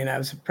Giuliani, and I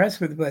was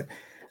impressed with it, but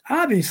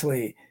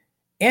obviously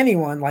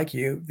anyone like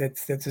you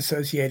that's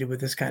associated with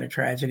this kind of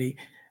tragedy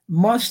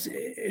must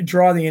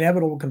draw the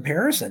inevitable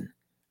comparison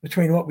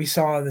between what we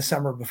saw the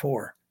summer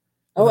before.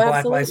 Oh, Black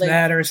absolutely. Lives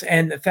Matters,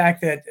 and the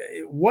fact that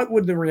what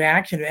would the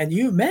reaction, and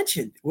you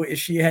mentioned if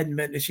she had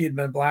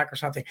been black or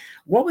something,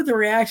 what would the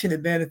reaction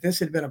have been if this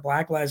had been a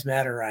Black Lives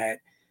Matter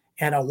riot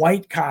and a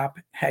white cop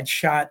had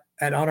shot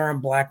an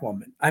unarmed black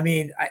woman? I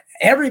mean,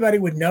 everybody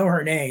would know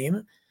her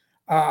name.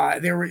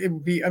 It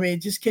would be, I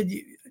mean, just could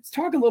you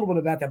talk a little bit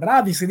about that? But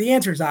obviously the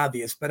answer is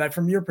obvious, but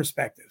from your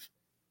perspective.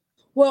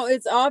 Well,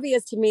 it's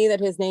obvious to me that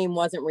his name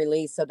wasn't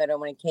released so that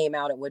when it came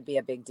out, it would be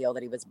a big deal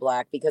that he was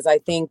black, because I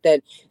think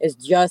that it's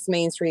just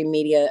mainstream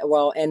media,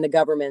 and the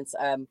government's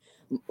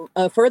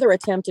a further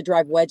attempt to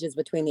drive wedges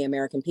between the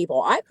American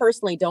people. I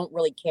personally don't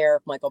really care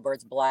if Michael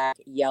Byrd's black,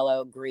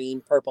 yellow,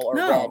 green, purple, or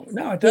red.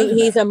 No, it doesn't.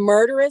 He's a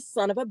murderous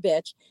son of a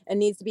bitch and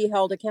needs to be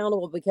held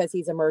accountable because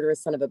he's a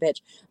murderous son of a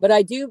bitch. But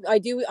I do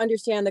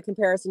understand the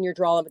comparison you're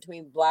drawing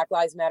between Black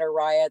Lives Matter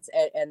riots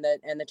and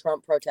the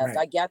Trump protest. Right.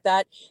 I get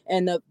that,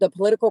 and the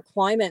political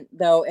climate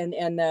though,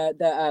 and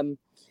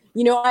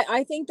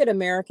I think that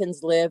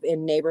Americans live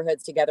in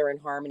neighborhoods together in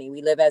harmony.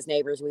 We live as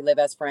neighbors. We live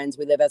as friends.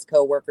 We live as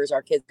coworkers.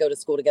 Our kids go to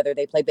school together.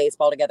 They play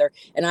baseball together.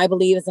 And I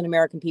believe as an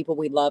American people,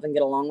 we love and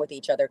get along with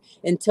each other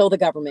until the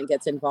government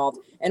gets involved.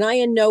 And I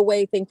in no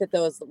way think that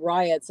those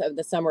riots of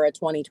the summer of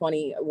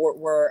 2020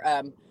 were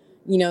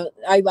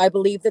I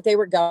believe that they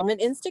were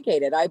government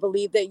instigated. I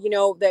believe that,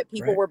 that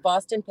people Right. were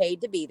bussed and paid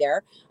to be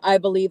there. I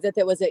believe that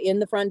there was a in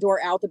the front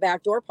door, out the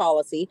back door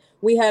policy.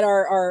 We had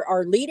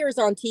our leaders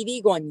on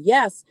TV going,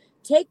 yes,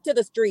 take to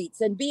the streets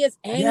and be as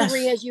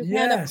angry as you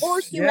can. Of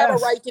course you have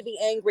a right to be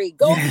angry.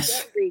 Go be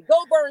angry. Go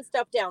burn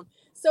stuff down.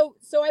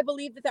 So I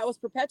believe that was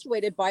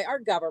perpetuated by our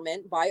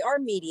government, by our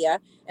media.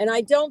 And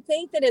I don't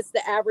think that it's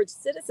the average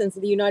citizens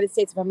of the United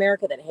States of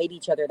America that hate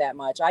each other that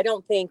much. I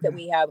don't think that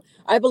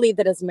I believe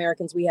that as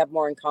Americans, we have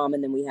more in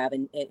common than we have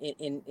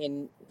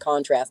in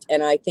contrast.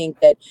 And I think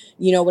that,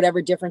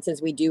 whatever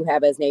differences we do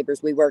have as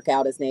neighbors, we work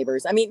out as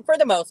neighbors. I mean, for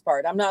the most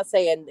part, I'm not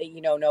saying,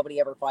 nobody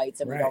ever fights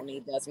and we don't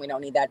need this and we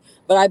don't need that.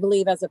 But I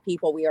believe as a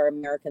people, we are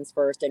Americans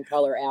first and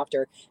color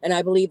after. And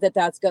I believe that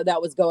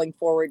that was going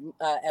forward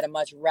at a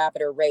much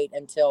rapider rate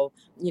until,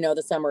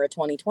 the summer of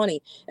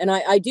 2020. And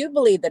I do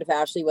believe that if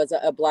Ashley was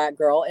a black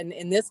girl, and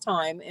in this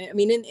time, I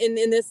mean,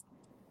 in this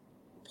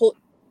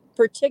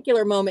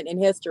particular moment in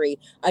history,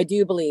 I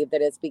do believe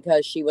that it's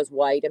because she was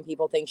white and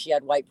people think she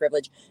had white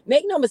privilege.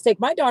 Make no mistake,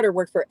 my daughter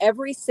worked for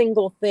every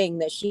single thing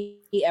that she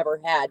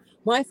ever had.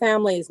 My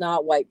family is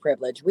not white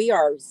privilege. We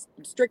are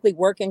strictly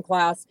working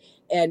class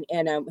and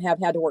have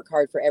had to work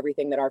hard for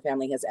everything that our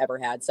family has ever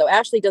had. So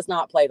Ashley does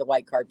not play the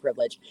white card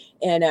privilege.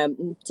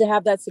 And to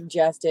have that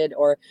suggested,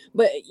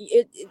 but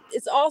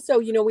it's also,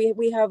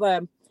 we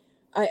have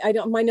I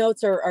don't, my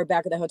notes are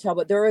back at the hotel,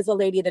 but there is a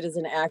lady that is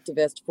an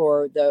activist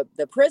for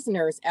the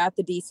prisoners at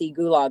the DC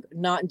Gulag,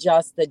 not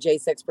just the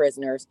J6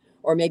 prisoners,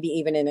 or maybe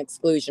even an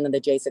exclusion of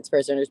the J6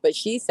 prisoners. But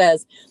she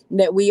says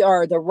that we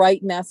are the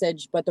right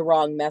message, but the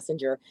wrong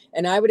messenger.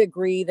 And I would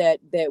agree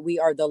that we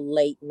are the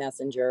late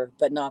messenger,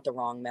 but not the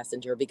wrong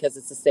messenger, because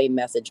it's the same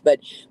message. But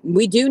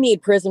we do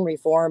need prison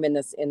reform in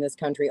this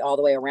country all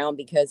the way around,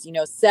 because,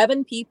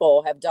 7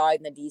 people have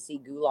died in the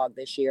DC Gulag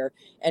this year,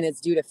 and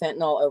it's due to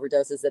fentanyl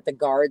overdoses that the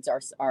guards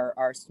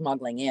are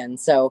smuggling in.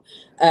 So,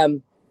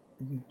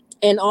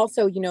 and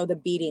also, the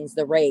beatings,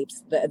 the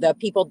rapes, the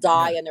people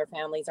die and their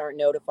families aren't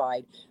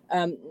notified.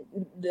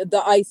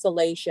 The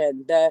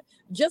isolation, the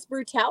just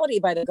brutality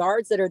by the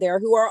guards that are there,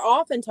 who are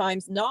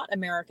oftentimes not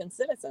American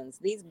citizens.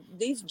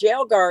 These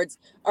jail guards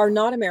are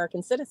not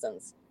American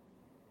citizens.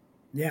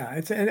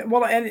 Yeah,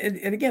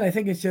 and again, I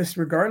think it's just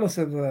regardless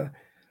of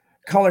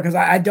color, because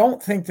I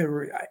don't think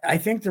I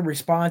think the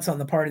response on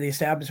the part of the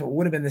establishment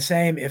would have been the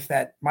same if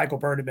that Michael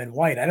Byrd had been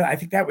white. I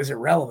think that was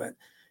irrelevant,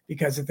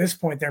 because at this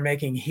point they're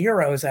making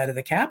heroes out of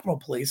the Capitol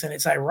Police, and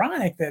it's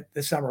ironic that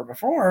the summer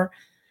before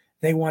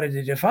they wanted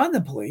to defund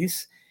the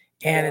police,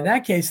 and in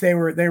that case they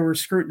were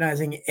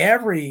scrutinizing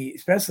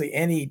especially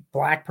any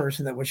black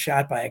person that was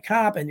shot by a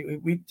cop,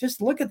 and we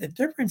just look at the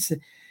difference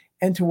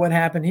into what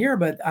happened here.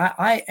 But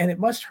and it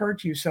must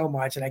hurt you so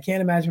much, and I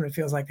can't imagine what it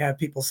feels like to have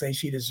people say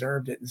she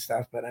deserved it and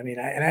stuff. But I mean,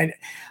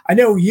 I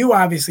know you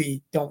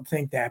obviously don't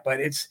think that,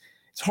 but it's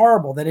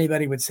horrible that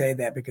anybody would say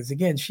that, because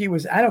again,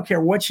 I don't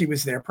care what she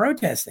was there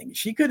protesting.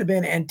 She could have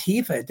been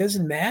Antifa. It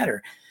doesn't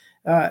matter.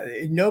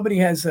 Nobody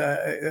has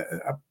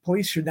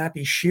police should not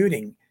be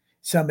shooting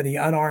somebody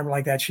unarmed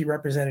like that. She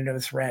represented a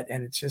threat,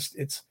 and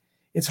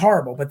it's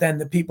horrible. But then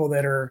the people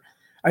that are,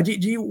 do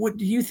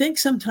you think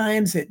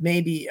sometimes it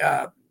maybe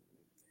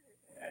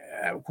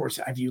of course,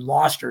 have you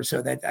lost her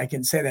so that I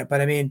can say that?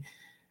 But I mean,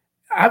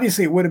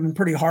 obviously it would have been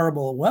pretty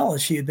horrible. Well,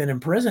 if she had been in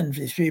prison,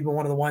 if she had been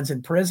one of the ones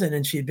in prison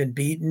and she'd been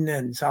beaten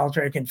and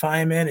solitary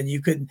confinement, and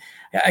you could,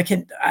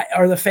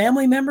 are the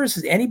family members,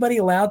 is anybody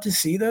allowed to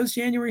see those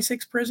January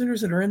 6th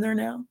prisoners that are in there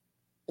now?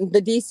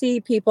 The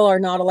DC people are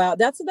not allowed.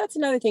 That's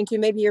another thing too.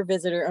 Maybe your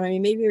visitor, I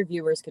mean, maybe your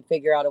viewers could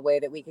figure out a way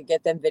that we could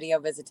get them video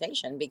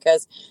visitation,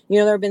 because,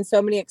 there have been so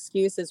many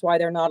excuses why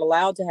they're not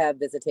allowed to have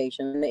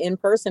visitation. The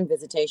in-person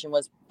visitation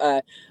was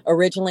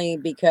originally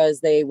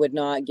because they would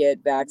not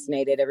get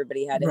vaccinated.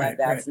 Everybody had to have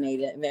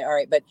vaccinated. Right. All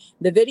right. But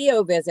the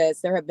video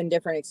visits, there have been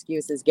different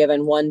excuses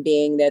given. One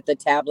being that the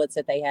tablets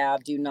that they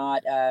have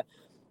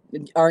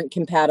aren't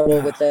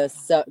compatible with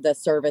the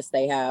service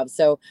they have.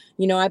 So,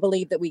 I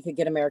believe that we could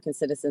get American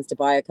citizens to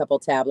buy a couple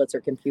tablets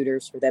or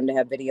computers for them to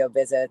have video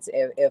visits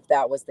if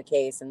that was the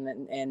case,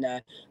 and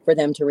for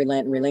them to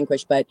relent and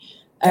relinquish. But,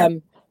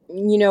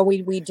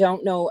 we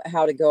don't know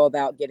how to go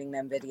about getting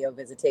them video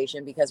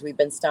visitation because we've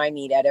been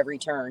stymied at every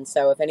turn.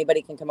 So if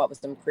anybody can come up with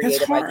some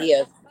creative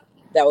ideas,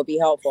 that would be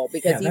helpful,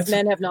 because these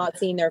men have not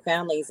seen their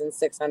families in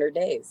 600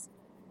 days.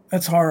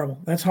 That's horrible.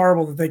 That's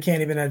horrible that they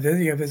can't even have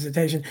video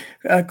visitation.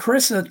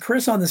 Chris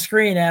on the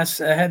screen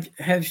asks,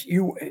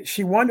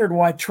 she wondered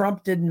why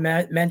Trump didn't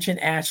mention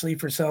Ashley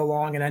for so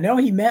long. And I know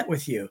he met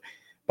with you,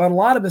 but a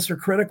lot of us are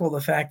critical of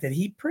the fact that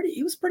he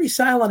was pretty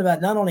silent about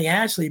not only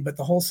Ashley, but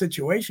the whole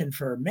situation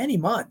for many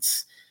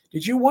months.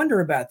 Did you wonder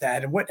about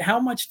that? And what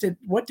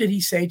did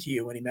he say to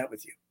you when he met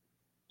with you?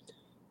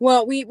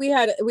 Well, we've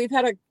had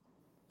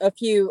a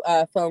few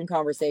phone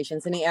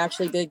conversations, and he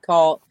actually did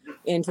call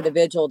into the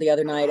vigil the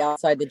other night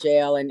outside the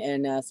jail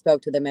and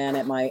spoke to the man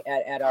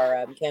at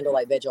our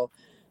candlelight vigil.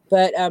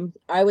 But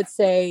I would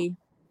say,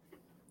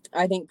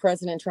 I think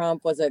President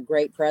Trump was a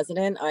great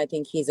president. I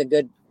think he's a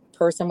good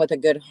person with a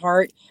good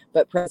heart,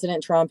 but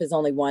President Trump is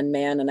only one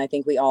man, and I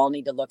think we all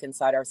need to look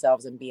inside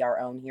ourselves and be our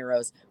own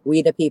heroes.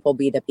 We the people,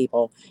 be the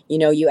people.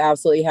 You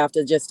absolutely have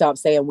to just stop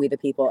saying we the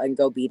people and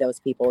go be those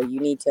people.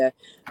 You need to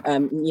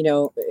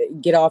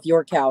get off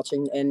your couch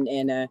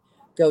and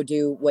go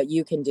do what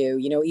you can do,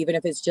 even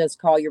if it's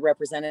just call your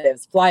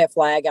representatives, fly a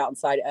flag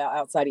outside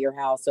of your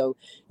house. So,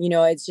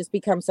 it's just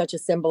become such a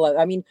symbol of,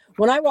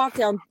 when I walk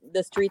down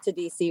the streets of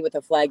DC with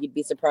a flag, you'd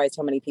be surprised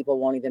how many people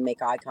won't even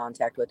make eye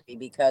contact with me,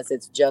 because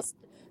it's just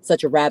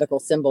such a radical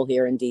symbol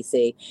here in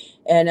DC.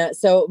 And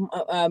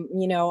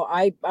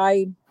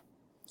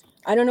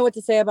I don't know what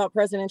to say about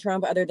President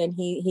Trump other than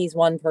he's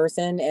one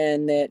person,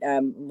 and that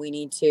we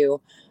need to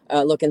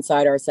look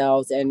inside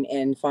ourselves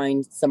and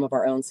find some of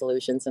our own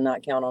solutions and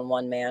not count on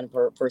one man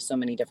for so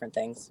many different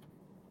things.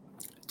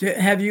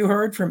 Have you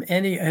heard from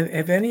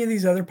have any of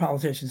these other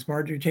politicians,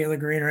 Marjorie Taylor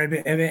Greene, or have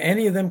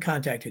any of them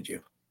contacted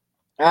you?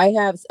 I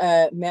have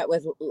met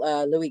with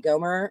Louis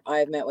Gohmert.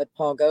 I've met with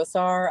Paul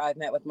Gosar. I've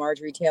met with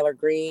Marjorie Taylor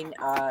Greene,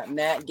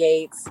 Matt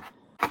Gaetz,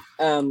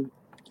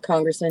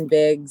 Congressman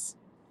Biggs,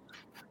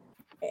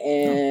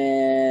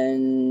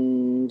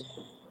 and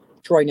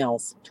Troy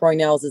Nehls. Troy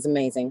Nehls is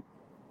amazing.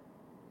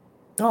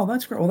 Oh,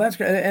 that's great. Well, that's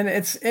great. And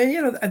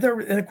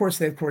of course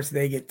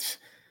they get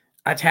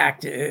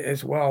attacked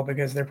as well,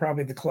 because they're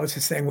probably the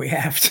closest thing we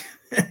have to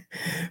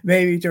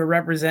maybe to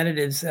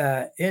representatives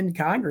in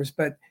Congress.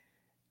 But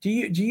do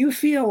you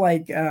feel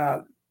like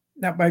now,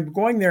 by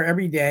going there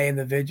every day and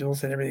the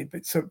vigils and everything,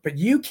 but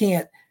you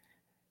can't,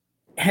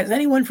 has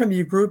anyone from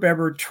your group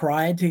ever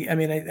tried to,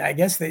 I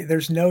guess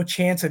there's no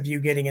chance of you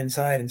getting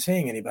inside and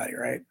seeing anybody,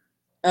 right?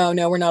 Oh,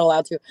 no, we're not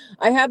allowed to.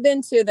 I have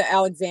been to the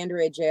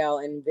Alexandria jail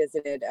and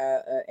visited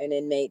an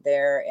inmate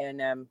there,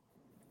 and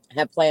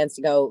have plans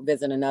to go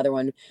visit another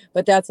one,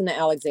 but that's in the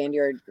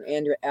Alexandria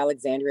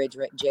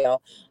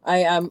jail.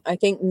 I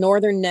think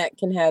Northern Neck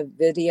can have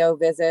video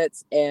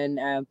visits, and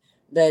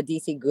the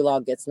DC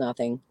Gulag gets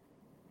nothing.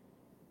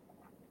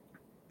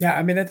 Yeah,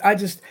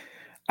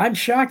 I'm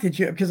shocked at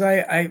you, because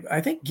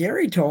I think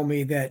Gary told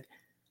me that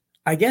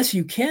I guess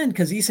you can,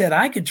 because he said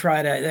I could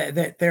try to,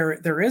 that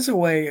there is a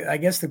way, I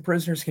guess the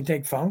prisoners can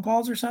take phone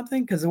calls or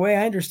something, because the way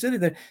I understood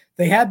it, that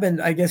they have been,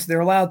 I guess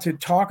they're allowed to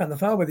talk on the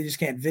phone, but they just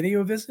can't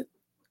video visit.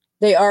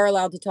 They are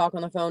allowed to talk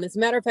on the phone. As a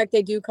matter of fact,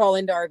 they do call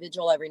into our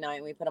vigil every night,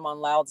 and we put them on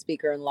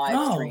loudspeaker and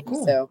live stream.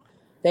 Cool. So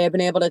they have been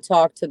able to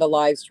talk to the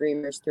live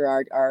streamers through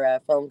our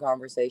phone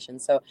conversation.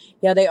 So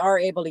yeah, they are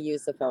able to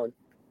use the phone.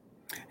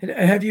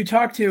 Have you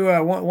talked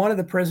to one of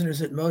the prisoners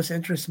that most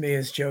interests me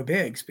is Joe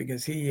Biggs,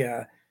 because he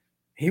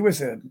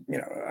was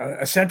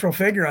a central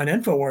figure on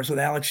InfoWars with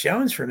Alex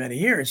Jones for many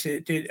years.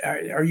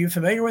 Are you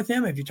familiar with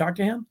him? Have you talked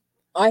to him?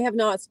 I have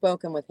not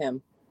spoken with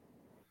him.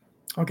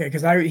 Okay,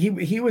 because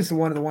he was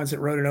one of the ones that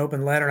wrote an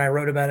open letter, and I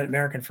wrote about it at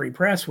American Free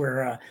Press,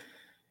 where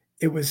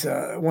it was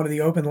one of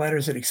the open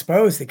letters that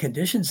exposed the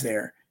conditions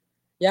there.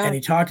 Yeah, and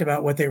he talked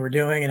about what they were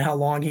doing and how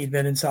long he'd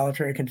been in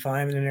solitary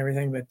confinement and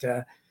everything.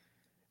 But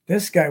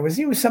this guy was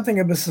something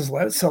of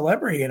a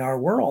celebrity in our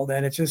world,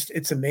 and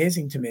it's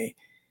amazing to me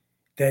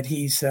that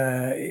he's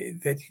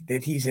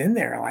he's in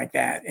there like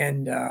that.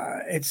 And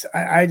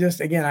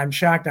I'm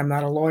shocked. I'm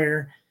not a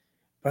lawyer.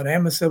 but I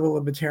am a civil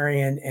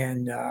libertarian,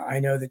 and I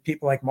know that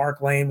people like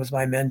Mark Lane was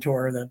my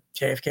mentor, the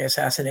JFK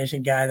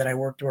assassination guy that I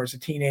worked towards as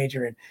a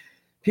teenager, and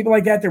people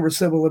like that were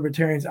civil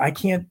libertarians. I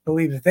can't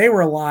believe if they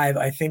were alive,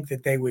 I think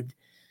that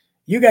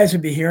you guys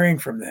would be hearing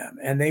from them,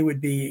 and they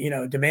would be,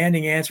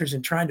 demanding answers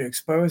and trying to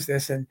expose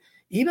this. And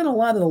even a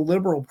lot of the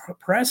liberal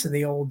press in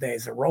the old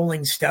days, the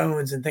Rolling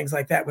Stones and things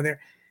like that,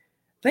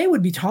 they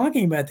would be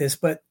talking about this.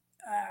 But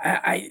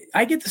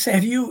I get to say,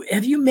 have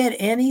you met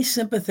any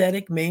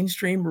sympathetic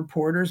mainstream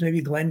reporters,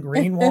 maybe Glenn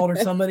Greenwald or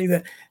somebody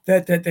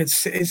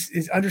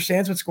that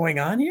understands what's going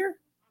on here?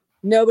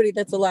 Nobody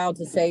that's allowed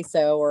to say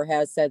so or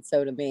has said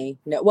so to me.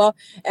 No, well,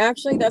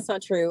 actually, that's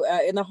not true.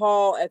 In the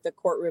hall at the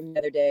courtroom the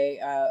other day,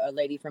 a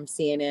lady from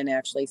CNN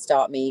actually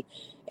stopped me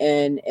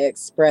and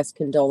expressed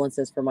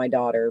condolences for my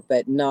daughter,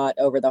 but not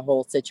over the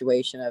whole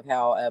situation of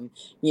how,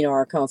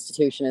 our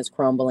Constitution is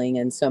crumbling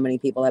and so many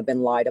people have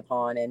been lied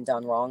upon and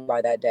done wrong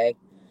by that day.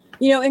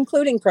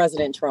 Including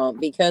President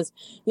Trump, because,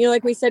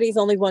 like we said, he's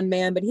only one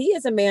man, but he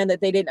is a man that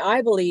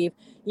I believe,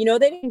 they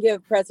didn't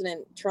give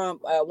President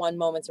Trump 1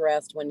 moment's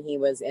rest when he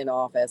was in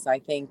office. I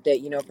think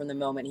that, from the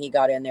moment he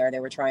got in there, they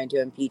were trying to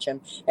impeach him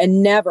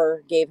and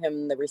never gave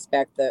him the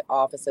respect the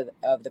office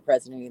of the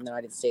President of the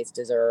United States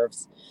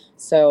deserves.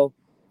 So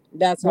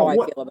that's how I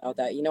feel about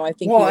that. I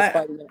think he was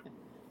fighting.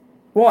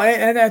 Well,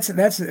 and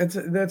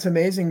that's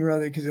amazing,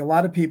 really, because a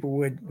lot of people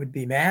would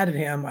be mad at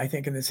him, I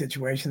think, in the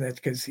situation, that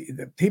because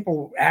the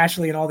people,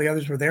 Ashley and all the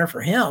others, were there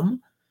for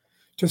him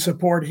to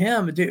support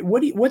him.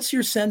 What's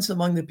your sense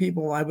among the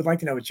people? I would like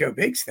to know what Joe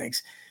Biggs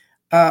thinks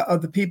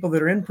of the people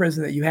that are in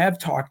prison that you have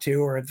talked to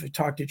or have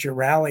talked at your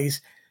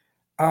rallies.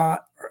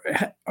 Are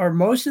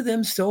most of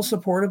them still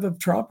supportive of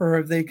Trump, or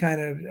have they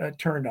kind of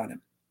turned on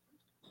him?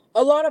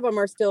 A lot of them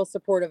are still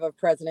supportive of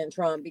President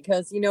Trump,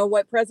 because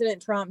what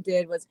President Trump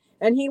did was,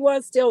 and he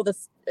was still the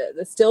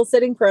still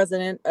sitting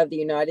president of the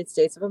United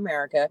States of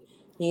America.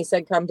 He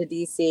said, come to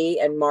DC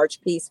and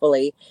march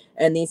peacefully.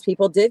 And these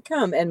people did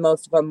come, and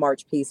most of them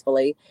marched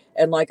peacefully.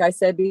 And like I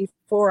said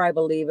before, I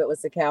believe it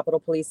was the Capitol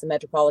Police and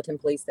Metropolitan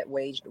Police that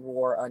waged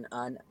war on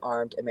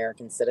unarmed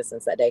American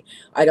citizens that day.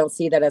 I don't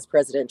see that as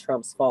President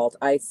Trump's fault.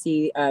 I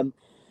see,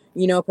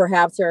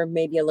 perhaps there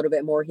may be a little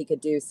bit more he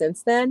could do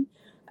since then.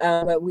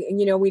 But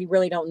we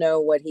really don't know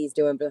what he's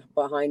doing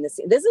behind the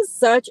scenes. This is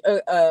such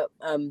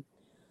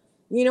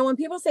when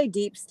people say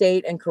deep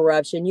state and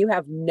corruption, you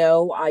have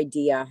no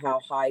idea how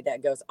high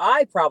that goes.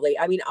 I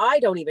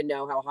don't even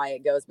know how high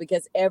it goes,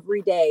 because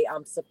every day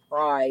I'm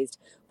surprised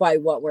by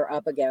what we're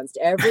up against.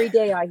 Every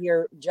day I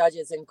hear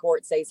judges in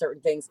court say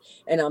certain things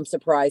and I'm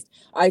surprised.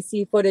 I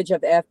see footage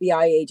of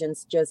FBI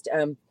agents just,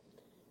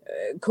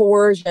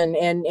 coercion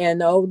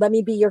and oh, let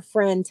me be your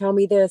friend, tell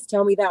me this,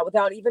 tell me that,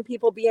 without even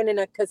people being in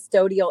a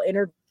custodial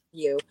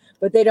interview.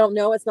 But they don't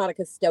know it's not a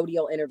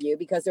custodial interview,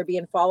 because they're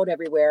being followed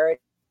everywhere,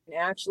 and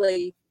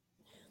actually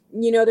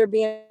they're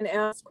being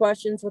asked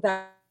questions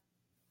without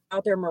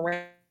their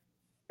Miranda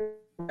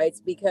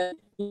rights, because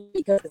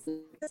it's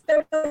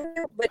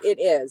but it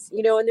is,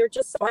 and they're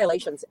just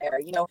violations there.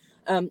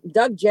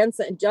 Doug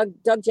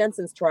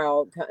Jensen's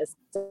trial is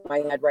in my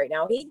head right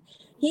now.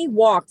 He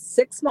walked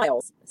 6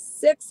 miles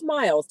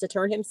to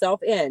turn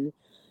himself in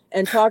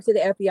and talk to the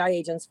FBI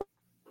agents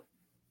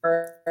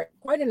for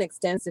quite an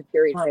extensive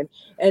period of time.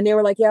 And they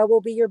were like, yeah, we'll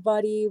be your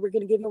buddy. We're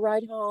going to give you a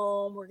ride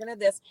home. We're going to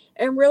this.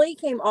 And really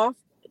came off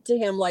to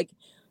him like,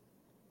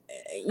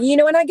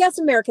 and I guess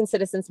American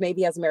citizens, we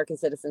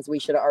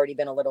should have already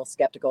been a little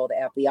skeptical of the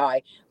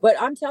FBI. But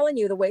I'm telling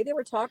you, the way they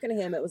were talking to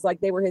him, it was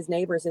like they were his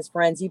neighbors, his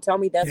friends. You tell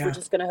me this, we're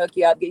just going to hook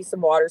you up, get you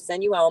some water,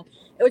 send you home.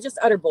 It was just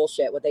utter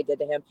bullshit what they did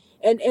to him.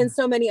 And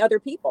so many other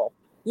people,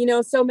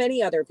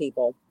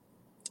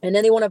 And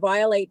then they want to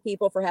violate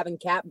people for having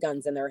cap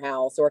guns in their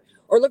house, or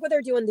look what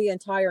they're doing the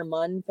entire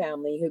Munn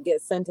family, who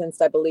gets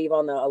sentenced, I believe,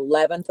 on the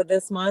 11th of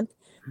this month.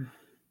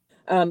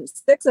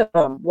 6 of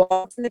them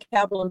walked in the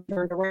Capitol and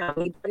turned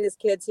around. He brought his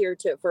kids here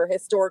for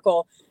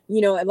historical,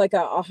 like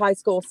a high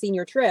school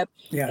senior trip.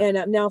 Yeah.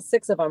 And now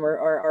 6 of them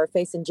are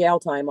facing jail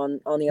time on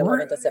the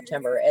 11th of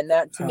September. And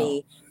that to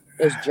me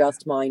is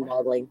just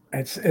mind-boggling.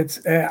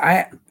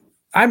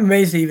 I'm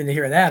amazed even to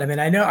hear that. I mean,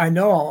 I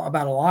know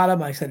about a lot of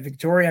them. I said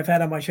Victoria, I've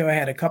had on my show. I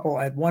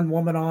had one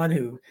woman on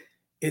who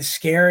is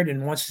scared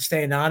and wants to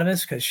stay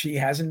anonymous because she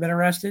hasn't been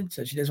arrested,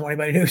 so she doesn't want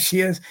anybody to know who she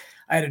is.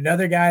 I had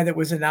another guy that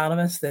was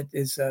anonymous that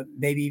is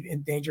maybe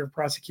in danger of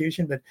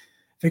prosecution. But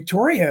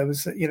Victoria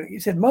was, you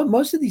said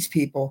most of these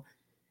people,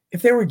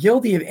 if they were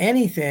guilty of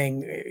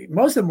anything,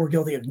 most of them were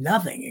guilty of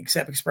nothing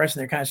except expressing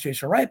their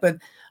constitutional right. But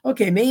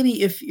okay,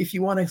 maybe if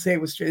you want to say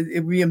it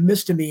would be a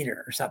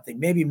misdemeanor or something,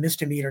 maybe a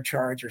misdemeanor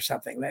charge or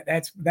something.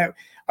 That's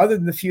other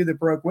than the few that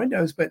broke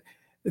windows. But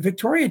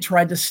Victoria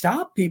tried to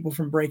stop people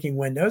from breaking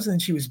windows,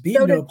 and she was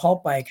beaten to a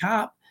pulp by a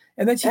cop,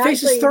 and then she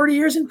faces 30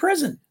 years in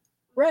prison.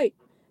 Right.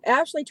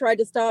 Ashley tried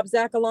to stop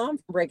Zach Alam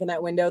from breaking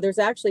that window. There's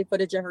actually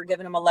footage of her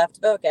giving him a left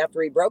hook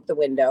after he broke the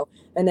window,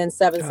 and then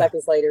 7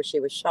 seconds later she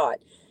was shot.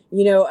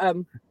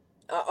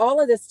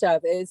 all of this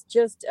stuff is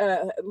just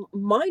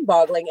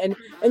mind-boggling. And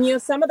you know,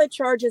 some of the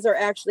charges are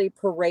actually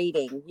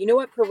parading. You know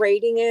what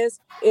parading is?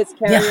 It's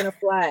carrying a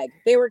flag.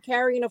 They were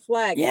carrying a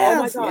flag.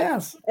 Yes, oh my God.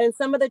 Yes. And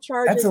some of the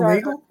charges That's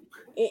illegal?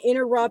 are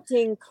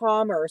interrupting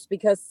commerce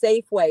because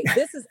Safeway,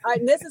 this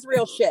is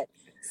real shit.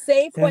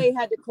 Safeway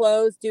had to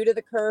close due to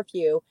the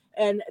curfew,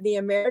 and the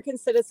American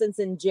citizens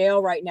in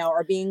jail right now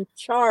are being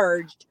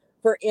charged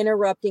for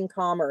interrupting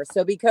commerce.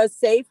 So because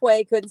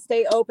Safeway couldn't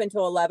stay open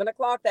till 11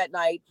 o'clock that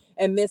night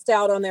and missed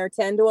out on their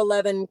 10 to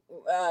 11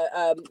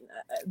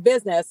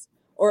 business,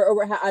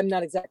 or I'm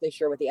not exactly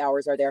sure what the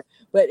hours are there,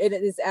 but it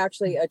is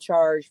actually a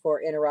charge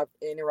for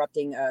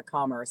interrupting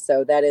commerce.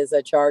 So that is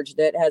a charge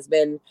that has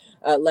been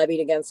levied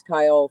against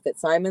Kyle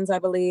Fitzsimons, I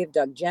believe,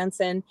 Doug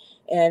Jensen,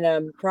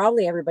 and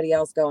probably everybody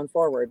else going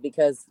forward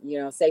because, you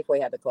know,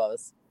 Safeway had to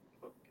close.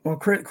 Well,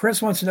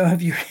 Chris wants to know,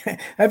 have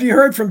you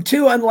heard from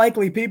two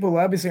unlikely people who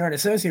obviously aren't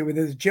associated with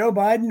this, Joe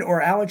Biden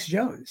or Alex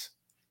Jones?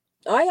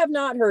 I have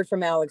not heard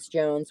from Alex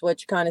Jones,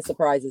 which kind of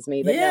surprises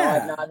me, but no,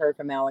 I've not heard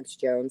from Alex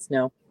Jones.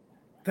 No.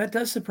 That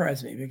does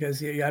surprise me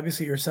because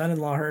obviously your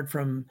son-in-law heard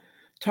from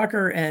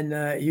Tucker,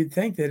 and you'd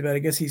think that, but I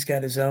guess he's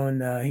got his own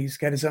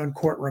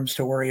courtrooms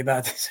to worry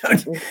about, his own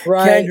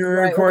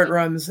kangaroo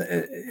courtrooms,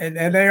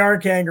 and they are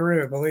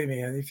kangaroo, believe me.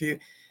 And if you,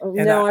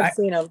 I've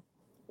seen them.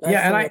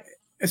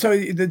 So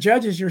the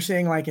judges you're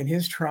seeing, like in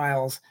his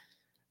trials,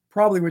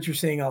 probably what you're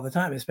seeing all the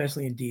time,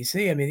 especially in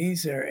DC. I mean,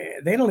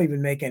 they don't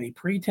even make any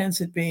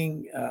pretense at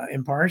being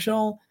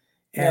impartial.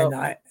 And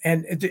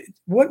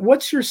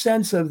what's your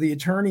sense of the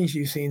attorneys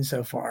you've seen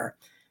so far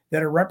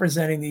that are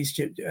representing these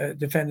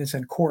defendants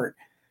in court?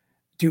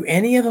 Do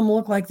any of them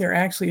look like they're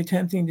actually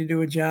attempting to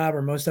do a job,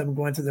 or most of them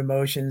going through the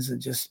motions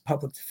and just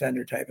public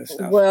defender type of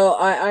stuff? Well,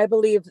 I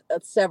believe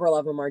several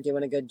of them are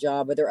doing a good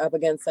job, but they're up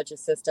against such a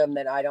system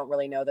that I don't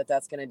really know that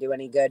that's going to do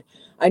any good.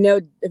 I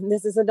know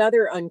this is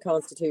another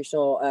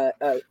unconstitutional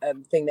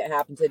thing that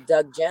happened to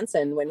Doug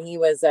Jensen when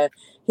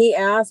he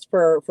asked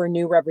for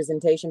new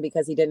representation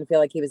because he didn't feel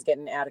like he was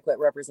getting adequate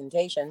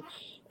representation.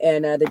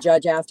 And the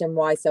judge asked him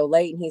why so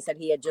late. And he said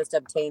he had just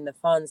obtained the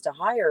funds to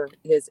hire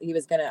he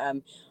was going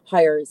to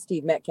hire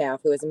Steve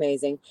Metcalf, who is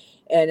amazing.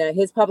 And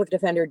his public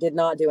defender did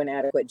not do an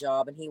adequate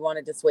job. And he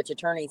wanted to switch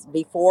attorneys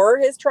before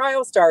his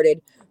trial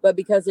started. But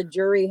because the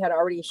jury had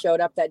already showed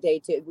up that day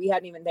too,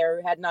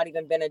 there had not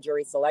even been a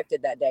jury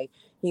selected that day.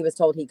 He was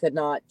told he could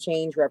not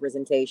change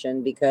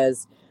representation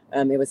because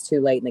it was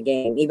too late in the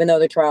game, even though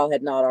the trial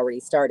had not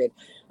already started.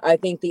 I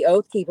think the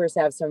Oath Keepers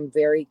have some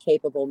very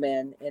capable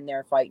men in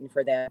there fighting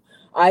for them.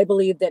 I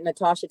believe that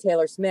Natasha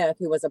Taylor Smith,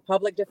 who was a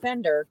public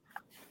defender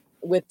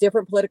with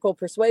different political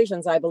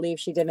persuasions, I believe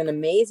she did an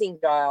amazing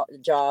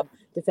job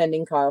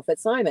defending Kyle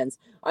Fitzsimons.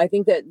 I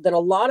think that a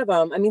lot of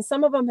them, I mean,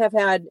 some of them have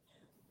had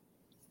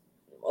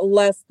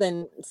less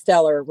than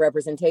stellar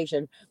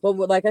representation, but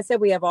like I said,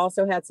 we have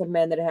also had some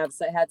men that have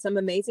had some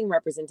amazing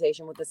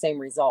representation with the same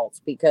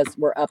results because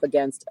we're up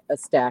against a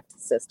stacked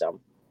system.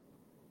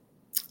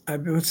 I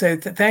would say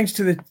thanks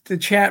to the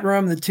chat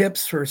room, the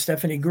tips for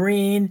Stephanie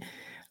Green,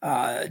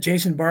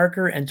 Jason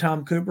Barker, and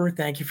Tom Cooper.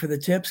 Thank you for the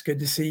tips. Good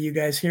to see you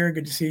guys here.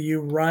 Good to see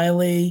you,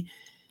 Riley.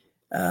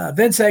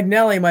 Vince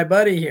Agnelli, my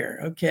buddy here.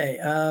 Okay.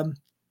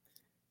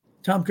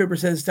 Tom Cooper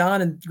says,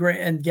 Don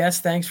and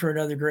guests, thanks for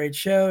another great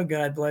show.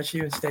 God bless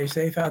you and stay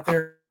safe out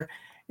there.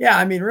 Yeah,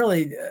 I mean,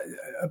 really,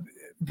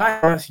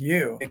 God bless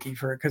you, Nikki,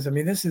 because I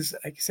mean, this is,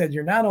 like I said,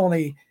 you're not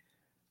only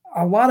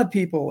a lot of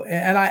people,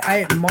 and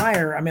I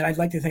admire, I mean, I'd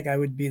like to think I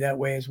would be that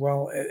way as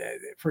well,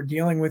 for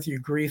dealing with your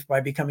grief by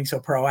becoming so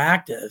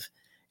proactive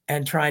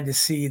and trying to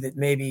see that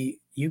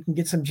maybe you can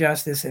get some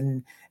justice,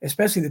 and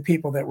especially the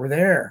people that were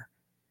there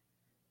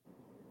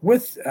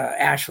with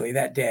Ashley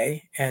that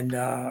day and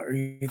are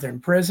either in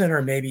prison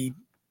or maybe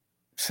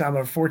some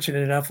are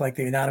fortunate enough, like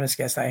the anonymous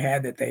guest I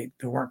had, that they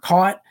weren't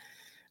caught.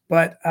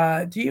 But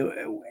do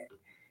you,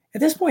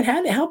 at this point,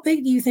 how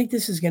big do you think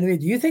this is going to be?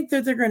 Do you think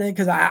that they're going to,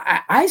 because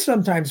I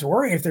sometimes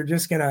worry if they're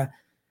just going to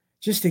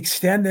just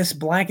extend this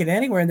blanket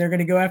anywhere and they're going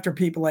to go after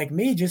people like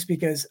me just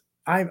because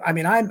I'm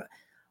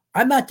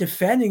not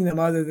defending them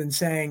other than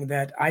saying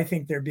that I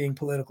think they're being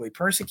politically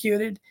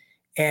persecuted.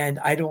 And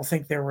I don't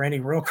think there were any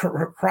real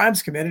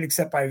crimes committed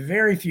except by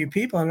very few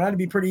people. And it ought to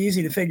be pretty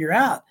easy to figure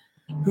out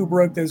who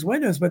broke those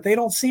windows, but they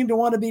don't seem to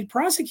want to be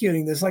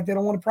prosecuting this, like they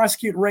don't want to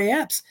prosecute Ray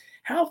Epps.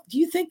 How do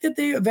you think that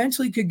they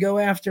eventually could go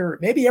after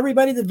maybe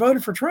everybody that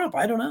voted for Trump?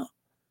 I don't know.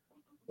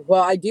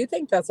 Well, I do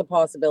think that's a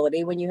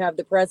possibility when you have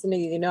the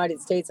president of the United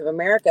States of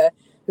America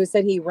who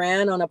said he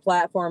ran on a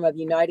platform of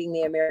uniting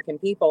the American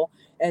people.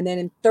 And then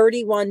in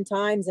 31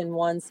 times in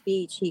one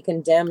speech, he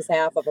condemns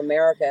half of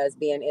America as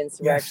being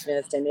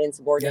insurrectionist and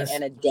insubordinate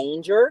and a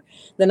danger.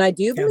 Then I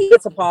do believe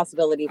it's a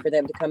possibility for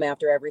them to come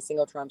after every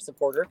single Trump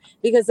supporter,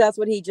 because that's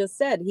what he just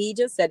said. He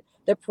just said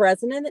the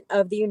president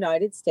of the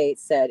United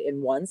States said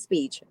in one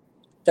speech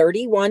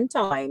 31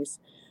 times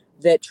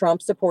that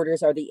Trump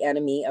supporters are the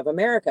enemy of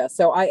America.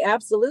 So I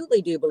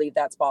absolutely do believe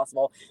that's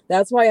possible.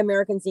 That's why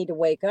Americans need to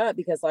wake up,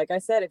 because like I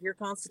said, if your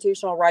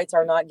constitutional rights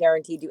are not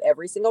guaranteed to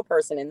every single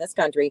person in this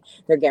country,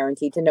 they're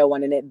guaranteed to no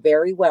one. And it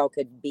very well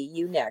could be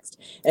you next.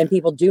 And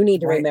people do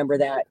need to remember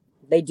that.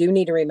 They do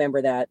need to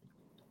remember that.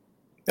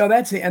 No,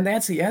 that's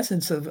the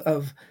essence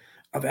of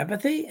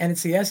empathy, and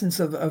it's the essence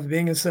of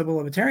being a civil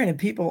libertarian. And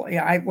people,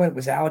 when it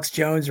was Alex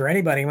Jones or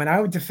anybody, when I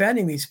was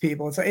defending these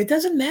people, it's like, it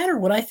doesn't matter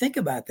what I think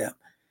about them.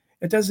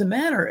 It doesn't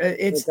matter.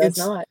 It's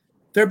not.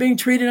 They're being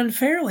treated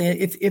unfairly.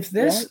 If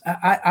this,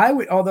 I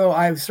would, although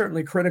I'm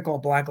certainly critical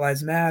of Black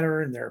Lives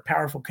Matter and their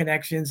powerful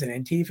connections and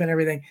Antifa and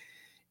everything,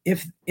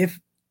 if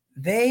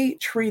they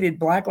treated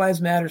Black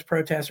Lives Matter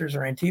protesters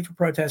or Antifa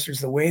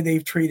protesters the way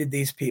they've treated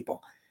these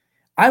people,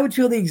 I would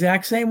feel the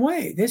exact same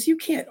way. You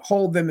can't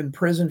hold them in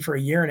prison for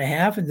 1.5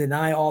 years and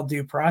deny all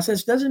due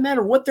process. Doesn't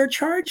matter what they're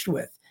charged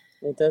with.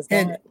 It does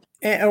not.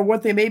 Or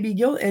what they may be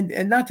guilty.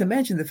 And not to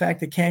mention the fact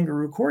that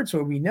kangaroo courts,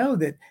 where we know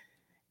that,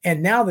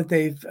 and now that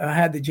they've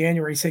had the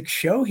January 6th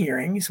show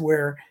hearings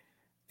where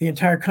the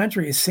entire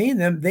country has seen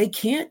them, they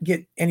can't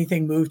get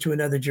anything moved to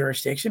another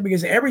jurisdiction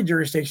because every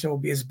jurisdiction will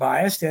be as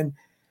biased. And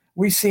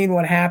we've seen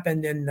what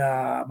happened in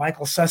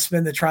Michael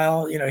Sussman, the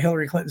trial,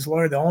 Hillary Clinton's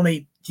lawyer, the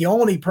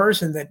only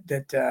person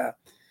that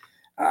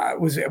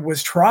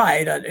was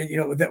tried,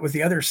 that was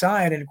the other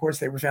side. And of course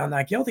they were found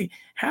not guilty.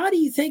 How do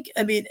you think,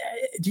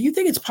 do you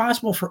think it's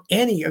possible for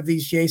any of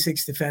these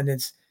J6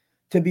 defendants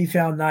to be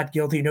found not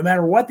guilty, no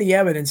matter what the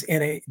evidence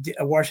in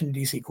a Washington,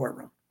 D.C.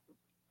 courtroom?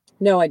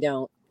 No, I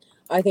don't.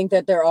 I think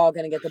that they're all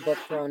going to get the book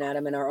thrown at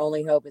them, and our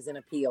only hope is in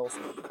appeals.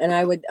 And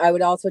I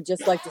would also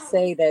just like to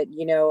say that,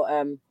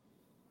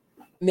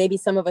 maybe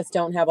some of us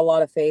don't have a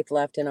lot of faith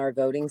left in our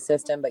voting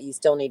system, but you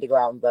still need to go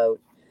out and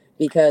vote,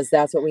 because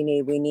that's what we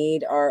need. We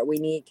need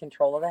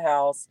control of the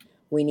House.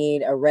 We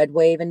need a red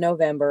wave in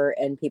November,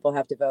 and people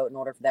have to vote in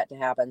order for that to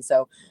happen.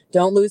 So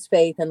don't lose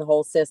faith in the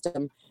whole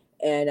system,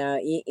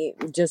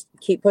 and just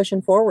keep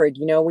pushing forward.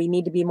 We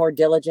need to be more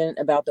diligent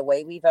about the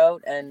way we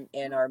vote and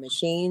our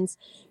machines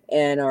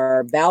and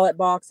our ballot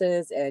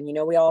boxes. And,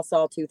 we all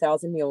saw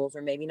 2,000 Mules,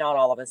 or maybe not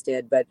all of us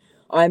did, but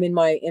I'm in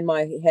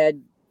my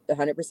head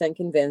 100%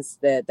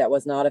 convinced that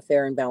was not a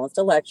fair and balanced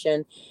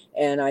election.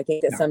 And I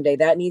think that someday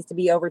that needs to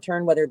be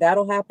overturned. Whether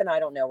that'll happen, I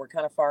don't know. We're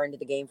kind of far into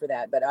the game for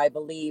that, but I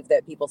believe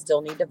that people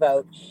still need to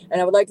vote. And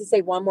I would like to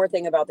say one more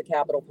thing about the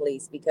Capitol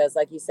Police, because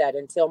like you said,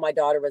 until my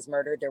daughter was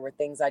murdered, there were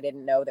things I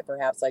didn't know that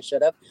perhaps I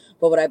should have.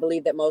 But what I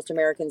believe that most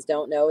Americans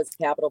don't know is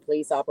Capitol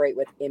Police operate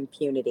with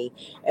impunity,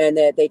 and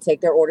that they take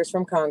their orders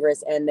from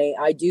Congress. And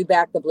I do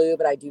back the blue,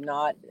 but I do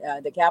not.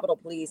 The Capitol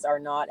Police are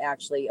not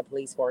actually a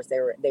police force.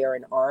 They are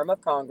an arm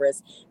of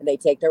Congress, and they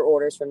take their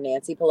orders from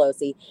Nancy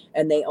Pelosi,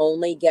 and they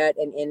only get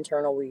an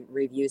internal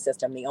review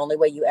system. The only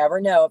way you ever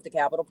know if the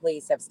Capitol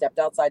Police have stepped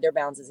outside their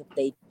bounds is if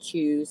they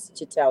choose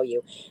to tell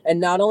you. And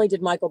not only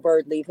did Michael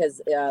Byrd leave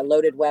his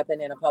loaded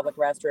weapon in a public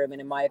restroom, and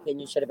in my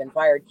opinion should have been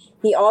fired,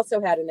 he also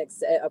had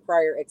a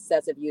prior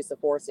excessive use of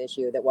force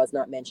issue that was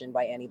not mentioned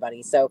by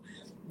anybody. So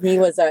he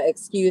was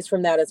excused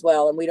from that as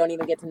well, and we don't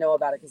even get to know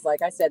about it because,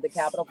 like I said, the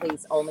Capitol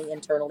Police only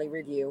internally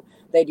review.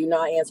 They do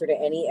not answer to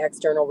any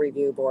external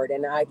review board,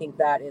 and I think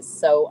that is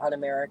so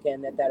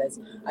un-American that is,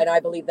 and I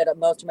believe that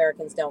most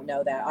Americans don't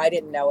know that. I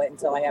didn't know it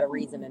until I had a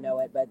reason to know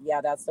it, but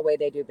yeah, that's the way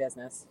they do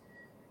business.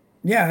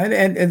 Yeah,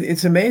 and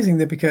it's amazing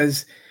that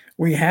because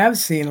we have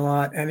seen a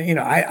lot, and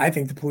I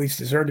think the police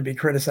deserve to be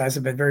criticized.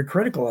 I've been very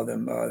critical of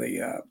them.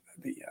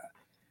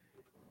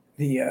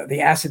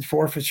 The asset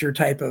forfeiture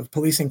type of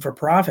policing for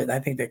profit, I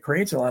think that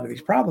creates a lot of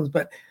these problems.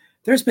 But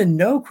there's been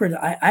no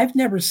I've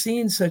never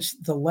seen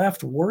the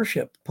left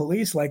worship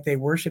police like they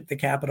worship the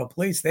Capitol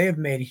Police. They have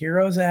made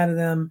heroes out of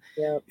them.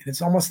 Yep. And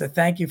it's almost a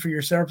thank you for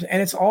your service.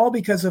 And it's all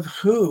because of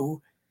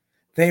who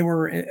they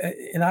were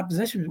in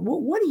opposition.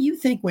 What do you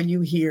think when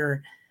you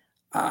hear,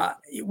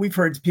 we've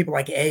heard people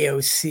like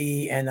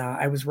AOC, and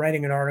I was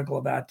writing an article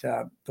about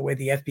the way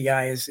the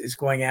FBI is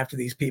going after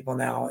these people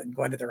now and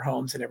going to their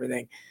homes and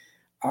everything.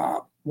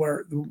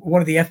 Where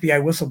one of the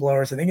FBI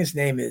whistleblowers, I think his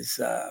name is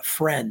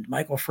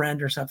Michael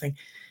Friend or something,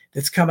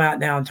 that's come out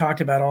now and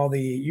talked about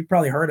you've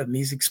probably heard of him.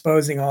 He's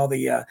exposing all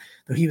he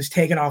was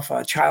taking off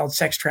child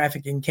sex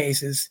trafficking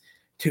cases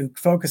to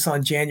focus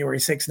on January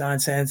 6th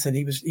nonsense. And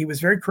he was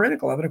very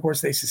critical of it. Of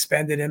course, they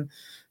suspended him,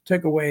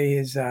 took away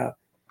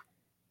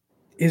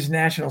his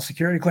national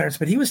security clearance,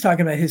 but he was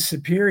talking about his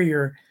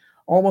superior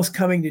almost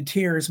coming to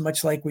tears,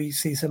 much like we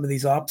see some of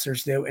these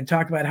officers do, and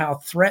talk about how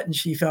threatened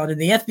she felt in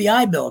the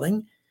FBI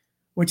building,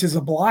 which is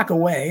a block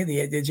away,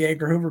 the J.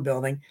 Edgar Hoover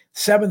building,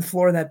 7th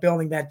floor of that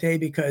building that day,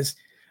 because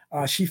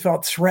she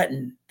felt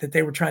threatened that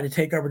they were trying to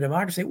take over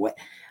democracy. What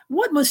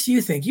must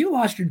you think? You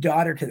lost your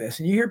daughter to this,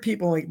 and you hear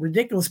people like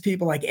ridiculous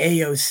people like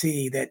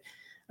AOC that,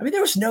 there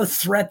was no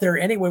threat there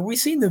anyway. We've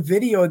seen the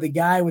video of the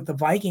guy with the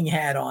Viking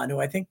hat on, who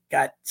I think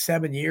got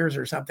 7 years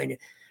or something.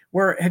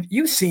 Where have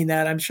you seen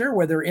that? I'm sure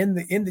where they're in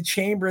the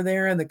chamber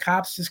there, and the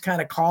cops just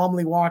kind of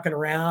calmly walking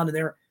around,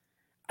 and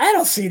I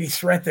don't see any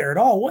threat there at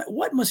all.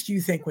 What must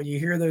you think when you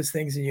hear those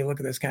things and you look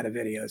at those kind of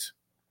videos?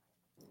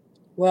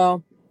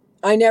 Well,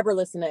 I never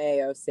listen to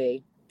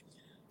AOC.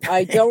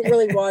 I don't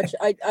really watch.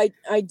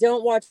 I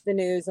don't watch the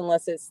news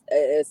unless it's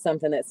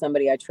something that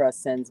somebody I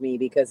trust sends me,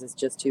 because it's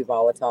just too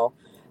volatile.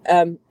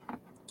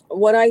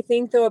 What I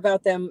think, though,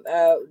 about them,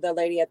 the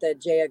lady at the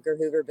J. Edgar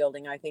Hoover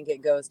building, I think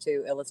it goes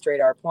to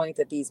illustrate our point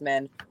that these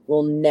men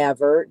will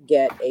never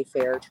get a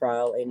fair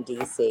trial in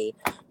D.C.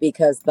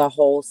 because the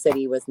whole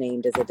city was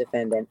named as a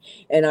defendant.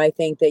 And I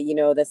think that,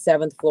 the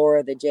 7th floor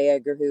of the J.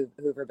 Edgar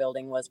Hoover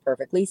building was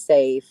perfectly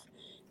safe.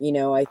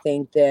 I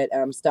think that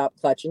stop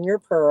clutching your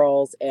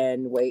pearls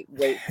and wait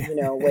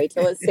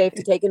till it's safe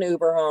to take an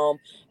Uber home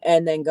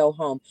and then go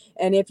home.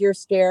 And if you're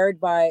scared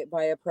by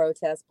a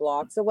protest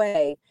blocks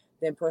away,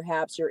 then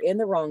perhaps you're in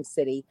the wrong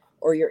city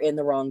or you're in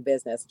the wrong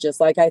business.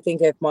 Just like I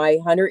think if my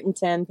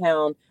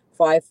 110-pound,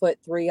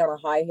 5'3" on a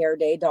high hair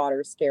day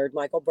daughter scared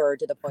Michael Byrd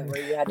to the point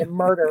where he had to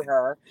murder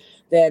her,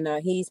 then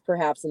he's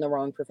perhaps in the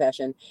wrong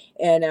profession.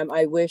 And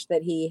I wish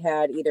that he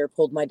had either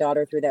pulled my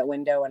daughter through that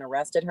window and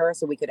arrested her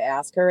so we could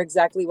ask her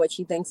exactly what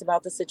she thinks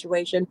about the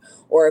situation,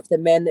 or if the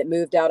men that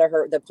moved out of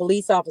the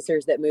police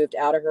officers that moved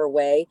out of her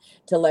way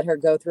to let her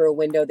go through a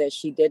window that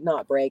she did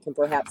not break and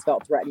perhaps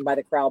felt threatened by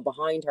the crowd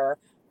behind her.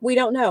 We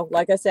don't know.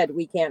 Like I said,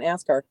 we can't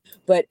ask her,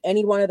 but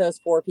any one of those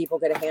 4 people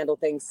could have handled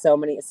things so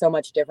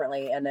much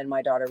differently. And then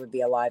my daughter would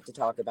be alive to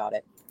talk about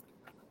it.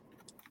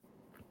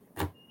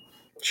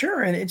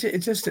 Sure. And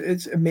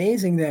it's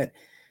amazing that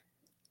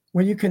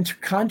when you can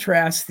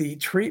contrast the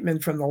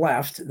treatment from the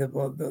left,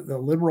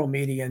 the liberal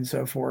media and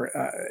so forth,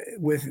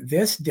 with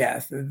this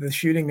death, the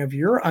shooting of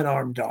your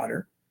unarmed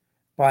daughter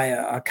by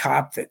a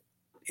cop that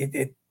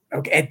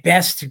at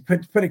best, to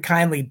put it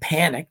kindly,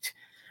 panicked,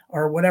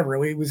 or whatever.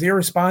 It was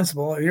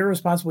irresponsible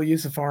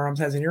use of firearms,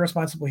 has an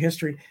irresponsible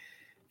history.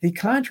 The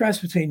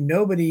contrast between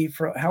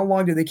for how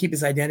long did they keep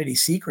his identity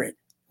secret?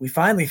 We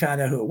finally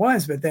found out who it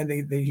was, but then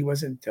he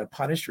wasn't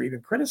punished or even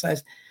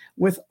criticized,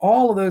 with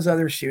all of those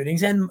other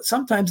shootings. And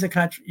sometimes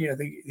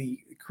the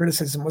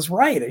criticism was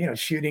right.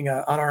 Shooting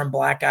an unarmed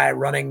black guy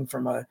running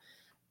from a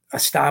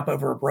stop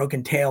over a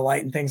broken tail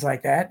light and things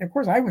like that. And of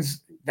course,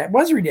 that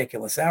was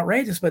ridiculous,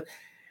 outrageous, but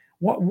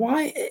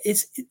why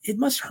it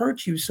must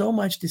hurt you so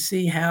much to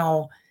see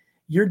how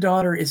your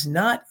daughter is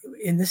not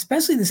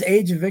especially in this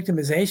age of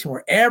victimization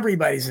where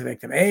everybody's a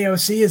victim.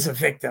 AOC is a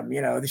victim.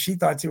 She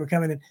thought she were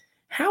coming in.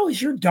 How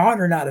is your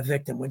daughter not a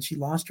victim when she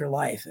lost her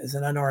life as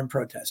an unarmed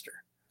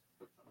protester?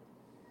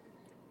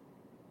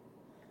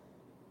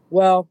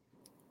 Well,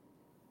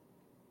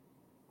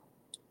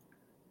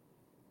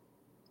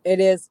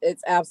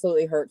 it's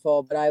absolutely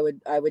hurtful, but I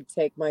would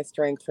take my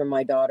strength from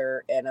my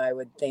daughter, and I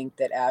would think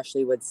that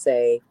Ashley would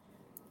say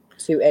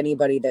to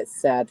anybody that's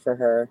sad for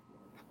her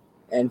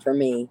and for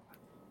me,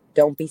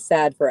 don't be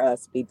sad for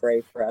us, be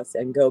brave for us,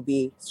 and go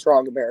be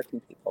strong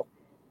American people.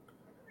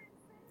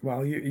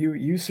 Well,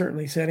 you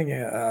certainly setting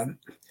a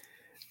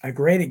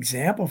great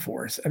example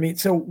for us. I mean,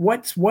 so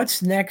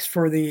what's next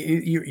for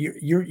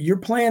you're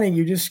planning?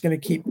 You're just going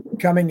to keep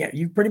coming.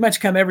 You pretty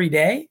much come every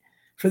day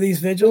for these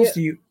vigils.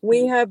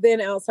 We have been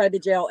outside the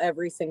jail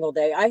every single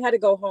day. I had to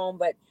go home,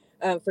 but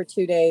for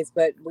 2 days,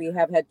 but we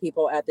have had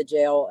people at the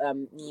jail.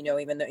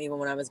 Even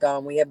when I was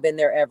gone, we have been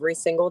there every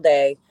single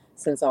day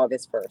since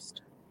August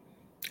 1st.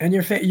 And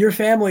your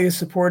family is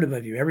supportive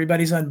of you.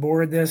 Everybody's on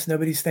board this.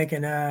 Nobody's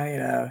thinking,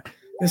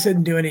 this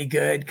didn't do any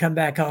good. Come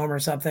back home or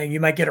something.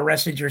 You might get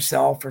arrested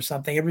yourself or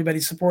something.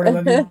 Everybody's supportive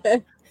of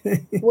you.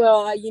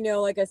 Well,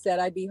 like I said,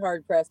 I'd be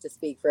hard pressed to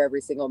speak for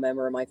every single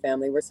member of my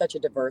family. We're such a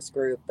diverse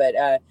group, but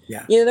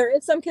there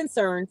is some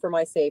concern for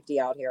my safety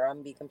out here. I'm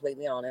gonna be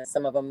completely honest.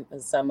 Some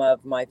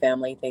of my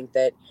family think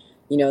that,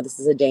 this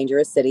is a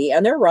dangerous city,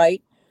 and they're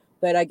right.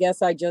 But I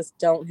guess I just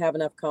don't have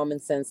enough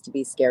common sense to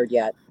be scared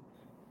yet.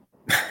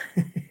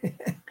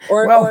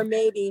 Or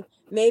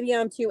maybe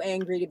I'm too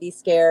angry to be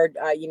scared.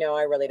 I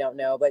really don't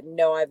know. But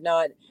no, I've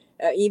not.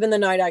 Even the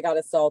night I got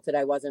assaulted,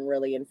 I wasn't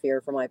really in fear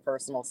for my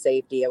personal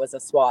safety. It was a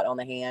swat on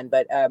the hand.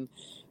 But,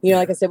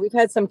 like I said, we've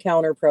had some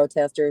counter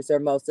protesters. They're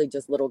mostly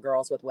just little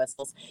girls with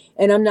whistles.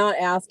 And I'm not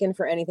asking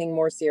for anything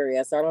more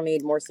serious. I don't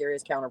need more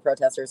serious counter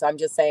protesters. I'm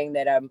just saying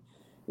that,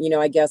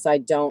 I guess I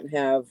don't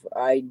have,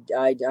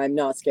 I'm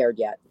not scared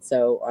yet.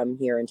 So I'm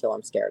here until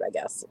I'm scared, I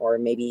guess. Or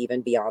maybe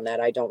even beyond that.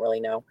 I don't really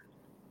know.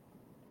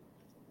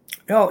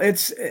 Well,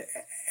 it's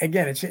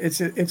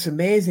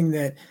amazing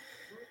that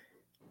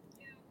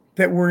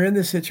we're in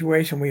the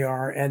situation we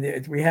are,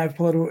 and we have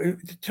political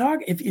talk.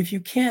 If you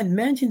can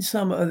mention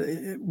some of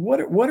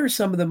what are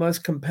some of the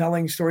most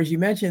compelling stories? You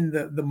mentioned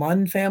the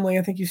Munn family.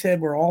 I think you said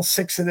where all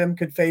 6 of them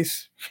could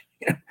face,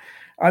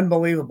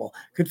 unbelievable,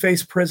 could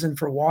face prison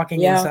for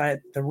walking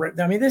inside the.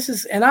 I mean, this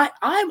is, and I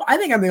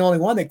think I'm the only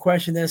one that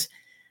questioned this.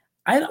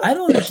 I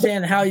don't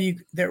understand how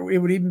it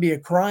would even be a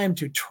crime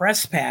to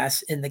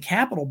trespass in the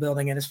Capitol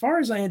building. And as far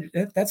as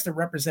that's the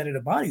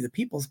representative body, the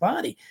people's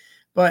body.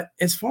 But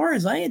as far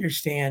as I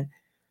understand,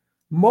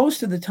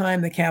 most of the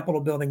time the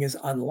Capitol building is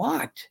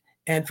unlocked.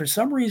 And for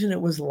some reason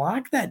it was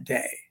locked that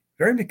day,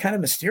 very kind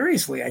of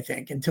mysteriously, I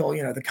think, until,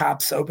 the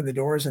cops opened the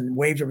doors and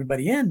waved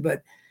everybody in.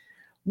 But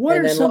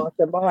locked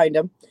them behind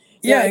them.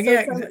 Yeah, So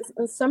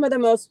yeah. some of the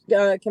most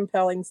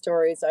compelling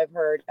stories I've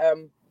heard.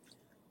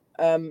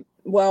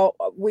 Well,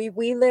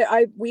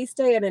 we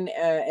stay in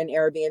an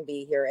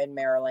Airbnb here in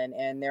Maryland,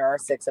 and there are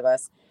 6 of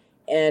us,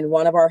 and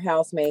one of our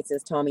housemates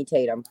is Tommy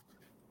Tatum.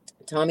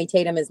 Tommy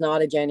Tatum is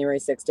not a January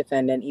 6th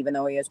defendant, even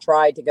though he has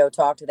tried to go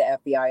talk to the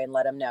FBI and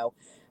let him know.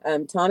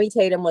 Tommy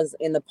Tatum was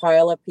in the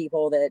pile of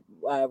people that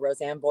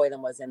Rosanne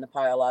Boylan was in the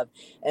pile of.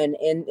 And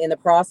in the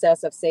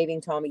process of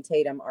saving Tommy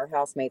Tatum, our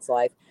housemate's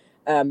life,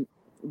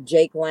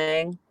 Jake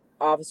Lang,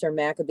 Officer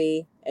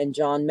Maccabee, and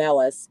John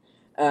Mellis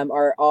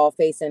are all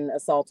facing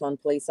assault on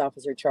police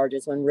officer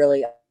charges, when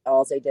really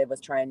all they did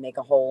was try and make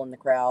a hole in the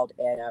crowd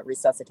and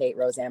resuscitate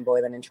Rosanne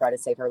Boylan and try to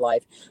save her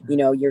life.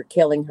 You're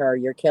killing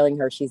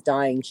her. She's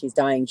dying. She's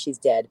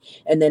dead.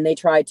 And then they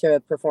tried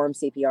to perform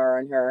CPR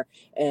on her.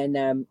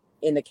 And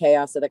in the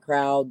chaos of the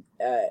crowd,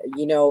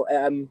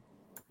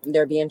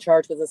 they're being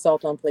charged with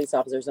assault on police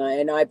officers.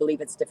 And I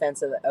believe it's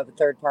defense of a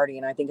third party.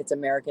 And I think it's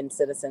American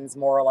citizens'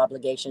 moral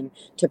obligation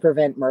to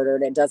prevent murder.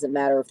 And it doesn't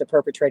matter if the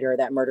perpetrator of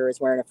that murder is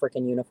wearing a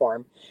freaking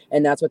uniform.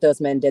 And that's what those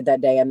men did that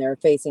day. And they're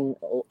facing,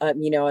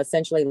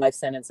 essentially life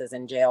sentences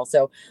in jail.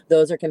 So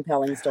those are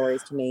compelling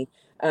stories to me.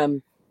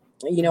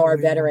 Our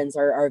veterans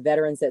are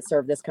veterans that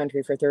served this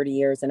country for 30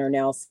 years and are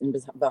now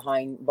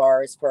behind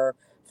bars for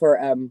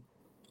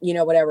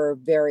whatever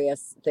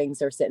various things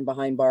they're sitting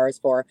behind bars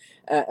for.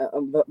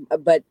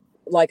 But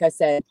like I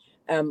said,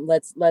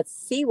 let's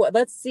see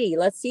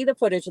the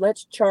footage.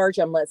 Let's charge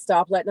them. Let's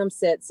stop letting them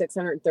sit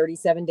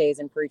 637 days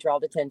in pretrial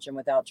detention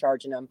without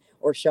charging them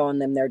or showing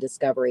them their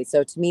discovery.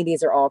 So to me,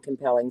 these are all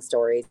compelling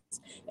stories.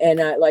 And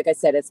like I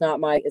said, it's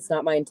not my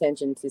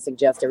intention to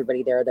suggest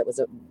everybody there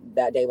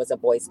that day was a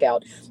Boy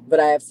Scout, but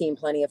I have seen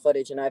plenty of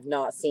footage, and I've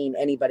not seen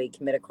anybody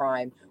commit a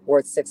crime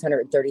worth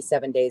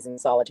 637 days in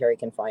solitary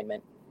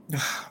confinement.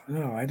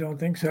 No, I don't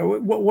think so.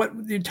 What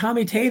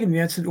Tommy Tatum,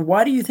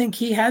 why do you think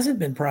he hasn't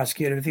been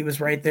prosecuted if he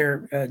was right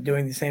there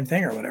doing the same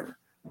thing or whatever?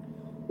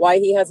 Why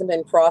he hasn't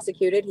been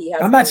prosecuted?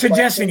 I'm not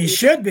suggesting he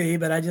should be,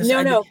 but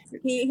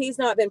he's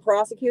not been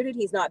prosecuted.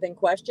 He's not been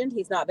questioned.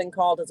 He's not been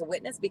called as a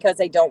witness because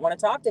they don't want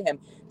to talk to him.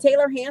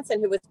 Taylor Hanson,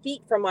 who was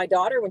feet from my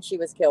daughter when she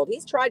was killed,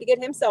 he's tried to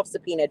get himself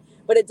subpoenaed,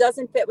 but it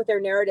doesn't fit with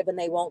their narrative, and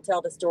they won't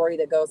tell the story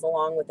that goes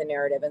along with the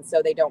narrative, and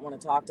so they don't want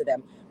to talk to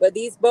them. But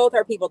these both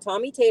are people.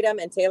 Tommy Tatum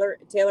and Taylor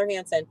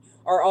Hanson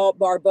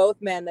are both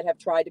men that have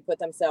tried to put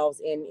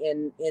themselves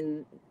in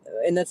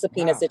the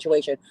subpoena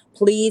situation.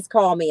 Please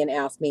call me and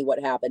ask me what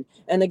happened.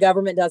 And the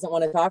government doesn't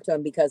want to talk to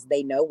him because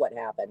they know what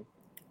happened.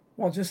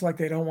 Well, just like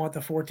they don't want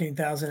the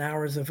 14,000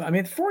 hours of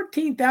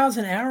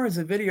 14,000 hours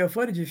of video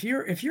footage. If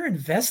you're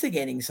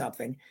investigating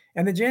something,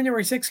 and the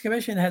January 6th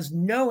Commission has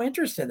no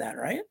interest in that,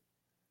 right?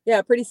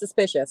 Yeah, pretty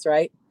suspicious,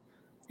 right?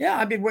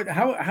 Yeah,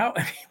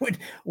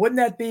 wouldn't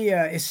that be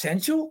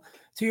essential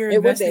to your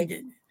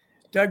investigation?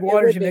 Doug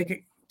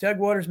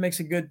Waters makes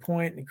a good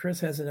point, and Chris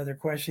has another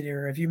question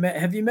here. Have you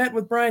met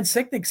with Brian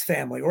Sicknick's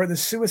family or the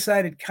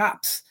suicided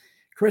cops?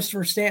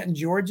 Christopher Stanton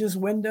George's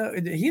window.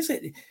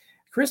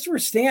 Christopher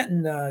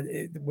Stanton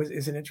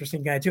is an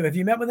interesting guy too. Have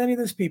you met with any of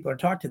those people or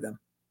talked to them?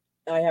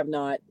 I have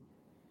not.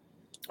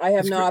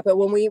 But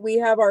when we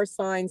have our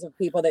signs of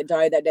people that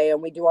died that day,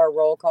 and we do our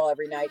roll call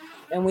every night,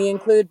 and we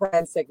include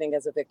Brian Sicknick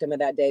as a victim of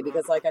that day,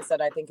 because like I said,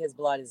 I think his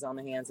blood is on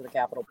the hands of the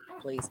Capitol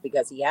Police,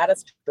 because he had a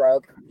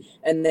stroke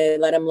and they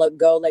let him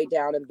go lay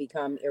down and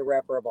become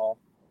irreparable.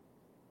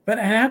 But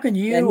how can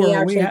you? And he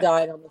actually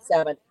died on the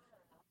 7th.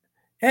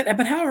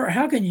 But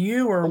how can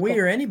you or we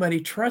or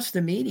anybody trust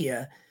the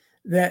media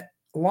that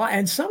lie?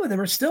 And some of them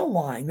are still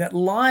lying, that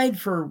lied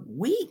for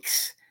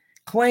weeks,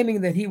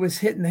 claiming that he was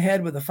hit in the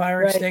head with a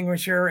fire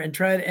extinguisher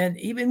and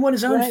even when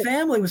his own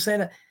family was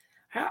saying,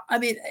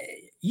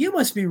 you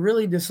must be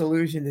really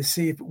disillusioned to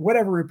see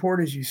whatever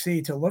reporters you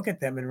see, to look at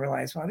them and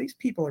realize, wow, these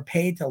people are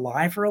paid to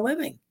lie for a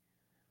living.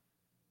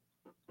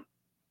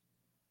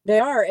 They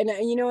are. And,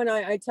 and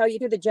I tell you,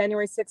 the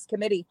January 6th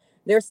committee,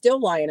 they're still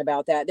lying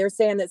about that. They're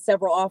saying that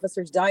several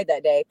officers died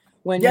that day,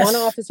 when one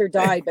officer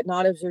died, but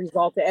not as a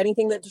result of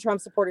anything that the Trump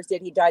supporters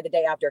did. He died the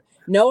day after.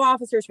 No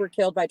officers were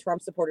killed by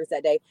Trump supporters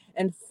that day.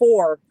 And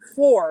four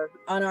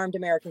unarmed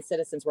American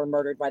citizens were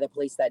murdered by the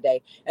police that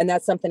day. And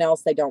that's something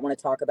else they don't want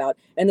to talk about.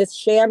 And this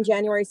sham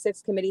January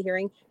 6th committee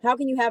hearing, how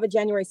can you have a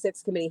January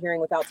 6th committee hearing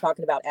without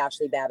talking about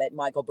Ashley Babbitt,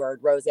 Michael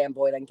Byrd, Rosanne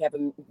Boylan,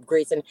 Kevin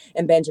Greason,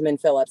 and Benjamin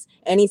Phillips?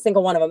 Any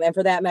single one of them. And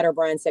for that matter,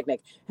 Brian Sicknick.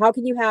 How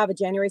can you have a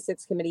January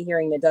 6th committee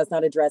hearing that does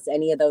not address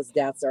any of those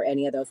deaths or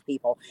any of those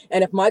people?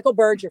 And if Michael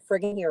Byrd, your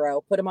friggin'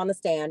 hero, put him on the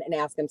stand and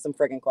ask him some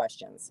friggin'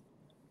 questions.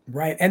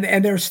 Right. And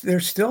they're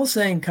still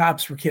saying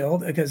cops were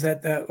killed, because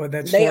that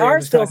they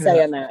are still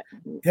saying that.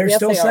 They're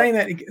still saying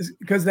that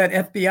because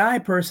that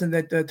FBI person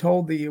that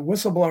told the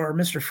whistleblower,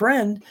 Mr.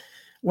 Friend,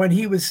 when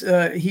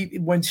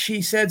when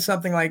she said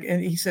something like,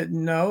 and he said,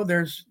 no,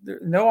 there's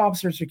no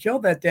officers were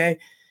killed that day.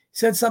 He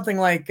said something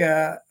like,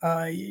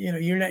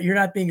 you're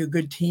not being a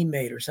good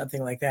teammate or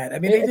something like that. I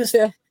mean,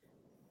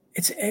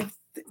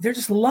 they're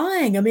just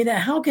lying. I mean,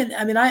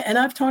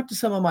 I've talked to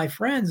some of my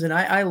friends, and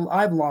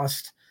I've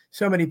lost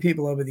so many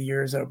people over the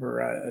years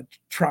over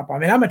Trump. I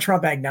mean, I'm a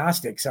Trump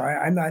agnostic, so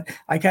I'm not.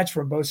 I catch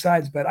from both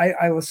sides, but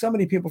I with so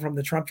many people from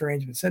the Trump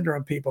derangement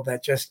syndrome people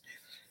that just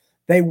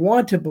they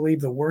want to believe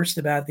the worst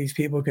about these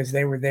people because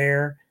they were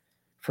there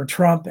for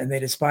Trump and they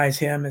despise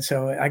him. And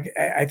so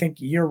I think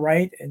you're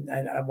right. And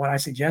when I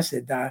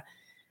suggested,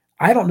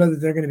 I don't know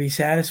that they're going to be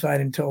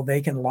satisfied until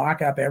they can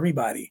lock up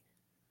everybody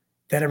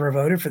that ever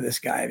voted for this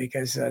guy,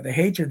 because the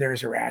hatred there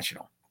is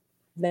irrational.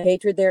 The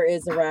hatred there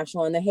is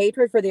irrational, and the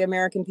hatred for the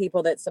American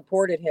people that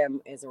supported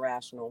him is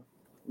irrational.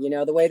 You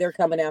know, the way they're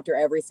coming after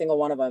every single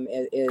one of them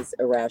is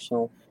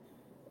irrational.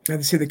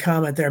 And see the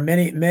comment there.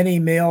 Many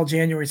male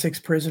January 6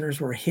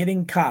 prisoners were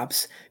hitting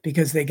cops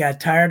because they got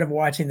tired of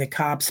watching the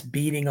cops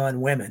beating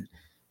on women.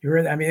 You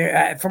heard? I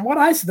mean, from what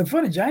I see, the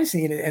footage I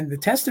seen and the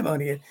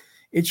testimony,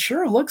 it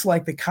sure looks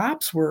like the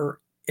cops were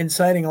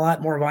inciting a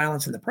lot more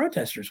violence than the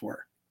protesters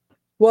were.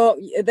 Well,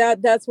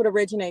 that's what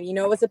originated. You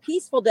know, it was a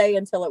peaceful day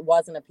until it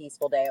wasn't a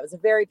peaceful day. It was a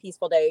very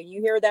peaceful day. You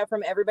hear that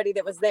from everybody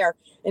that was there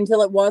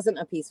until it wasn't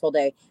a peaceful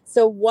day.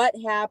 So what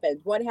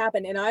happened? What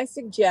happened? And I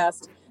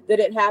suggest that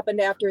it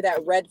happened after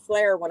that red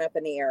flare went up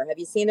in the air. Have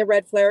you seen the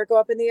red flare go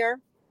up in the air?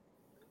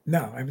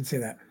 No, I haven't seen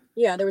that.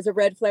 Yeah, there was a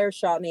red flare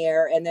shot in the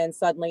air, and then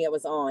suddenly it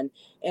was on.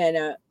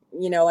 And,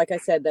 you know, like I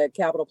said, the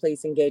Capitol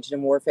Police engaged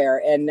in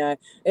warfare. And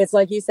it's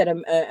like you said,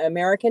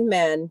 American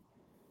men.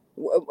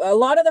 A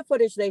lot of the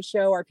footage they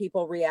show are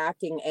people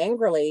reacting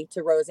angrily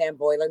to Rosanne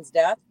Boyland's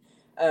death,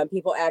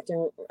 people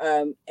acting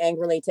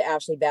angrily to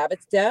Ashley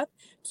Babbitt's death,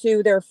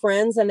 to their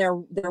friends and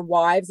their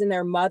wives and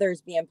their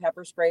mothers being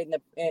pepper sprayed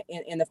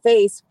in the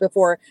face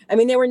before. I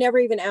mean, they were never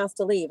even asked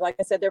to leave. Like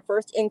I said, their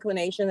first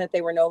inclination that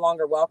they were no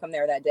longer welcome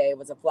there that day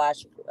was a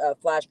flash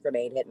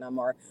grenade hitting them,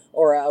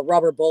 or a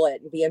rubber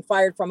bullet being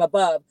fired from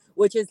above,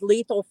 which is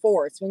lethal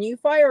force. When you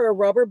fire a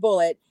rubber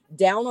bullet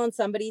down on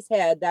somebody's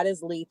head, that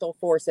is lethal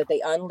force that they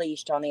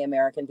unleashed on the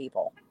American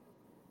people.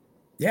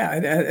 Yeah,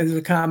 there's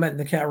a comment in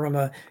the chat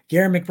room.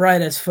 Gary McBride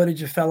has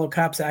footage of fellow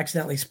cops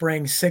accidentally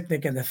spraying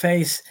Sicknick in the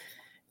face,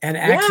 and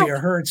actually are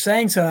heard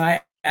saying so.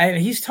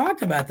 He's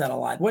talked about that a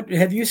lot. What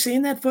have you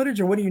seen that footage,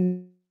 or what do you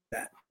know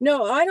that?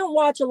 No, I don't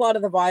watch a lot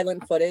of the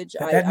violent footage.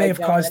 That may have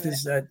caused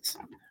his.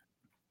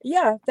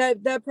 Yeah,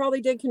 that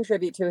probably did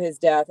contribute to his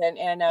death,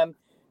 and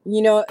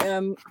you know,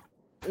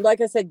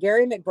 like I said,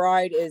 Gary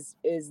McBride is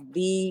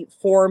the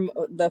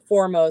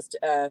foremost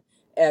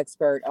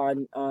expert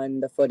on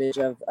the footage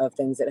of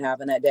things that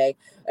happened that day,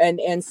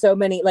 and so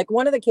many. Like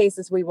one of the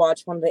cases we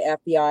watched, one of the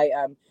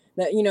FBI,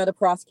 the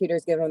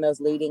prosecutors giving them those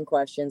leading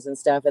questions and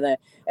stuff, and the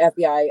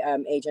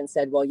FBI agent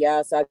said, "Well,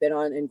 yes, I've been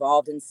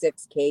involved in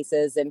 6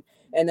 cases," and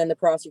then the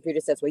prosecutor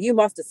says, "Well, you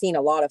must have seen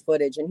a lot of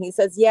footage," and he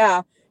says,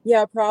 Yeah,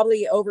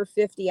 probably over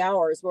 50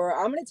 hours. Where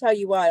I'm going to tell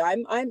you what,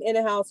 I'm in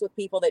a house with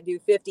people that do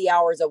 50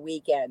 hours a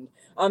weekend.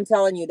 I'm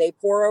telling you, they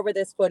pour over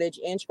this footage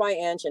inch by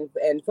inch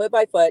and foot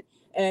by foot,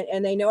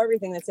 and they know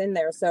everything that's in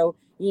there. So,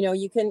 you know,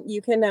 you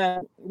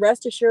can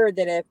rest assured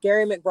that if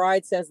Gary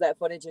McBride says that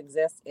footage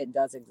exists, it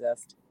does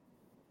exist.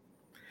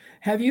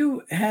 Have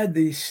you had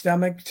the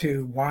stomach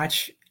to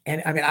watch?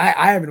 And I mean,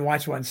 I haven't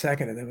watched 1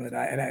 second of them, but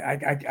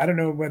I don't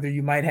know whether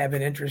you might have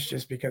an interest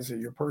just because of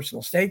your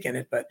personal stake in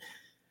it, but.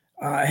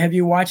 Have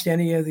you watched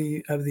any of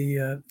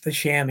the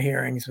sham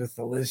hearings with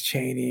the Liz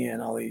Cheney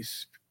and all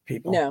these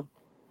people?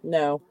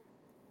 No.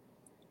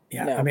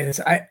 Yeah, no. I mean,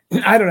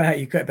 I don't know how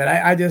you could, but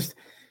I don't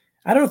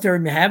know if they're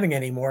even having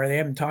any more. They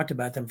haven't talked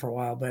about them for a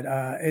while, but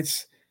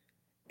it's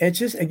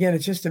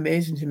just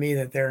amazing to me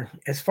that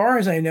as far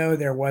as I know,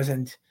 there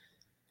wasn't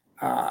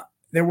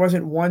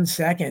 1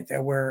 second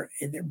where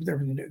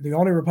the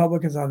only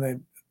Republicans on the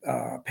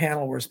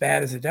panel were as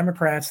bad as the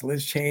Democrats,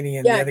 Liz Cheney,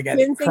 and the other guy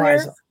that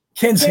cries.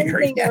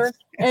 Kinzinger, yes.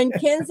 And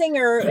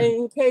Kinzinger,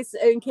 in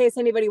case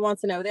anybody wants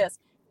to know this,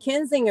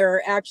 Kinzinger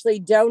actually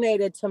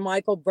donated to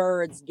Michael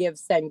Bird's Give,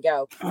 Send,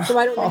 Go. So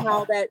I don't know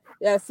how that.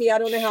 I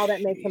don't know how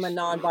that makes him a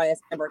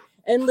non-biased member.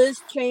 And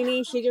Liz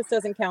Cheney, she just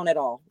doesn't count at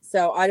all.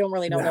 So I don't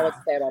really know what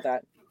to say about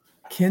that.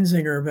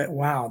 Kinzinger, but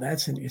wow,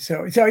 that's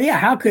so yeah.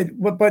 How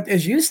could? But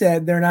as you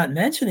said, they're not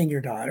mentioning your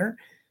daughter,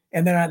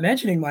 and they're not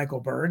mentioning Michael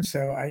Bird.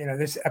 So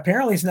this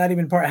apparently is not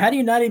even part. How do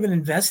you not even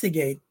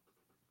investigate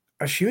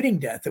a shooting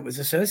death that was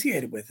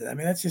associated with it? I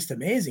mean, that's just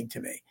amazing to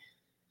me.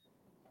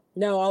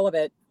 No, all of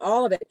it.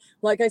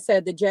 Like I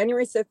said, the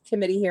January 6th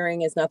committee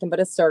hearing is nothing but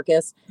a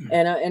circus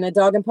and a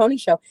dog and pony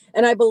show.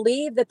 And I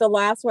believe that the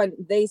last one,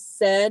 they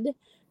said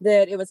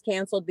that it was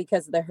canceled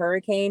because of the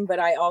hurricane, but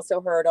I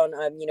also heard on,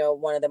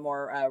 one of the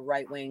more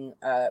right-wing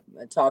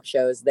talk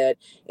shows that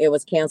it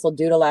was canceled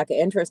due to lack of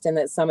interest, and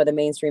that some of the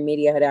mainstream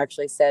media had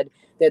actually said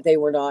that they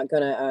were not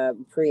going to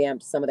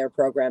preempt some of their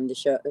programming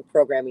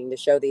to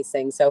show these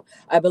things. So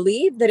I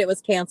believe that it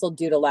was canceled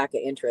due to lack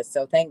of interest.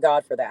 So thank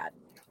God for that.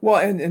 Well,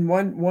 and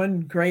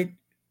one great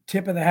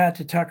tip of the hat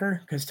to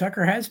Tucker, because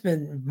Tucker has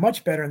been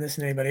much better in this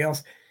than anybody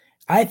else.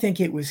 I think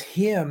it was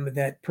him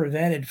that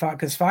prevented Fox,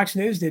 because Fox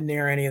News didn't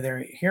air any of their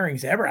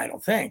hearings ever, I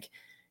don't think.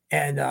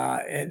 And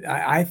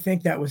I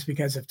think that was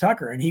because of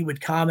Tucker, and he would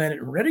comment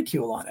and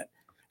ridicule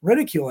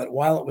it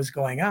while it was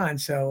going on.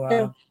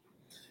 So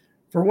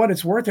for what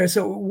it's worth there.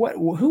 So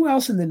who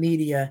else in the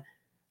media?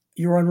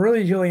 You're on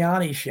Rudy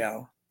Giuliani's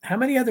show. How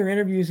many other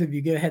interviews have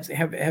you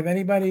have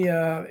anybody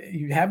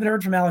you haven't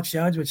heard from Alex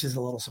Jones, which is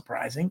a little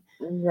surprising.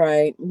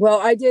 Right.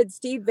 Well, I did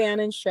Steve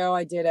Bannon's show.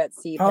 I did at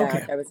CPAC.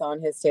 Okay. I was on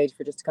his stage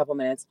for just a couple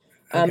minutes.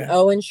 Okay.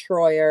 Owen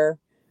Schroyer.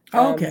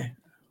 Okay.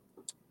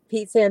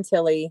 Pete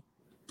Santilli.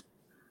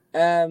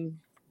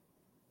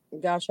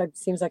 Gosh, it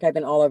seems like I've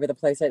been all over the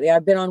place lately.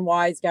 I've been on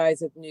Wise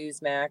Guys with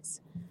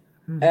Newsmax.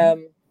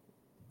 Mm-hmm.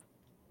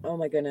 Oh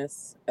my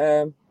goodness.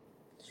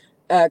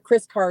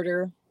 Chris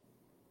Carter.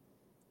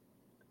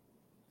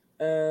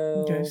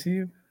 Okay, see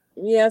you.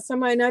 Yeah,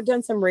 and I've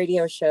done some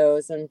radio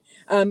shows and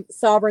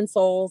Sovereign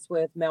Souls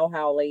with Mel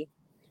Howley.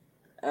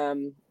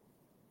 It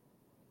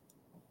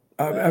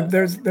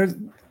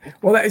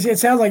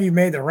sounds like you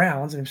made the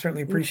rounds, and I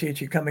certainly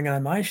appreciate you coming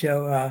on my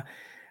show.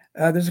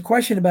 There's a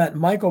question about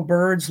Michael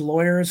Bird's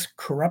lawyer's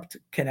corrupt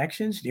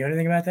connections. Do you know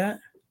anything about that?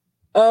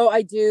 Oh,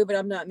 I do, but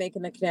I'm not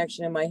making the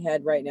connection in my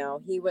head right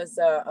now. He was,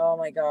 oh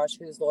my gosh,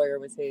 whose lawyer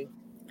was he?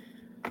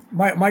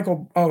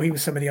 Michael. Oh, he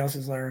was somebody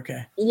else's lawyer.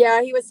 Okay.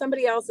 Yeah, he was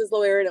somebody else's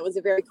lawyer, and it was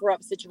a very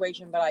corrupt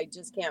situation, but I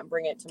just can't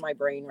bring it to my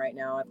brain right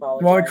now. I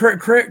apologize. Well,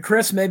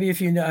 Chris, maybe if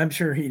you know, I'm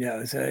sure he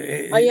knows.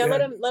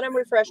 Let him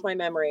refresh my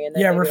memory, and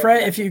then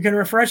if you can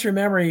refresh your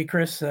memory,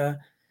 Chris.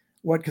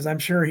 Because I'm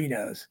sure he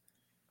knows.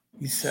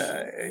 He's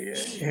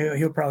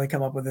he'll probably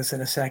come up with this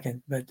in a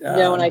second. But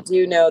no, and I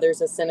do know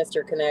there's a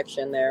sinister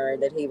connection there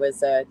that he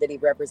was that he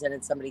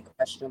represented somebody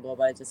questionable,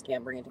 but I just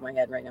can't bring it to my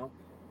head right now.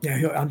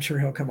 Yeah, I'm sure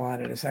he'll come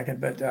on in a second.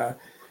 But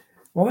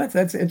well,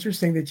 that's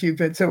interesting that you've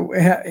been. So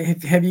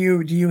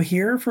do you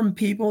hear from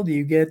people? Do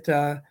you get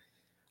a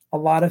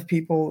lot of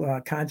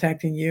people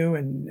contacting you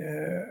and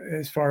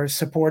as far as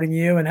supporting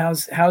you? And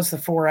how's the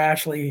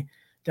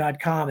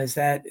 4ashley.com? Is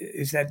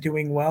that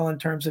doing well in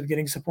terms of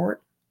getting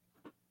support?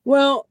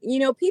 Well,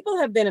 people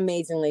have been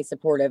amazingly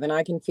supportive, and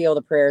I can feel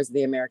the prayers of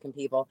the American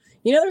people.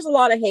 There's a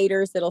lot of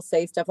haters that'll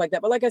say stuff like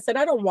that. But like I said,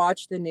 I don't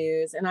watch the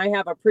news, and I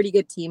have a pretty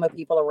good team of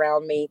people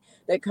around me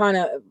that kind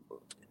of,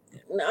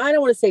 I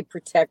don't want to say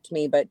protect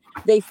me, but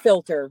they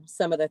filter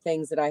some of the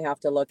things that I have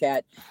to look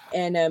at.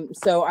 And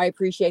so I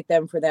appreciate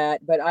them for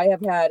that. But I have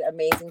had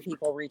amazing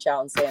people reach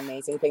out and say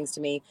amazing things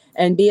to me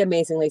and be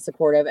amazingly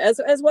supportive, as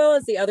well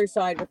as the other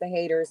side with the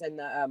haters and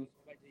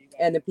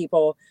the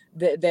people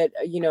that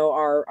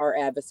are our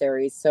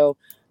adversaries. So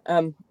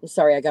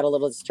sorry, I got a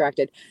little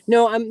distracted.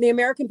 No, the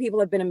American people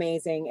have been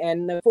amazing,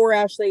 and the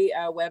 4Ashley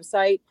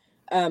website,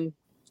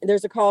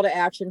 there's a call to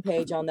action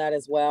page on that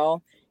as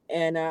well.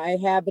 And I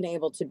have been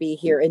able to be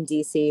here in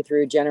DC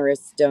through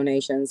generous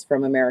donations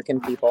from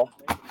American people.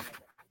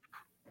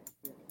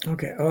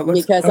 Okay.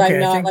 Because I'm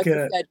not,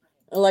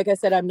 like I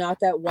said, I'm not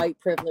that white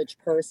privileged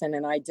person,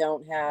 and I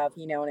don't have,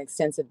 an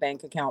extensive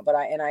bank account, but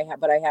I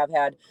have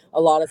had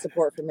a lot of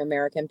support from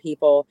American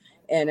people.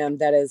 And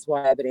that is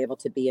why I've been able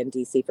to be in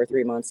DC for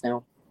 3 months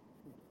now.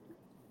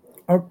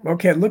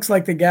 Okay. It looks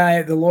like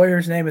the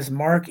lawyer's name is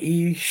Mark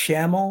E.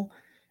 Schammel,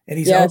 and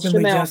he's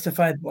openly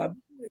justified. Well,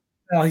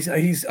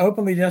 he's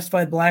openly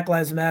justified Black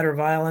Lives Matter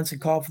violence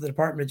and called for the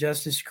Department of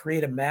Justice to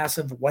create a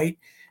massive white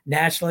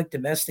nationalistic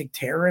domestic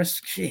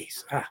terrorist.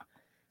 Jeez.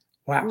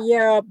 Wow.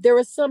 Yeah, there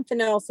was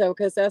something else though,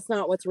 because that's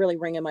not what's really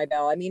ringing my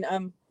bell. I mean,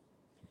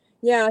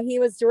 yeah, he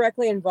was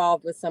directly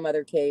involved with some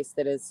other case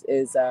that is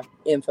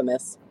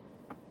infamous.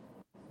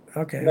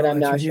 Okay, but I'm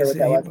not sure what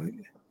that was.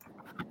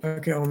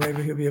 Okay, well,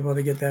 maybe he'll be able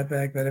to get that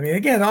back. But I mean,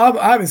 again,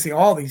 obviously,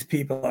 all these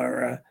people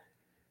are.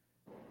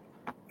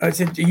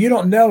 You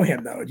don't know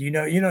him though. You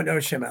don't know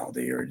Schammel,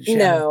 do you? Or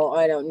no,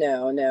 I don't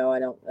know. No, I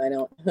don't.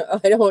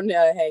 I don't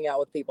hang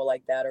out with people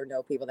like that or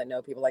know people that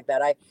know people like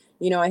that. I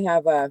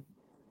have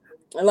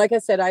like I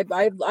said, I've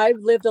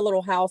lived a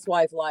little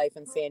housewife life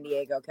in San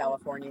Diego,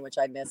 California, which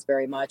I miss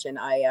very much, and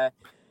I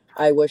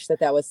wish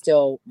that was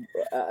still,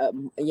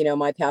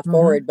 my path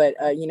forward. But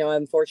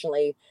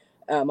unfortunately,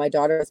 my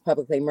daughter was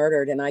publicly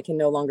murdered, and I can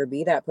no longer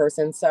be that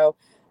person. So,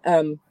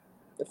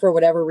 for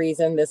whatever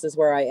reason, this is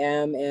where I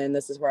am, and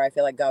this is where I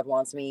feel like God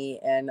wants me.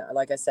 And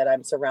like I said,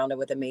 I'm surrounded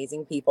with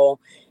amazing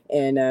people,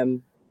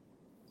 and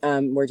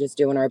we're just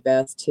doing our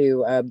best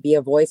to be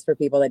a voice for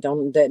people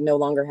that no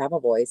longer have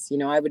a voice.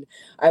 I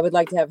would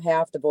like to have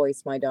half the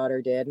voice my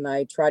daughter did, and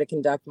I try to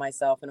conduct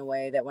myself in a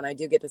way that when I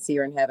do get to see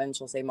her in heaven,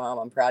 she'll say, "Mom,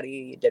 I'm proud of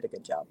you. You did a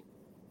good job."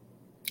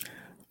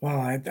 Well,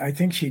 I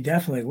think she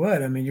definitely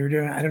would. I mean, you're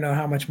doing. I don't know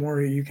how much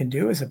more you can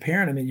do as a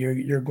parent. I mean,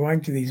 you're going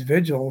to these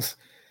vigils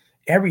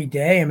every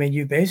day. I mean,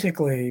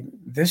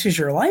 this is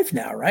your life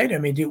now, right? I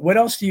mean, what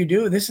else do you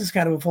do? This is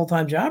kind of a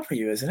full-time job for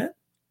you, isn't it?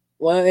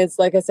 Well, it's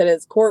like I said,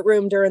 it's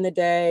courtroom during the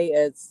day,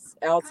 it's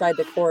outside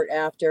the court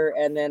after,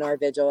 and then our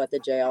vigil at the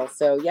jail.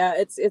 So yeah,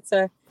 it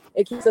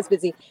keeps us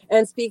busy.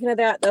 And speaking of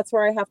that, that's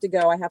where I have to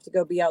go. I have to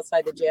go be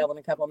outside the jail in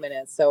a couple of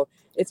minutes. So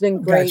it's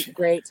been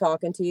great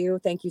talking to you.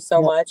 Thank you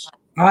so much.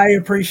 I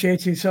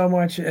appreciate you so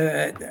much,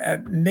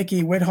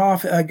 Mickey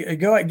Withoff.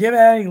 Go give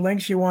out any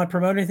links you want,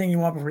 promote anything you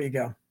want before you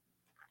go.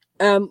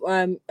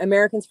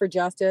 Americans for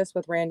Justice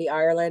with Randy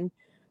Ireland.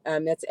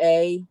 It's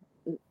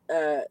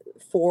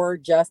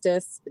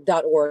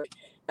forjustice.org.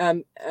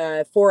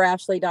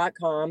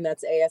 forashley.com.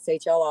 That's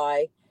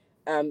ASHLI.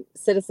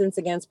 Citizens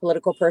Against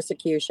Political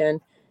Persecution,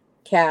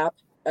 CAP,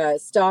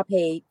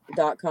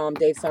 stophate.com.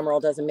 Dave Summerall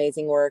does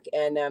amazing work.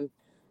 And,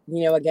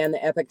 again,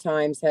 the Epoch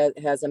Times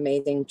has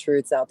amazing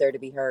truths out there to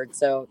be heard.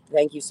 So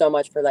thank you so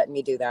much for letting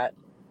me do that.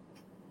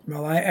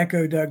 Well, I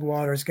echo Doug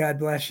Waters. God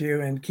bless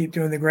you and keep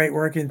doing the great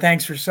work. And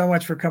thanks so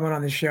much for coming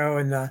on the show.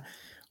 And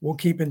we'll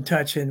keep in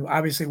touch and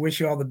obviously wish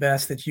you all the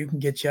best that you can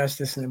get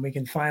justice and we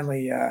can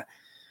finally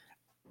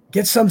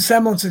get some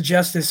semblance of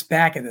justice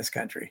back in this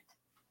country.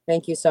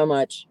 Thank you so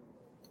much.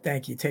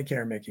 Thank you. Take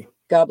care, Mickey.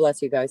 God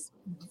bless you guys.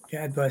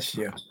 God bless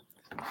you.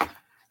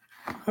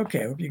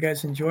 Okay. Hope you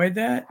guys enjoyed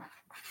that.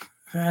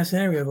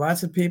 Fascinating. We have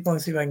lots of people.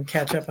 Let's see if I can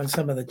catch up on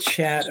some of the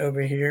chat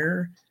over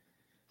here.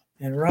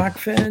 And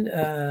Rockfin,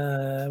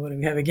 what do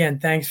we have again?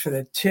 Thanks for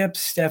the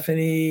tips,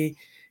 Stephanie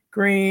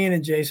Green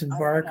and Jason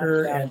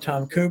Barker and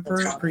Tom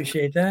Cooper.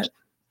 Appreciate that.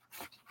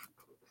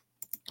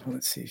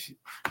 Let's see.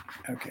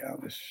 Okay, I'm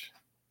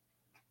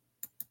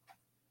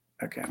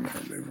going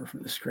to move her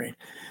from the screen.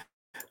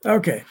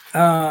 Okay.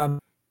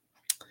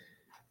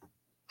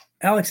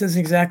 Alex doesn't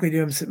exactly do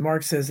himself.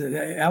 Mark says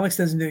that Alex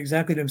doesn't do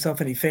exactly to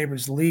himself any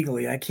favors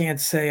legally. I can't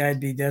say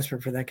I'd be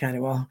desperate for that kind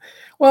of.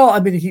 Well,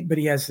 I mean,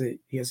 he has a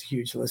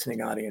huge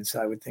listening audience.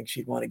 So I would think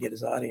she'd want to get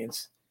his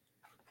audience.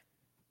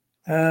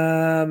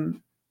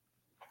 Riley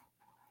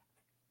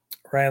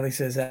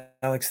says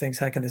Alex thinks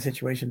how can the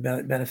situation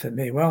benefit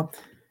me? Well,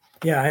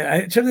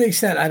 yeah, to the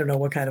extent I don't know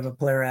what kind of a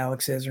player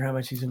Alex is or how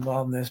much he's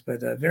involved in this,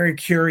 but very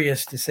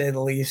curious to say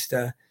the least.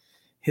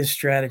 His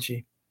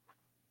strategy.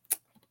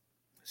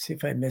 See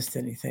if I missed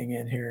anything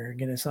in here.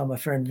 Again, I saw my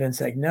friend Vince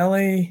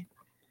Agnelli.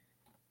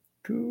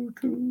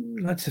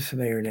 Lots of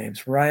familiar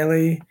names.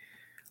 Riley.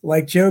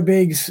 Like Joe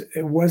Biggs,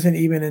 it wasn't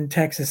even in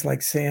Texas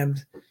like Sam.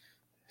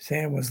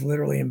 Sam was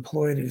literally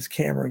employed as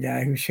camera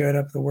guy who showed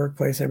up at the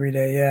workplace every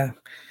day. Yeah.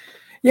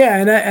 Yeah,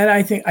 and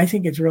I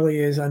think it really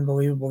is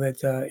unbelievable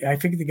that I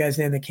think the guy's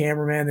name, the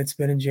cameraman that's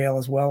been in jail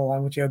as well,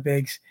 along with Joe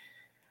Biggs.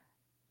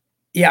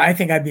 Yeah, I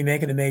think I'd be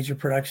making a major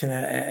production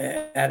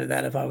out of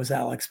that if I was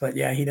Alex. But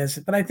yeah, he does.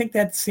 But I think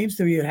that seems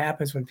to be what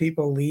happens when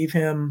people leave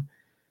him.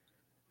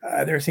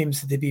 There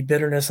seems to be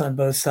bitterness on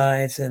both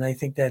sides, and I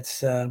think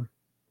that's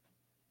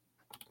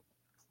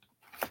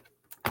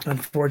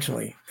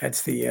unfortunately that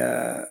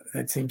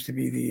seems to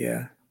be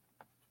the.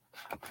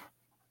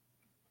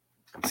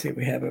 Let's see what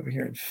we have over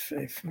here.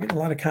 We get a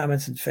lot of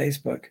comments on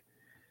Facebook.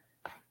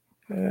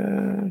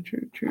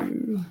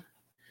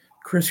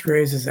 Chris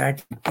Graves is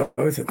acting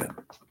both of them.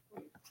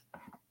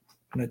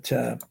 But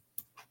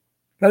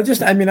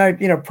just, I mean,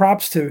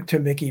 props to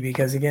Mickey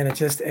because again,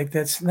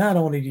 that's not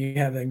only do you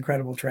have an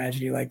incredible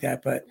tragedy like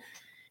that, but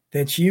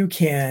that you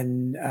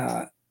can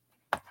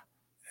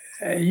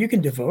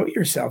devote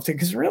yourself to,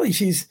 because really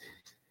she's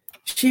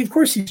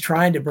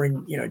trying to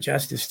bring,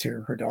 justice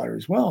to her daughter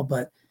as well,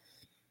 but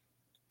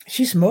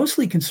she's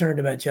mostly concerned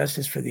about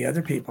justice for the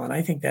other people. And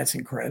I think that's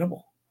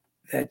incredible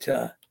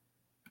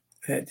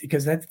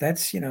because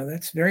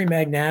that's very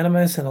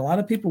magnanimous, and a lot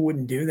of people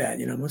wouldn't do that.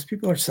 Most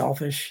people are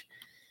selfish,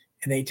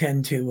 and they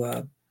tend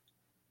to,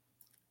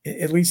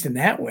 at least in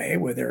that way,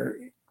 where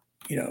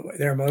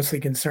they're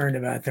mostly concerned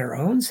about their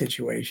own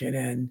situation,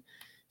 and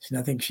there's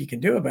nothing she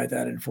can do about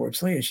that.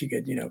 Unfortunately, she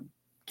could,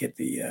 get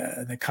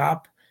the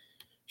cop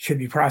should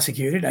be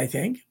prosecuted, I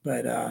think,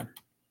 but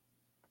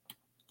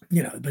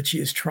but she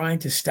is trying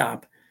to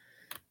stop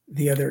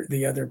the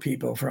other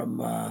people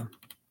from.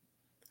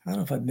 I don't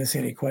know if I'm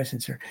missing any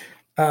questions here.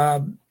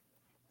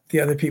 The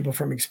other people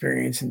from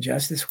experiencing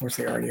justice, of course,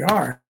 they already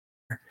are.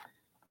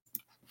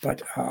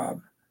 But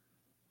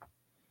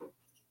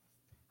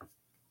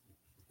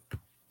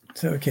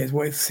so okay,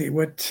 let's see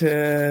what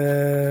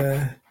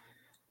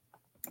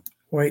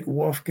White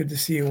Wolf. Good to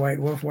see you, White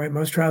Wolf.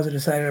 Most trials are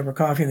decided over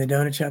coffee in the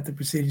donut shop. The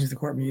proceedings of the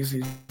court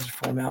usually is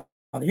formality.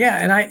 Yeah,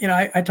 and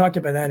I talked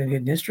about that in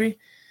Hidden History.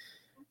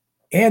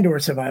 And or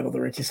Survival of the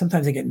Richest.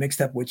 Sometimes I get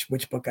mixed up which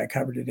book I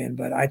covered it in,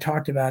 but I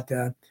talked about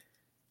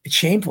it's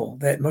shameful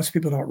that most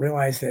people don't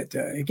realize that,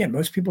 again,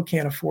 most people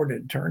can't afford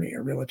an attorney,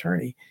 a real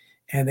attorney,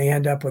 and they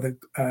end up with a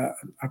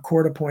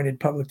court-appointed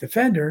public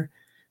defender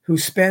who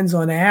spends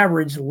on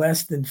average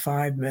less than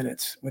 5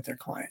 minutes with their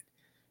client.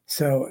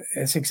 So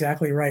that's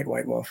exactly right,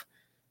 White Wolf.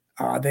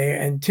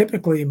 And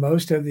typically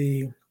most of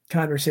the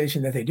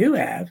conversation that they do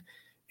have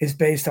is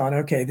based on,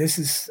 okay, this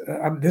is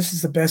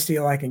the best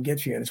deal I can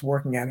get you, and it's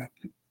working out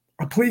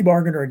a plea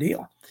bargain or a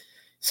deal.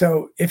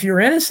 So if you're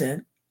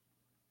innocent,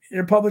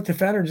 your public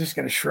defender is just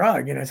going to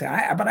shrug,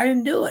 say, but I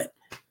didn't do it.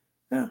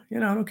 No, I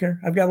don't care.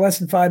 I've got less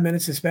than 5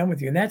 minutes to spend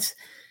with you. And that's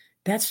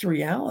the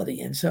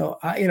reality. And so,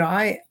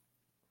 I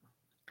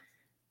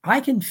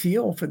can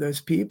feel for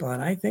those people,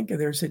 and I think of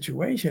their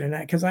situation, and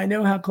because I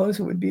know how close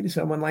it would be to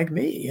someone like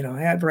me. I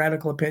have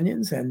radical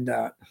opinions, and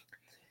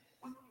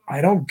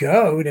I don't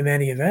go to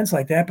many events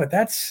like that, but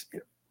that's,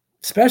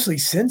 especially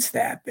since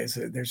that, there's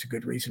a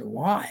good reason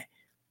why.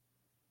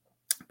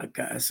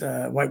 Because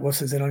White Wolf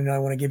says, I don't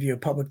even want to give you a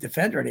public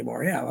defender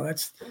anymore. Yeah, well, and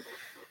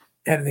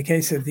in the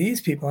case of these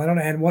people, I don't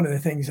know. And one of the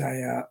things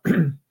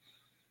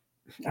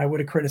I would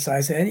have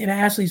criticized it. And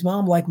Ashley's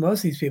mom, like most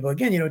of these people,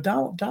 again,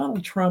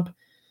 Donald Trump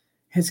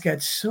has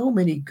got so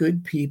many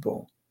good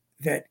people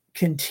that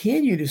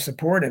continue to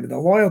support him. The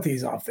loyalty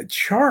is off the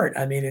chart.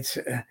 I mean, it's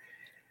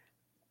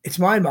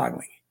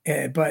mind-boggling.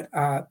 But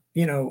I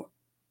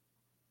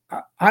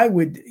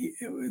would,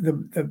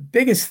 the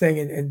biggest thing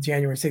in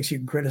January 6th you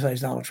can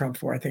criticize Donald Trump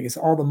for, I think, is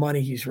all the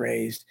money he's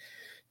raised,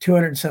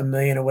 200 and some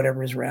million or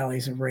whatever his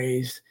rallies have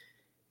raised.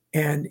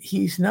 And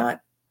he's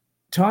not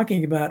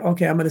talking about,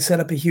 okay, I'm going to set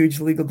up a huge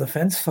legal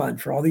defense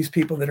fund for all these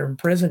people that are in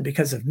prison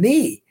because of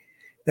me,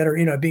 that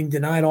are, being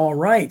denied all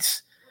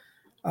rights.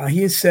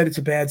 He has said it's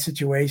a bad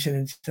situation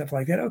and stuff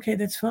like that. Okay,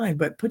 that's fine.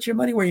 But put your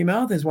money where your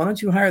mouth is. Why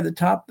don't you hire the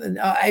top? And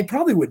it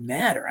probably would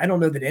matter. I don't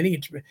know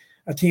that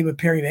a team of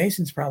Perry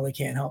Masons probably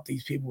can't help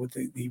these people with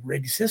the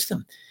rigged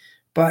system.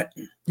 But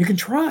you can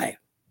try.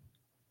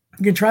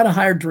 You can try to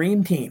hire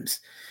dream teams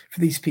for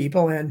these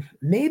people, and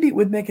maybe it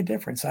would make a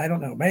difference. I don't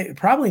know.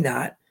 Probably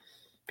not,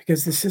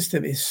 because the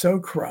system is so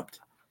corrupt.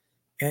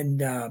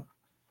 And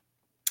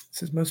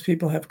says most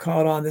people have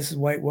called on, this is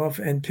White Wolf,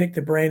 and picked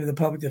the brain of the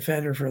public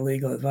defender for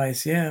legal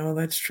advice. Yeah, well,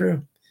 that's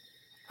true.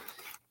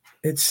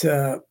 It's,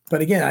 but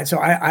again,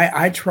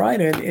 I try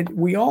to,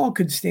 we all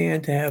could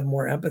stand to have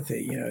more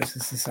empathy, as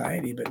a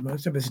society, but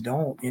most of us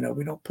don't.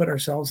 We don't put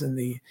ourselves in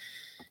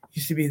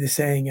used to be the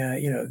saying,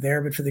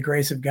 there, but for the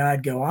grace of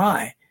God, go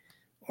I,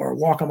 or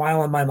walk a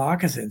mile in my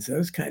moccasins,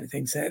 those kind of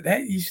things. That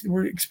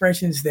were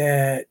expressions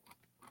that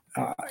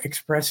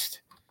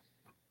expressed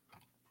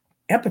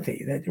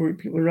empathy, that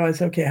people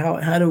realize, okay,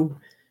 how do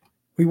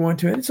we want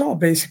to, and it's all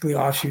basically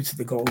offshoots of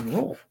the golden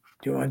rule: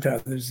 do unto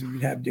others as we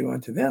have do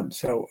unto them.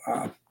 So,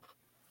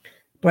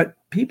 but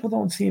people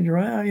don't seem to,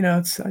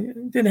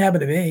 it didn't happen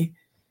to me,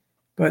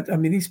 but I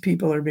mean, these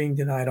people are being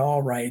denied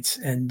all rights,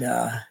 and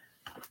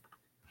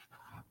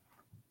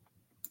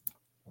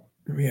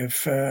we have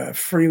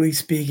freely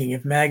speaking.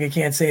 If MAGA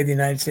can't save the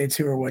United States,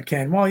 who or what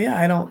can? Well, yeah,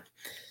 I don't.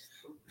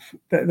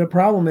 The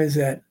problem is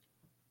that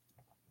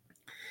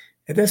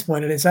at this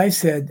point, and as I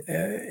said,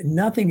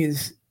 nothing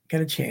is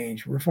going to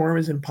change. Reform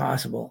is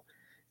impossible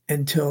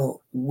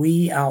until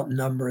we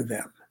outnumber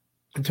them,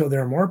 until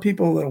there are more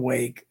people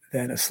awake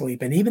than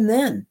asleep. And even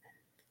then,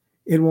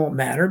 it won't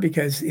matter,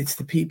 because it's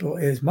the people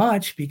as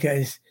much,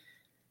 because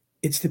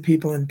it's the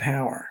people in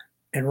power.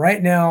 And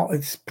right now,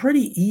 it's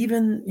pretty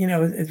even,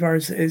 as far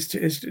as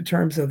in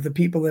terms of the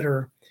people that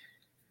are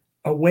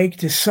awake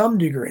to some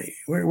degree.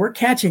 We're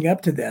catching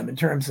up to them in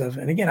terms of,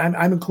 and again,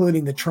 I'm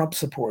including the Trump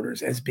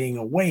supporters as being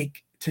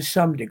awake to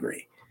some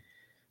degree.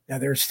 Now,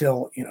 they're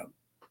still,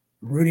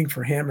 rooting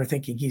for him or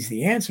thinking he's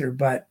the answer,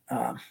 but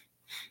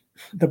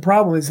the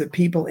problem is that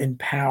people in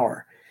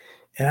power,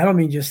 and I don't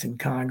mean just in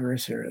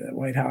Congress or the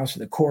White House or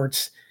the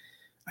courts,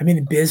 I mean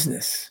in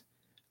business,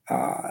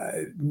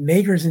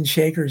 makers and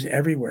shakers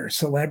everywhere,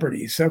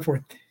 celebrities, so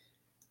forth.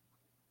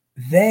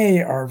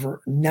 They are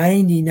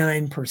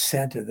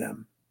 99% of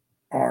them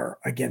are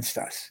against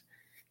us,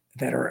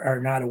 that are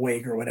not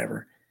awake or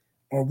whatever,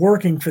 or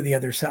working for the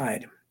other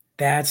side.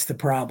 That's the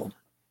problem.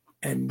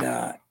 And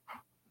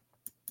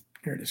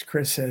here it is.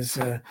 Chris says,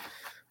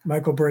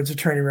 Michael Byrd's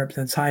attorney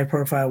represents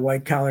high-profile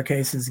white-collar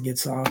cases and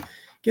gets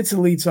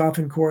elites off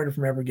in court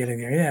from ever getting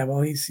there. Yeah,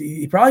 well,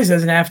 he probably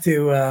doesn't have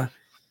to.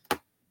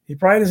 He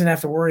probably doesn't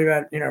have to worry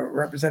about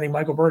representing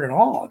Michael Byrd at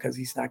all, because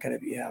he's not going to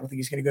be. I don't think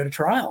he's going to go to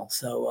trial.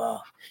 So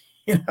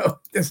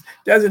this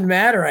doesn't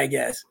matter, I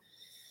guess.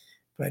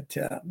 But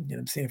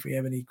I'm seeing if we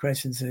have any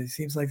questions. It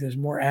seems like there's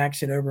more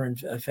action over on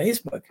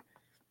Facebook.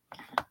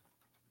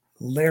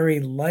 Larry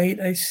Light,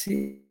 I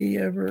see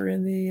over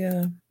in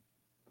the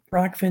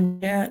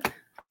Rockfin chat.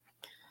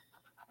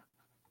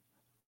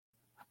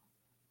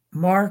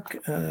 Mark,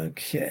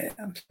 okay,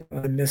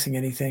 I'm missing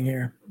anything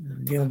here.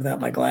 I'm dealing without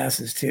my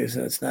glasses too,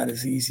 so it's not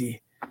as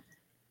easy for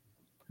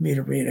me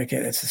to read. Okay,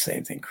 that's the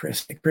same thing.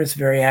 Chris,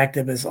 very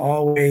active as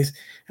always.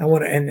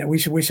 And we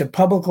should wish a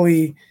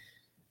public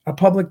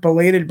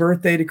belated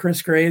birthday to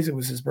Chris Graves. It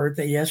was his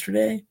birthday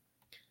yesterday.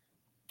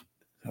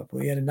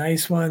 Hopefully he had a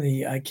nice one.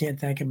 I can't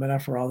thank him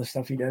enough for all the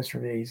stuff he does for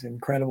me. He's an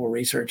incredible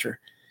researcher.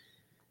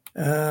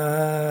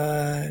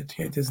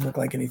 It doesn't look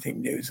like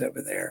anything news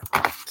over there.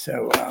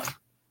 So,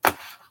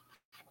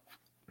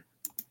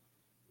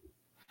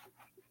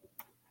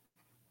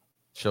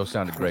 show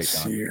sounded great,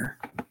 Don. Here.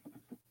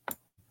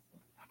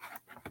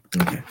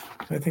 Okay,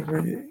 so I think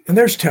and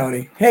there's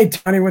Tony. Hey,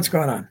 Tony, what's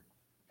going on?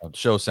 The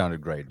show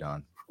sounded great,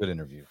 Don. Good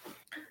interview.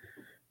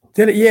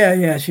 Did it?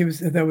 Yeah.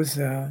 She's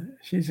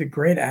a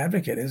great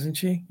advocate, isn't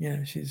she?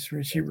 Yeah,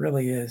 she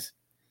really is.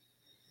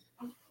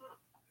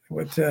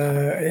 What?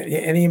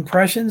 Any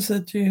impressions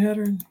that you had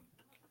her?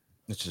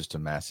 It's just a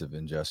massive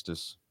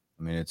injustice.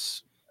 I mean,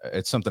 it's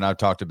something I've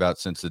talked about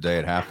since the day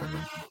it happened.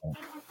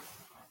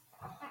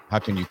 How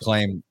can you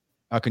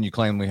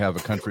claim we have a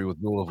country with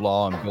rule of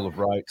law and Bill of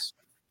Rights?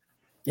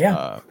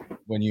 Yeah.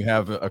 When you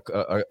have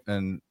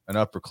an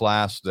upper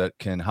class that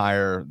can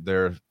hire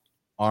their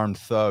armed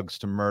thugs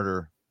to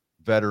murder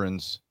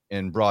veterans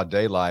in broad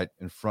daylight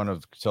in front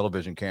of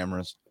television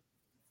cameras,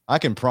 I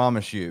can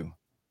promise you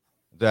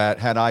that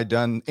had I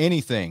done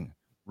anything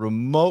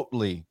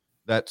remotely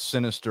that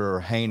sinister or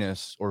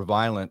heinous or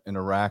violent in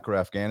Iraq or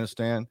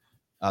Afghanistan,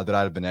 that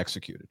I'd have been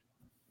executed.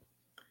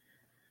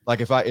 Like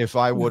if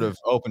I would have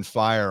opened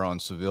fire on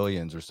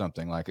civilians or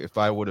something, like if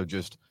I would have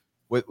just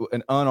with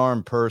an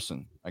unarmed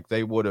person, like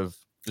they would have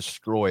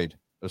destroyed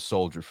a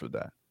soldier for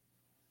that.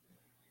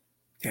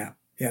 Yeah.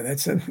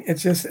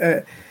 It's just,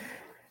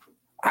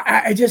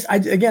 I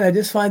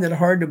just find it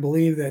hard to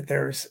believe that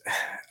there's,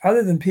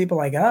 other than people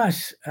like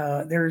us,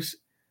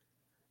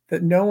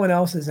 that no one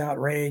else is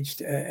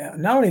outraged.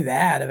 Not only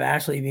that, of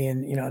Ashley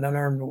being, an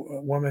unarmed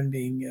woman,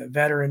 being a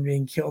veteran,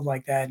 being killed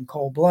like that in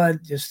cold blood,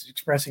 just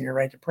expressing her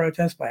right to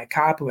protest by a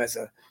cop who has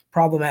a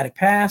problematic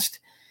past.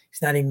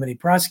 He's not even going to be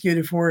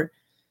prosecuted for it.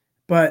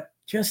 But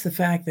just the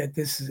fact that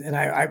this is, and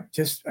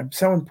I'm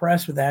so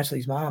impressed with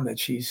Ashley's mom that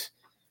she's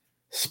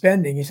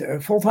spending a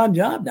full-time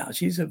job now.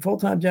 She's a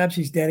full-time job.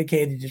 She's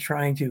dedicated to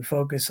trying to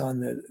focus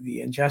on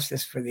the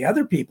injustice for the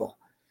other people.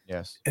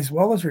 Yes. As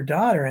well as her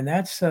daughter. And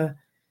that's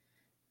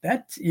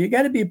you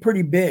got to be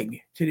pretty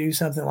big to do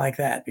something like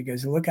that,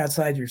 because you look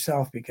outside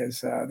yourself,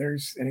 because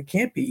and it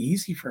can't be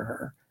easy for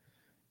her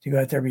to go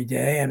out there every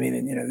day. I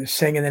mean, they're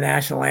singing the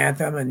national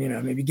anthem and,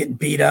 maybe getting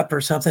beat up or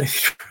something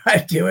if you try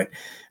to do it.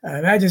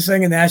 Imagine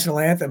singing the national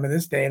anthem in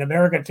this day in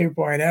America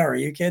 2.0. Are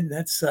you kidding?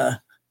 That's something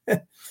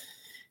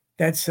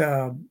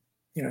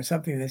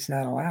that's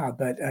not allowed,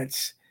 but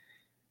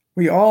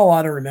we all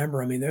ought to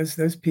remember. I mean,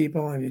 those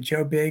people,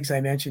 Joe Biggs,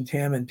 I mentioned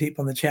him, and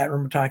people in the chat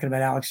room were talking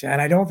about Alex.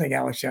 And I don't think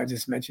Alex Jones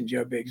just mentioned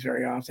Joe Biggs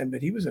very often,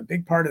 but he was a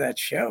big part of that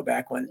show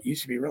back when it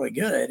used to be really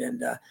good.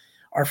 And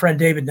our friend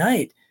David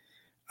Knight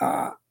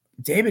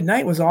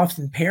was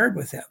often paired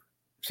with him.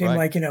 Seemed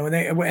like,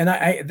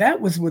 that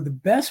was with the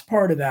best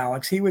part of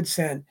Alex. He would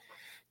send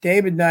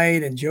David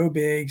Knight and Joe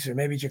Biggs, or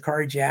maybe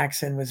Jakari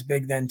Jackson was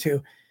big then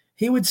too.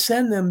 He would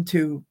send them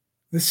to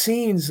the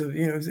scenes of,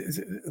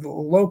 the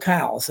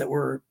locales that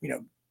were,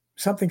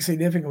 something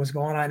significant was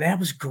going on. And that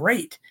was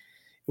great.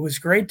 It was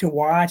great to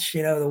watch,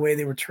 the way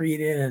they were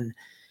treated and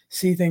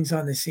see things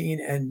on the scene.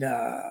 And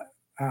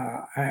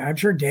I'm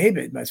sure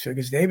David must feel,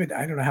 because David,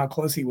 I don't know how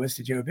close he was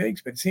to Joe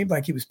Biggs, but it seemed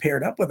like he was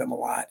paired up with him a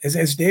lot.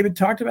 Has David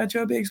talked about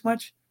Joe Biggs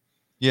much?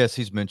 Yes,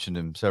 he's mentioned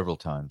him several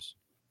times,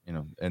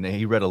 and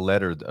he read a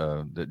letter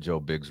that Joe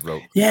Biggs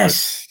wrote.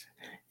 Yes.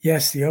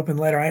 Yes, the open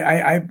letter.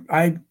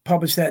 I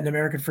published that in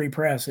American Free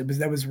Press.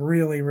 That was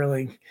really,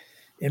 really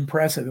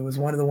impressive. It was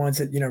one of the ones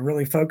that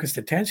really focused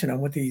attention on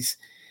what these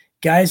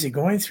guys are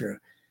going through.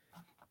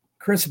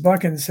 Chris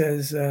Buchan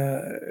says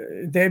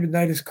David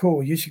Knight is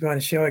cool. You should go on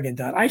a show again,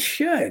 Don. I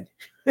should.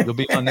 You'll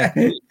be on next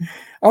week.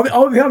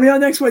 I'll be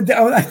on next one.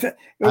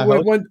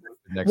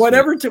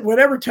 Whatever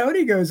week.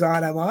 Tony goes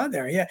on, I'm on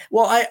there. Yeah.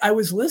 Well, I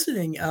was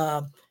listening.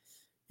 I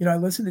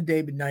listen to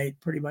David Knight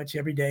pretty much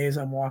every day as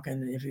I'm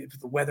walking, if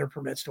the weather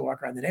permits to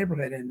walk around the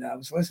neighborhood. And I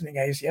was listening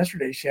to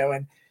yesterday's show,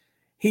 and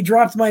he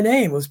dropped my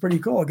name. It was pretty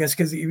cool, I guess,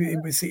 because he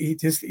was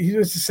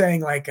just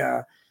saying like,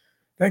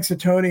 thanks to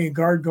Tony and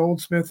Gard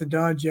Goldsmith and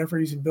Don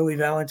Jeffries and Billy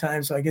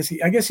Valentine. So I guess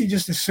he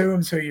just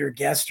assumes who your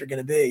guests are going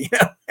to be.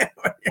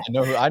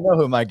 I know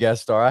who my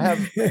guests are. I have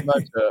pretty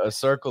much a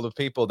circle of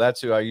people.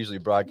 That's who I usually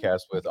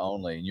broadcast with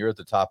only, and you're at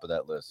the top of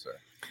that list, sir.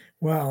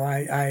 Well,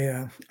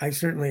 I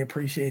certainly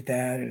appreciate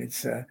that, and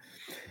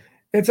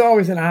it's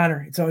always an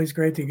honor. It's always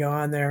great to go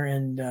on there,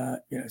 and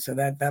so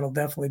that'll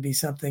definitely be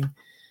something.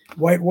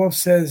 White Wolf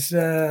says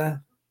Dave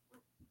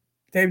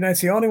Knight's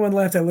the only one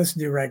left I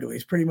listen to regularly.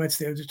 He's pretty much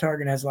the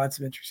target, has lots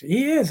of interest.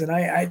 He is, and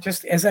I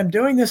just, as I'm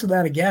doing this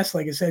without a guest,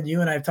 like I said,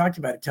 you and I have talked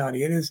about it,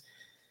 Tony. It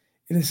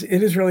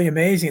is really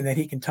amazing that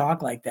he can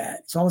talk like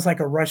that. It's almost like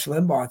a Rush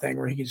Limbaugh thing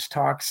where he just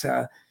talks.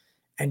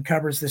 And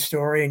covers the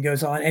story and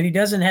goes on, and he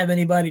doesn't have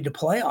anybody to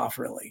play off,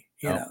 really.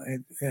 So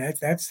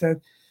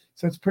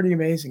it's pretty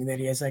amazing that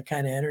he has that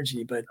kind of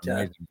energy. But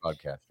amazing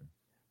podcaster.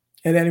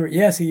 At any rate,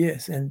 yes, he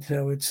is, and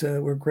so it's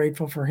we're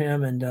grateful for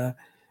him. And at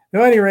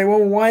any rate,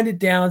 we'll wind it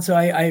down. So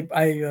I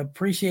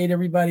appreciate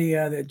everybody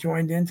that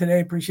joined in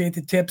today. Appreciate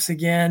the tips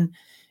again,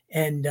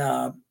 and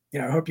I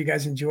hope you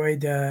guys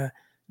enjoyed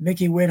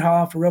Mickey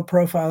Whithoff, Real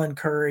Profile and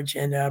Courage,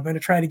 and I'm going to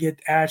try to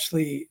get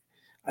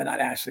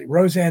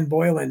Roseanne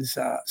Boylan's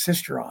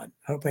sister on.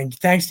 Hoping.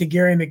 Thanks to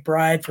Gary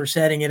McBride for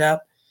setting it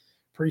up.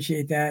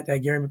 Appreciate that.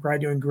 Gary McBride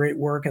doing great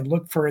work, and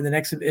look for the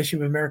next issue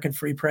of American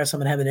Free Press. I'm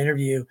going to have an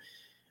interview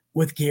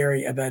with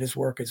Gary about his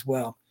work as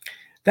well.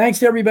 Thanks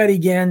to everybody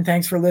again.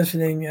 Thanks for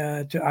listening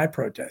to I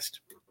Protest.